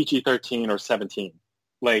PG-13 or 17.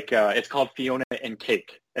 Like, it's called Fiona and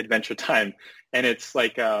Cake Adventure Time, and it's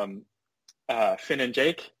like Finn and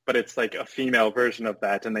Jake, but it's like a female version of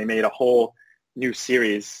that, and they made a whole new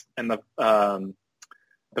series, and the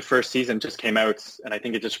first season just came out, and I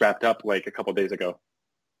think it just wrapped up like a couple days ago.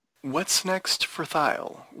 What's next for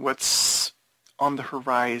THYLE? What's on the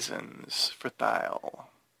horizons for THYLE?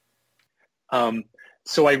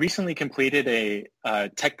 So I recently completed a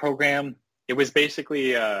tech program. It was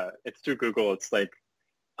basically, it's through Google. It's like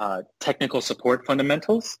technical support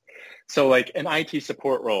fundamentals. So like an IT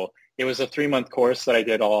support role. It was a 3-month course that I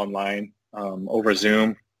did all online over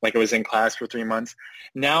Zoom. Like it was in class for 3 months.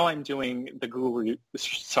 Now I'm doing the Google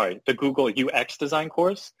UX design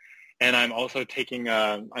course. And I'm also taking,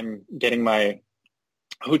 I'm getting my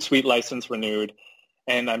Hootsuite license renewed.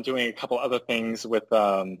 And I'm doing a couple other things with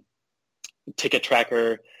Ticket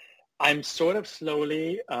Tracker. I'm sort of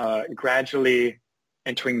slowly, gradually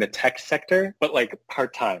entering the tech sector, but like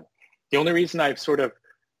part-time. The only reason I've sort of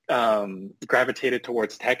gravitated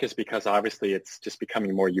towards tech is because obviously it's just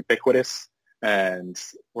becoming more ubiquitous, and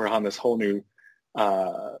we're on this whole new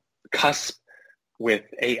cusp with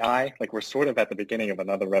AI. Like we're sort of at the beginning of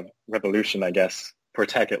another revolution, I guess, for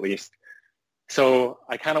tech at least. So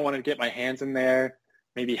I kind of wanted to get my hands in there,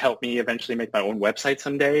 maybe help me eventually make my own website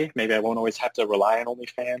someday. Maybe I won't always have to rely on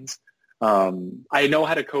OnlyFans. I know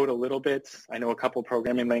how to code a little bit. I know a couple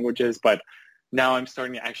programming languages, but now I'm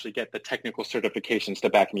starting to actually get the technical certifications to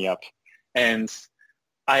back me up. And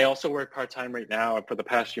I also work part-time right now for the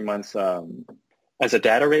past few months as a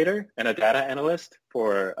data rater and a data analyst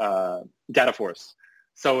for Dataforce.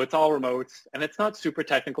 So it's all remote, and it's not super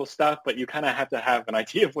technical stuff, but you kind of have to have an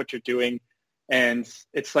idea of what you're doing. And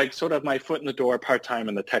it's like sort of my foot in the door part-time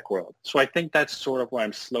in the tech world. So I think that's sort of where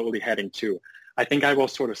I'm slowly heading to. I think I will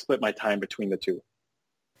sort of split my time between the two.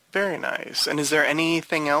 Very nice. And is there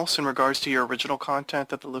anything else in regards to your original content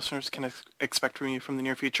that the listeners can expect from you from the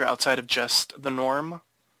near future outside of just the norm?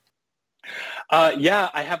 Yeah,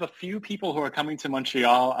 I have a few people who are coming to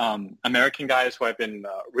Montreal, American guys who I've been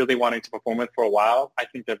really wanting to perform with for a while. I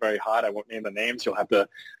think they're very hot. I won't name the names. You'll have to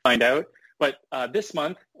find out. But this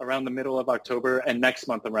month, around the middle of October, and next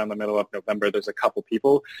month, around the middle of November, there's a couple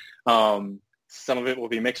people. Some of it will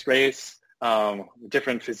be mixed race,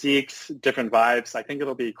 different physiques, different vibes. I think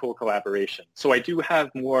it'll be a cool collaboration. So I do have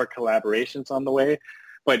more collaborations on the way.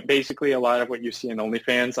 But basically, a lot of what you see in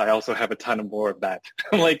OnlyFans, I also have a ton of more of that,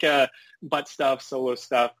 like butt stuff, solo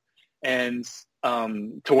stuff. And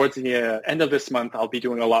towards the end of this month, I'll be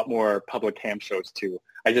doing a lot more public cam shows, too.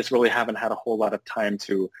 I just really haven't had a whole lot of time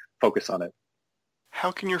to focus on it.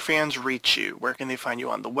 How can your fans reach you? Where can they find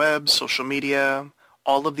you on the web, social media,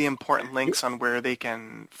 all of the important links on where they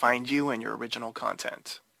can find you and your original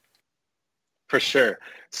content? For sure.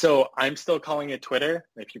 So I'm still calling it Twitter,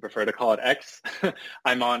 if you prefer to call it X.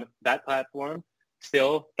 I'm on that platform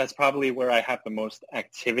still. That's probably where I have the most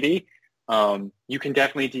activity. You can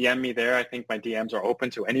definitely DM me there. I think my DMs are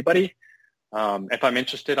open to anybody. If I'm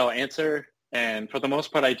interested, I'll answer. And for the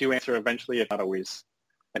most part, I do answer eventually, if not always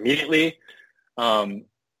immediately.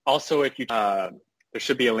 Also, if you there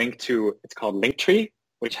should be a link to, it's called Linktree,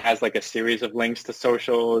 which has like a series of links to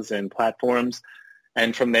socials and platforms.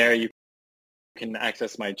 And from there, you can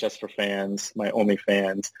access my Just for Fans, my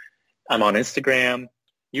OnlyFans. I'm on Instagram,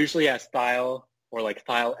 usually as THYLE or like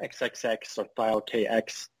THYLE XXX or THYLE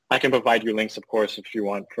KX. I can provide you links, of course, if you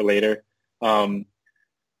want for later. But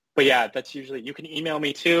yeah, that's usually, you can email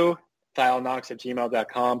me too,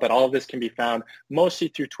 THYLEKNOXX@gmail.com, but all of this can be found mostly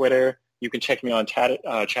through Twitter. You can check me on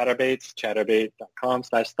Chatterbaits,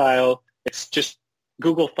 chatterbait.com/THYLE. It's just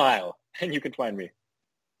Google THYLE, and you can find me.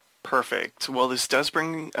 Perfect. Well, this does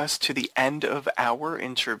bring us to the end of our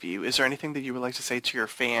interview. Is there anything that you would like to say to your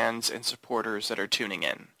fans and supporters that are tuning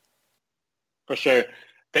in? For sure.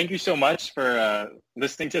 Thank you so much for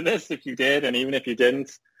listening to this, if you did, and even if you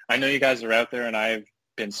didn't. I know you guys are out there, and I've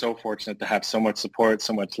been so fortunate to have so much support,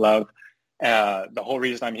 so much love. The whole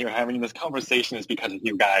reason I'm here having this conversation is because of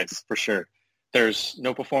you guys, for sure. There's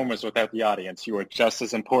no performers without the audience. You are just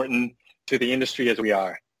as important to the industry as we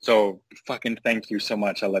are. So fucking thank you so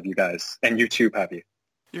much. I love you guys. And you too, Papi.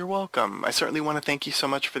 You're welcome. I certainly want to thank you so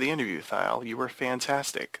much for the interview, THYLE. You were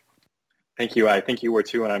fantastic. Thank you. I think you were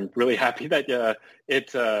too, and I'm really happy that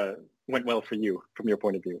it went well for you from your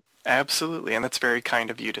point of view. Absolutely, and that's very kind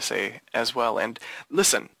of you to say as well. And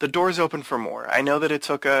listen, the door's open for more. I know that it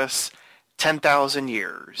took us 10,000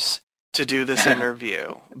 years to do this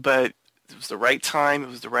interview, but it was the right time, it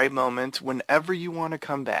was the right moment. Whenever you want to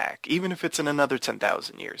come back, even if it's in another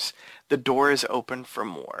 10,000 years, the door is open for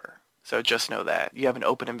more. So just know that. You have an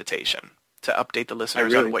open invitation to update the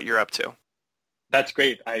listeners on what you're up to. That's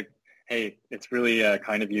great. Hey, it's really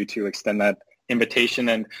kind of you to extend that invitation,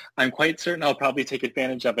 and I'm quite certain I'll probably take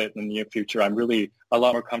advantage of it in the near future. I'm really a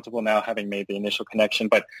lot more comfortable now having made the initial connection,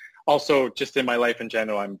 but also just in my life in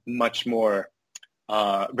general, I'm much more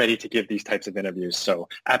ready to give these types of interviews. So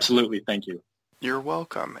absolutely, thank you. You're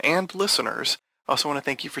welcome. And listeners, I also want to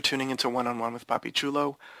thank you for tuning into One-on-One with Papi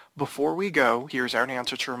Chulo. Before we go, here's our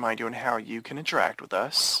answer to remind you on how you can interact with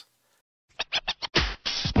us.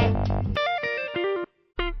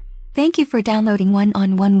 Thank you for downloading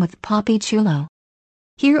One-on-One with Papi Chulo.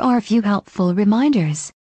 Here are a few helpful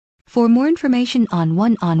reminders. For more information on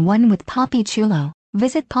One-on-One with Papi Chulo,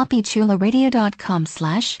 visit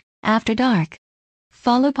papichuloradio.com/afterdark.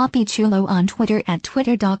 Follow Papi Chulo on Twitter at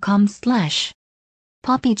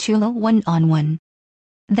twitter.com/PapiChulo One-on-One.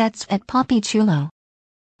 That's at Papi Chulo.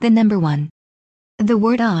 The number 1. The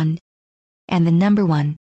word on. And the number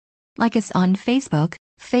 1. Like us on Facebook,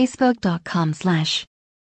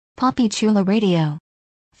 facebook.com/Papi Chulo Radio.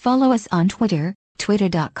 Follow us on Twitter,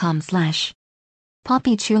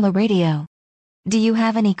 twitter.com/Papi Chulo Radio. Do you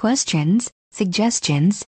have any questions,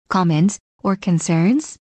 suggestions, comments, or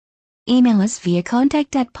concerns? Email us via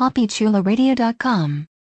contact@papichuloradio.com.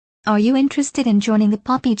 Are you interested in joining the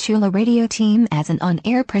Papi Chulo Radio team as an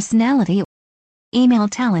on-air personality? Email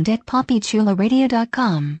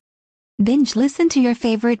talent@papichuloradio.com. Binge listen to your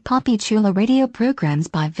favorite Papi Chulo Radio programs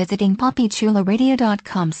by visiting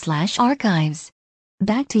papichuloradio.com/archives.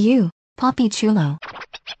 Back to you, Papi Chulo.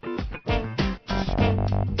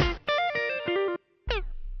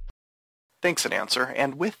 Thanks, announcer.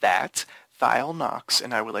 And with that, THYLE KNOXX,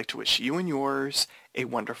 and I would like to wish you and yours a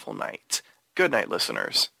wonderful night. Good night,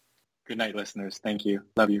 listeners. Good night, listeners. Thank you.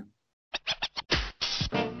 Love you.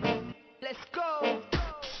 Let's go.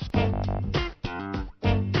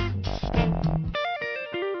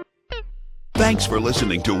 Thanks for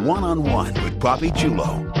listening to One-on-One with Papi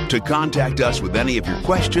Chulo. To contact us with any of your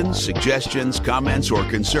questions, suggestions, comments, or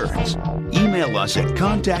concerns, email us at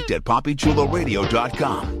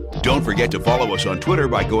contact@papichuloradio.com. Don't forget to follow us on Twitter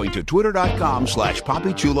by going to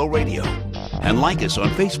twitter.com/PapiChuloRadio. And like us on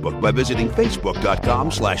Facebook by visiting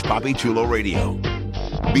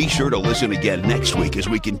facebook.com/PapiChuloRadio. Be sure to listen again next week as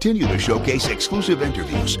we continue to showcase exclusive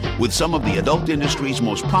interviews with some of the adult industry's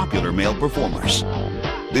most popular male performers.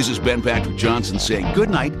 This is Ben Patrick Johnson saying good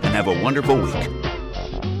night and have a wonderful week.